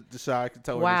I'm in the shot. I can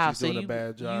tell her that she's doing a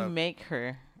bad job. You make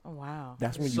her. Oh, wow.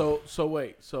 That's when So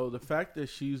wait. So the fact that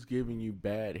she's giving you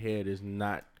bad head is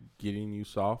not getting you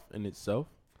soft in itself?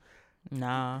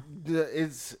 Nah.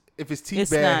 If it's teeth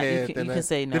bad head, you can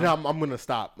say no. Then I'm gonna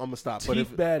stop. I'm gonna stop. Teeth but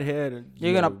if bad head,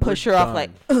 you're gonna push her off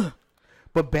like. Ugh.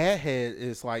 But bad head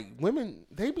is like women.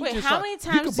 They be just how like, many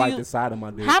times you can bite the side of my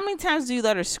dick. How many times do you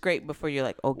let her scrape before you're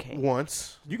like okay?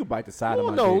 Once. You can bite the side of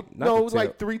my dick. No,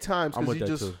 like 3 times. I'm with you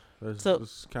that just. too.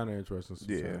 It's kind of interesting.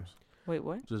 Sometimes. Yeah. Wait,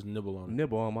 what? Just nibble on it.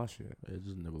 Nibble on my shit. Yeah,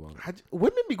 just nibble on it.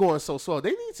 Women be going so slow. They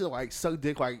need to like suck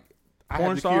dick like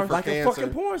porn stars, like a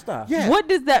fucking porn star. Yeah. What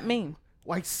does that mean?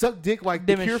 Like suck dick like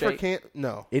the cure for cancer.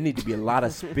 No. It need to be a lot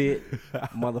of spit,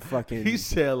 motherfucking. He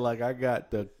said like I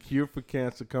got the cure for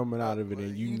cancer coming out of it,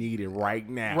 and you need it right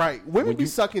now. Right. Women be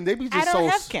sucking. They be just I don't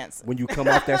have cancer. When you come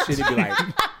off that shit, it be like.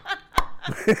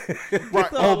 Right.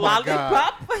 Oh my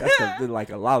God. That's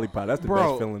like a lollipop. That's the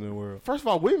best feeling in the world. First of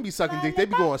all, women be sucking dick. They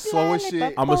be going slow and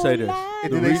shit. I'm gonna say this.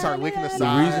 And then they start licking the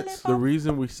sides. The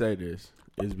reason we say this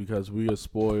is because we are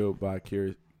spoiled by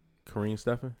Karine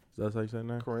Stefan. Is that how you say her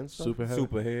name? Karine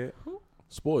Superhead.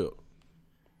 Spoiled.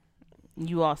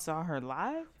 You all saw her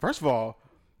live? First of all,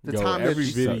 every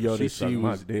video that she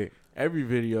was dick. Every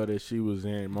video that she was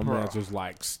in, my man was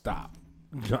like, stop.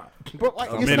 But like,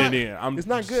 it's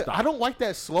not good. Stop. I don't like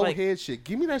that slow head shit.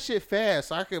 Give me that shit fast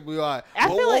so I can be like, I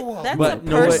feel like that's a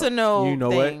personal you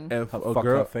know thing. What? If a fuck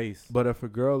girl, her face. But if a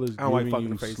girl is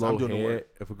giving you face. slow head,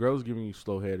 if a girl is giving you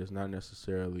slow head, it's not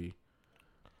necessarily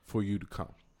for you to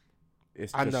come.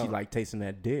 It's because she like tasting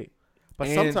that dick. But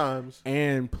sometimes,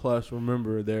 and plus,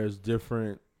 remember, there's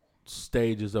different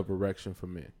stages of erection for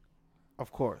men.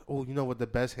 Of course. Oh, you know what the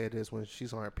best head is when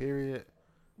she's on her period?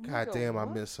 God damn, I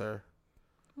miss her.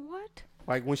 What?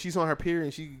 Like when she's on her period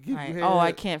and she gives you head. Oh,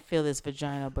 I can't feel this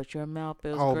vagina, but your mouth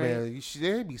feels great. Oh man,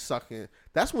 they be sucking.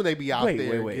 That's when they be out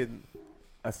there getting.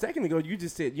 A second ago, you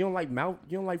just said you don't like mouth.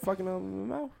 You don't like fucking them in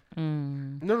the mouth.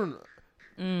 No.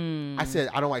 I said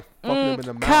I don't like fucking them in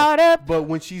the mouth. Caught up. But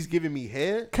when she's giving me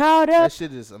head, caught up. that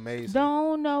shit is amazing.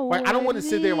 Don't know. Like I don't want to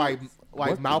sit there like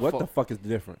mouth. What the fuck is the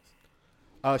difference?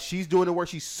 She's doing it where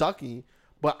she's sucking,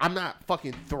 but I'm not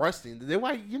fucking thrusting. They're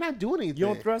like, you're not doing anything. You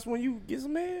don't thrust when you get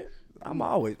some head? I'm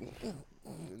always. No.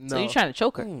 So you're trying to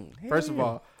choke her? First of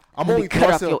all, I'm only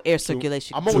cut off your air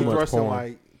circulation. I'm only thrusting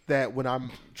like that when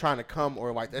I'm trying to come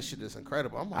or like that shit is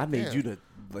incredible. I'm like, I need you to.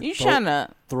 Like, you trying to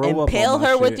impale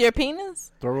her with your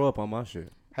penis? Throw up on my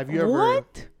shit. Have you ever?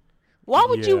 What? Why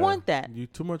would you want that? You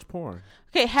too much porn.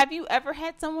 Okay, have you ever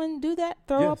had someone do that?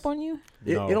 Throw up on you?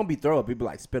 It don't be throw up. It be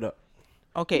like spit up.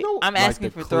 Okay, you know, I'm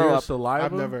asking for throw up. Saliva?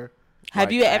 I've never.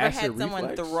 Have you ever had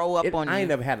someone throw up on you? I ain't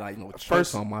never had like no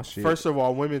chunks on my shit. First of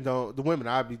all, women don't. The women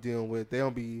I be dealing with, they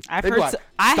don't be. I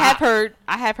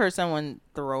have heard someone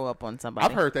throw up on somebody.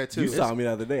 I've heard that too. You saw me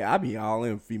the other day. I be all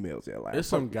in females. Yeah, like there's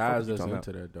some guys that's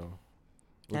into that though.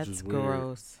 That's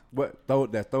gross. What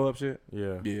throw up shit?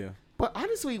 Yeah. But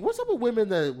honestly, what's up with women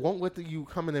that won't let you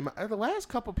come in their mouth? The last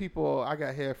couple people I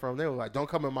got hair from, they were like, "Don't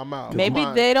come in my mouth." Maybe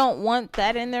they don't want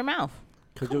that in their mouth.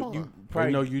 Because you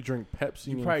probably know you drink Pepsi.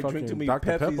 You probably drink too many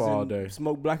Dr. Pepper all day.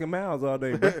 Smoke Black and Milds all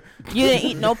day. Bro. You didn't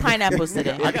eat no pineapples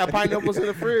today. I got pineapples in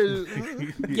the fridge.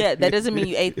 Yeah, that doesn't mean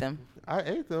you ate them. I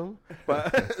ate them,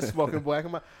 but smoking Black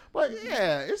and Mild. But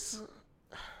yeah, that's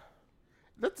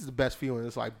the best feeling.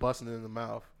 It's like busting in the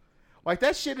mouth. Like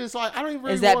that shit is like I don't even.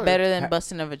 Really is that better than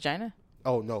busting a vagina?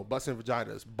 Oh no, busting a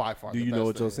vagina is by far. Do you know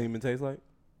what your semen tastes like?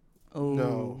 Oh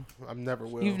no, I never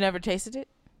will. You've never tasted it?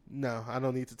 No, I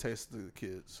don't need to taste the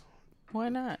kids. Why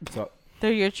not? So,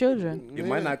 they're your children. It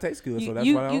might not taste good, so that's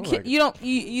why I don't like it.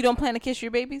 You don't plan to kiss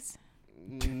your babies?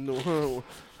 No.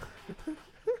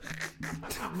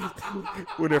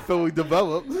 when they're fully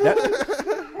developed.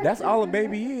 That's all a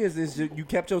baby is you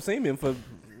kept your semen for.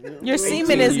 Your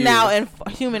semen is now in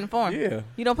human form. Yeah.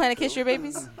 You don't plan to kiss your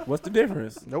babies? What's the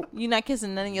difference? Nope. You're not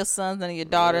kissing none of your sons, none of your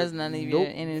daughters, none of your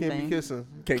anything. Can't be kissing.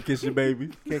 Can't kiss your baby.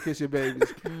 Can't kiss your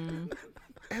babies.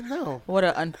 And no. What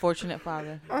an unfortunate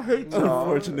father. I hate y'all.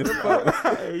 Unfortunate father.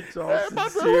 I hate y'all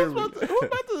sincerely.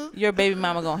 Your baby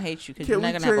mama gonna hate you because you're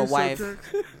not gonna have a wife.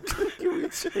 Can we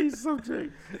change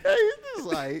subject? Hey, it's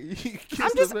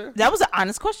like that was an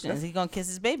honest question. Is he gonna kiss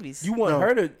his babies? You want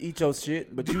her to eat your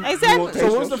shit, but you exactly.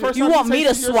 So what's the first you time want me to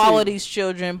tasted your swallow seed? these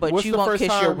children, but you won't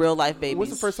kiss your real life babies.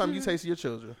 What's the first time you tasted your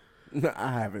children? No,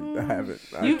 I haven't.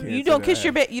 You don't kiss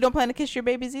your you don't plan to kiss your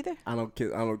babies either. I don't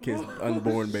kiss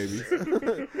unborn babies.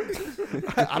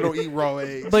 I don't eat raw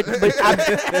eggs. But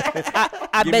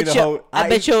I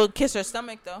bet you'll kiss her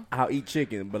stomach though. I'll eat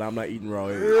chicken, but I'm not eating raw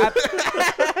eggs.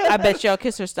 I bet y'all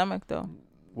kiss her stomach though.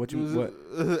 What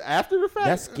after the fact?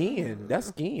 That's skin.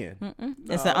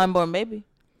 It's an unborn baby.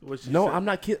 No, I'm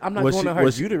not. I'm not going to her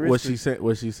uterus.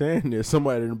 What she saying is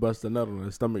somebody didn't bust a nut on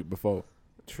her stomach before.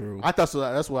 True. I thought so.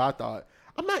 That's what I thought.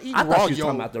 I'm not eating I raw thought she was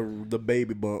yolk. talking about the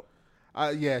baby bump.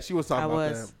 Yeah, she was talking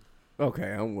about that.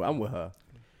 Okay, I'm with her.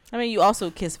 I mean, you also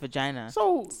kiss vagina.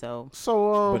 So,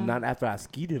 but not after I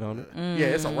skeeted on it. Yeah,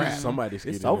 it's a wrap. Somebody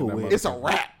skeeted. It's over with. It's a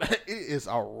wrap. It is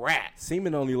a wrap.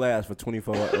 Semen only lasts for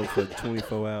 24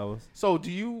 hours. So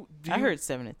do you I heard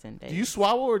 7 to 10 days. Do you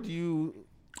swallow or do you?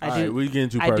 I do. We getting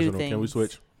too personal. Can we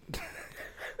switch? Man,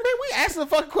 we asking the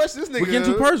fucking question. This nigga. We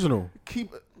getting too personal.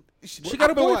 She got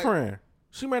a boyfriend.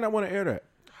 She might not want to air that.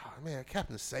 Oh, man,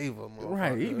 Captain Save him.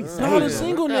 Right. He be y'all the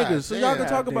single niggas, so y'all can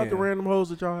talk about the random hoes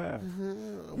that y'all have.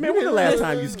 Man, when the last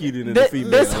time you skeeted in a female?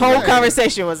 This whole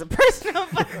conversation was a personal,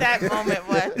 but that moment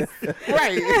was.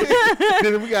 Right.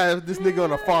 Then we got this nigga on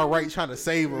the far right trying to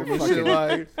save him and shit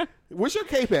like, where's your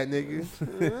cape at, nigga?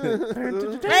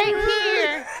 Right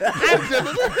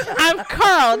here. I'm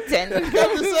Carlton.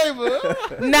 Captain Save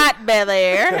him. Not Bel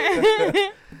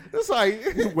Air. It's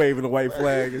like waving a white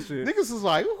flag and shit. Niggas is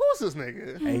like, who's this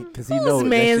nigga? Hey, because he knows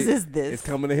man's is this? It's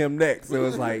coming to him next. So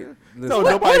it's like, no,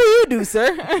 what do you do,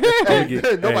 sir?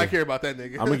 Nobody care about that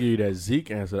nigga. I'm gonna give you that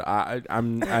Zeke answer. I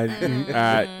don't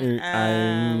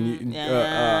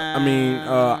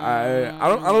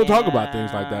talk about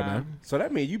things like that, man. So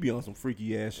that means you be on some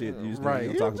freaky ass shit. You just right?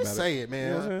 Don't talk just about say it,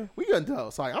 man. We got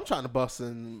adults. Like I'm trying to bust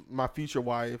in my future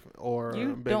wife or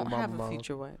you baby don't mama have a mom.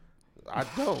 future wife. I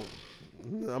don't.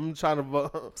 I'm trying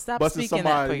to stop busting speaking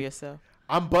somebody. that for yourself.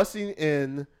 I'm busting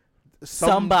in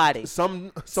somebody's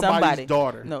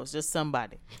daughter. No, it's just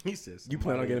somebody. He says you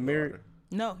plan on getting married?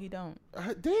 No, he don't.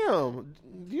 Damn,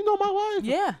 you know my wife?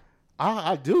 Yeah,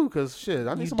 I do because shit.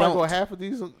 I need somebody to go half of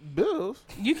these bills.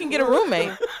 You can get a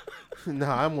roommate.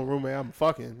 Nah, I'm a roommate. I'm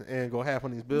fucking and go half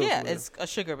on these bills. Yeah, it's a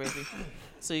sugar baby.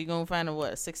 So you gonna find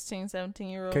a 16,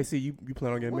 17-year-old? KC, you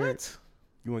plan on getting married?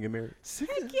 You want to get married?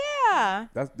 Heck yeah.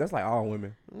 That's like all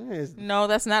women. No,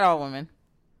 that's not all women.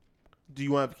 Do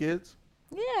you want to have kids?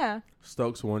 Yeah.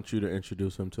 Stokes wants you to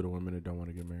introduce him to the women that don't want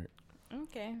to get married.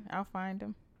 Okay, I'll find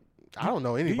him. I don't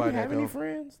know anybody. Do you have any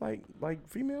friends, like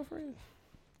female friends?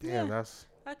 Damn, that's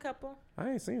a couple.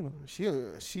 I ain't seen them.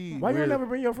 She. Why you never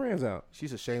bring your friends out?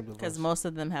 She's ashamed of us. Because most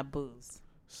of them have booze.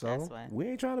 So that's why. We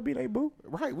ain't trying to be they boo.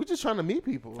 Right, we're just trying to meet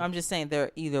people. I'm just saying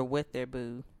they're either with their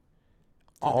boo.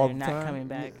 So all they're the not time? coming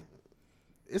back.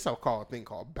 It's a thing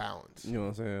called balance. You know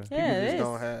what I'm saying? Yeah, people just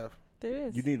don't have. There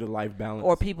is. You need a life balance.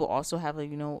 Or people also have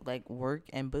like work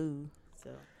and boo.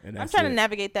 So and I'm trying to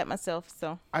navigate that myself.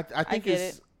 So I think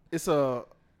it's a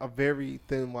very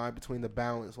thin line between the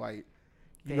balance. Like,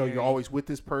 you know, you're always with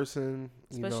this person.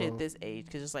 Especially at this age,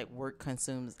 because it's like work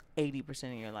consumes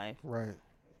 80% of your life. Right.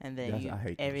 And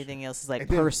then everything else is like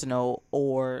personal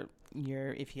or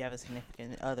if you have a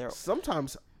significant other.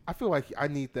 Sometimes I feel like I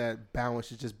need that balance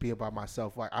to just be by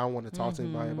myself. Like, I don't want to talk to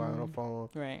anybody on the phone.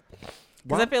 Right.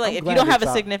 Because I feel like if you don't have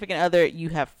a significant other, you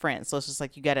have friends. So it's just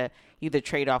like you got to either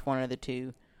trade off one of the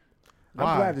two.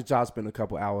 I'm glad that y'all spend a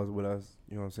couple hours with us.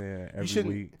 You know what I'm saying? Every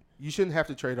week. You shouldn't have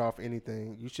to trade off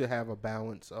anything. You should have a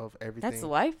balance of everything. That's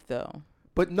life, though.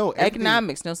 But no,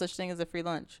 economics. No such thing as a free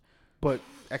lunch. But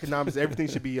economics, everything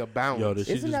should be a balance. Yo, did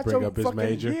she just bring up his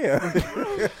major?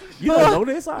 Yeah. You don't know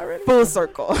this already? Full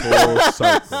circle.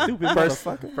 Stupid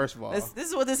motherfucker. First of all. This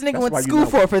is what this nigga went to school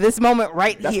for this moment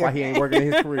right That's here. That's why he ain't working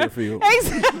in his career field.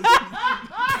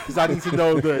 Because I need to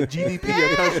know the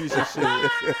GDP of countries and shit.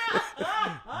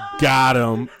 Got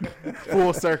him.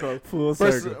 Full circle. Full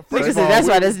circle. First of all, that's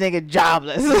why this nigga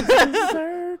jobless.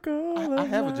 Circle. I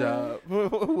have a job.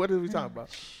 What are we talking about?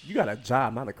 You got a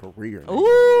job, not a career.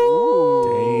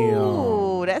 Nigga.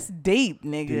 Ooh, that's deep,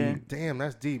 nigga. Damn,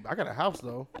 that's deep. I got a house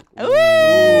though.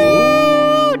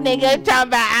 Ooh, nigga, talking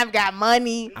about I've got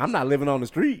money. I'm not living on the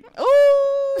street. Ooh.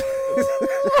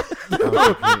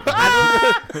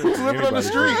 Who's living on the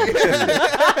street?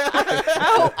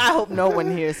 I hope no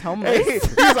one here is homeless. Hey,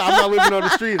 I'm not living on the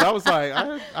street. I was like,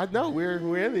 I know we're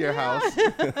in your house.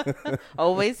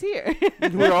 Always here.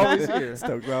 We're always here.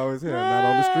 Stoked always here, not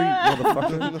on the street,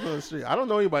 motherfucker. Not on the street. I don't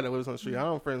know anybody that lives on the street. I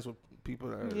don't friends with people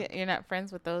that are. You're not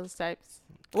friends with those types.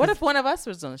 What if one of us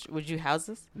was on the street? Would you house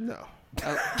us? No.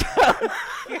 Oh.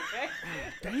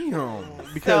 Damn.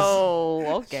 Because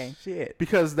okay. Shit.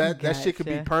 Because that shit could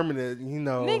be permanent, you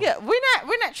know. Nigga,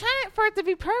 we're not trying for it to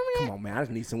be permanent. Come on, man. I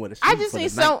just need someone to shoot. I just need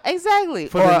exactly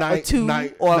for the night, or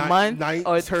 2 or a month night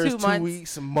or turns 2 2 months.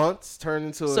 weeks, months turn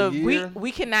into so a year.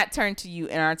 we cannot turn to you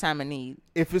in our time of need.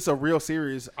 If it's a real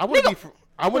series, I want to be.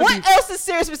 What else is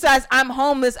serious besides I'm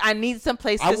homeless? I need some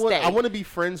place to stay. I want to be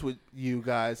friends with you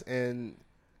guys, and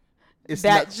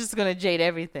that's just gonna jade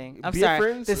everything. I'm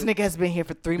sorry. This nigga has been here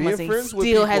for 3 months and he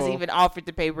still hasn't even offered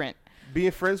to pay rent.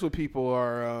 Being friends with people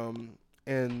are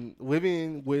and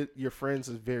living with your friends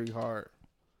is very hard.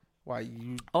 Why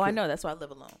you? I know. That's why I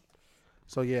live alone.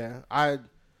 So yeah, I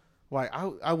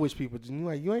wish people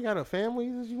you ain't got a family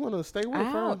that you want to stay with.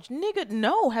 Ouch, nigga,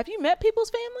 no. Have you met people's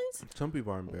families? Some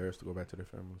people are embarrassed to go back to their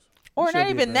families. Or not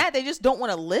even that. They just don't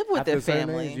want to live with their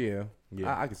family. Age,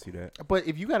 yeah. I can see that. But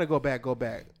if you got to go back, go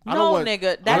back.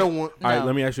 Nigga. I don't want. All right,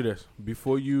 let me ask you this.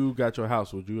 Before you got your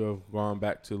house, would you have gone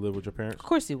back to live with your parents? Of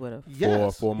course he would have.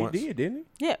 Yes. For 4 months? He did, didn't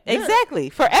he? Yeah, exactly.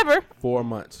 Forever. 4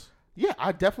 months. Yeah,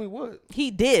 I definitely would. He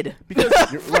did. Because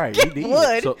you're right, he did.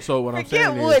 Would. So what I'm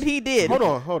saying is, he did. Hold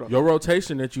on. Your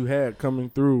rotation that you had coming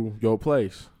through your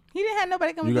place. He didn't have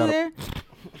nobody coming through there.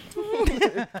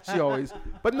 She always.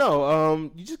 But no,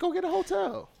 you just go get a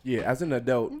hotel. Yeah, as an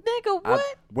adult. Nigga,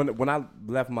 what? When I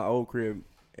left my old crib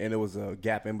and there was a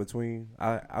gap in between,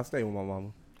 I stayed with my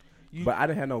mama. But I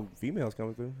didn't have no females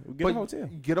coming through. Get a hotel.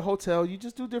 Get a hotel. You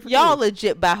just do different Y'all things.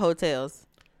 legit buy hotels.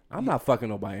 I'm not fucking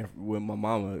nobody with my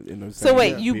mama in the same. So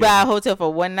wait, you buy a hotel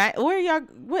for one night?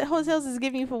 What hotels is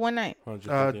giving you for one night?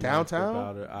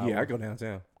 Downtown? Yeah, I go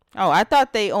downtown. Oh, I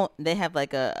thought they have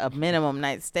like a minimum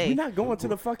night stay. You're not going to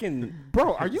the fucking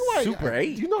Are you like Super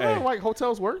 8? Do you know how like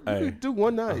hotels work? You can do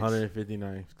one night.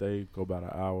 159. They go about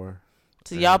an hour.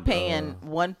 So y'all paying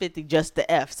 $150 just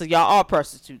the F. So y'all are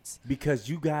prostitutes. Because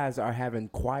you guys are having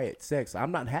quiet sex.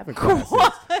 I'm not having quiet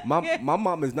sex. My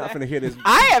mom is not going to hear this.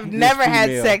 I have never had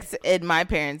sex in my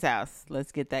parents' house.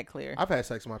 Let's get that clear. I've had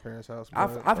sex in my parents' house.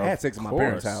 I've had sex in my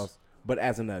parents' house. But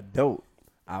as an adult,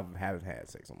 I haven't had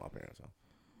sex in my parents' house.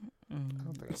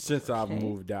 Since I've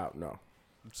moved out, no.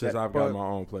 Since I've got my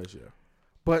own place, yeah.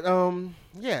 But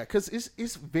yeah, because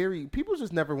it's very people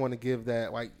just never want to give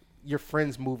that like your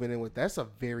friends moving in with. That's a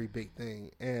very big thing,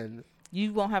 and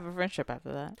you won't have a friendship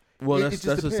after that. Well, that's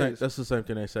the same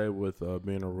thing they say with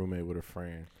being a roommate with a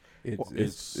friend.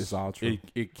 It's all true.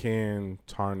 It can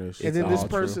tarnish. And then this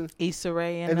person, Issa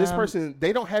Rae, and this person,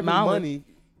 they don't have any money,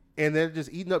 and they're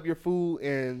just eating up your food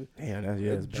and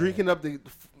drinking up the.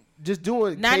 Just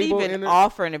doing not even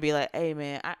offering to be like, hey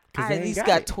man, I at least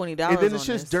got $20. And then it's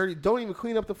just dirty. Don't even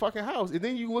clean up the fucking house. And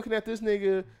then you looking at this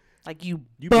nigga like you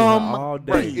bum all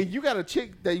day. Right. And you got a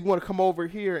chick that you want to come over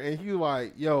here, and you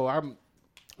like, yo, I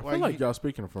feel like y'all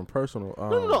speaking from personal.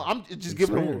 No. I'm just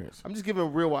experience.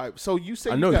 giving real life. So you say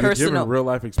I know you're giving real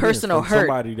life experience personal from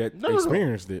somebody that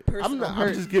experienced it. I'm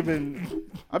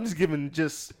just giving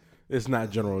just. It's not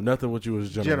general. Nothing with you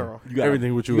is general.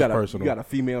 Everything with you is personal. You got a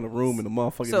female in the room and the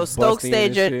motherfucker. So Stokes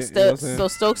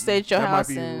staged your house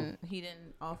and he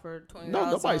didn't offer $20. No,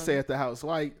 nobody say at the house.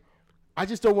 Like, I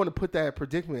just don't want to put that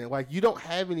predicament. Like, you don't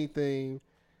have anything,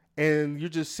 and you're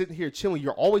just sitting here chilling.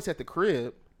 You're always at the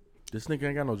crib. This nigga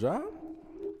ain't got no job.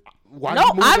 Why? No,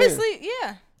 obviously,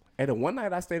 yeah. And the one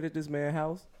night I stayed at this man's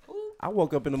house. I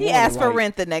woke up in the morning. He asked for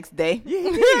rent the next day.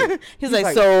 Yeah, He's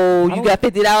like, so you got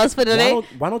 $50 for the day?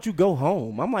 Why don't you go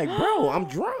home? I'm like, bro, I'm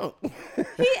drunk.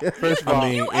 First of all,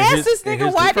 you asked this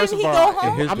nigga why didn't he go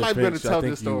home? I'm not going to tell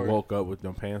this story. You woke up with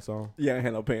no pants on. Yeah, I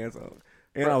had no pants on.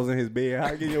 And I was in his bed. How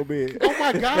I get in your bed? Oh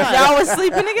my God. Y'all was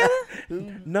sleeping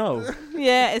together? No.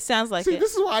 Yeah, it sounds like it.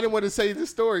 This is why I didn't want to say this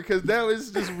story, because that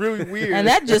was just really weird. And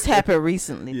that just happened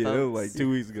recently, yeah, folks. it was like 2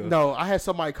 weeks ago. No, I had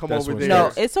somebody come over there.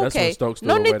 No, it's okay.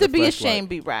 No need to be ashamed,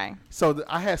 B. Ryan. So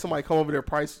I had somebody come over there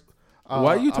price.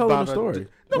 Why are you telling the story?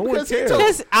 No, because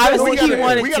because obviously he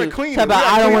wanted to.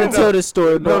 I don't want to tell the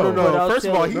story. No. First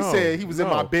of all, he said he was in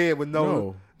my bed with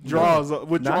no drawers.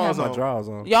 With drawers on. My drawers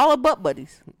on. Y'all are butt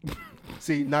buddies.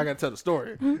 See, now I got to tell the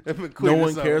story. No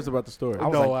one cares about the story. I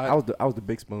was the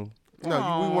big spoon.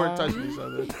 No, we weren't touching each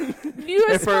other. You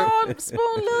a small spoon,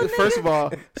 little nigga. First of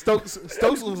all, Stokes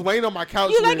was laying on my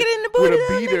couch with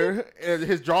a beater and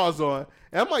his drawers on.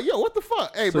 And I'm like, yo, what the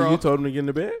fuck? Hey, bro. So you told him to get in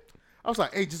the bed? I was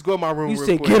like, hey, just go in my room real quick.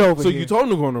 You said, get over here. So you told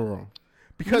him to go in the room?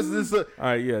 Because this all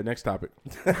right, yeah, next topic.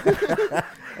 this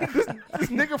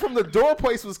nigga from the door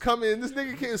place was coming. This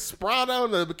nigga can't sprout on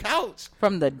the couch.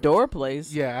 From the door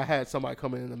place? Yeah, I had somebody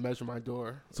come in and measure my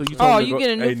door. So you told you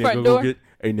get a new front door?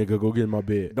 Hey, nigga, go get in my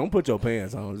bed. Don't put your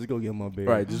pants on. Just go get in my bed.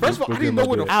 Right. First of all, I didn't know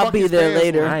what the fuck I'll be there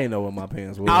later. I ain't know what my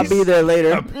pants were. I'll be there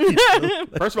later.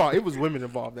 First of all, it was women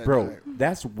involved that Bro, night.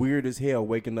 that's weird as hell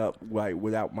waking up like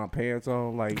without my pants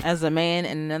on. Like as a man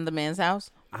in another man's house?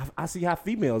 I see how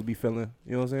females be feeling.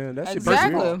 You know what I'm saying? That shit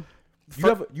exactly.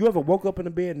 You ever woke up in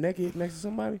the bed naked next to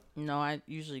somebody? No, I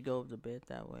usually go to bed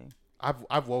that way.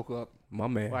 I've woke up, my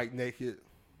man, like naked.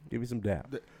 Give me some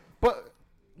dap. But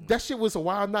that shit was a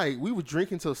wild night. We were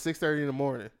drinking till 6:30 in the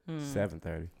morning.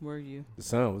 7:30. Were you? The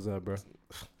sun was up, bro.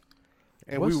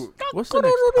 And what's the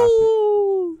next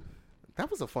topic?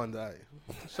 That was a fun day.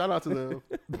 Shout out to them.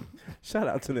 Shout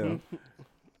out to them.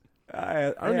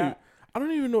 I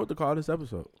don't even know what to call this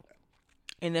episode.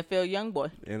 NFL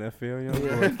Youngboy. NFL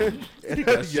Youngboy. It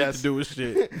got shit to do with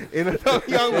shit. NFL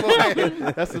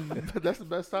Youngboy. That's the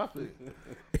best topic.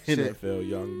 NFL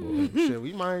Youngboy. Shit,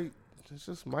 we might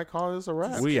call this a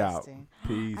wrap. We out.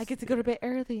 Peace. I get to go to bed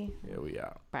early. Yeah, we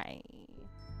out. Bye.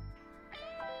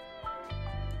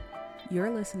 You're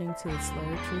listening to the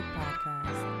Slurred Truth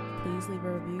Podcast. Please leave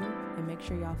a review and make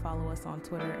sure y'all follow us on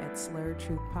Twitter at Slurred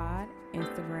Truth Pod,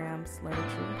 Instagram Slurred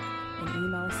Truth, and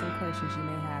email us some questions you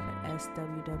may have at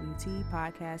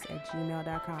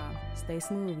swwtpodcast@gmail.com. Stay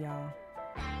smooth, y'all.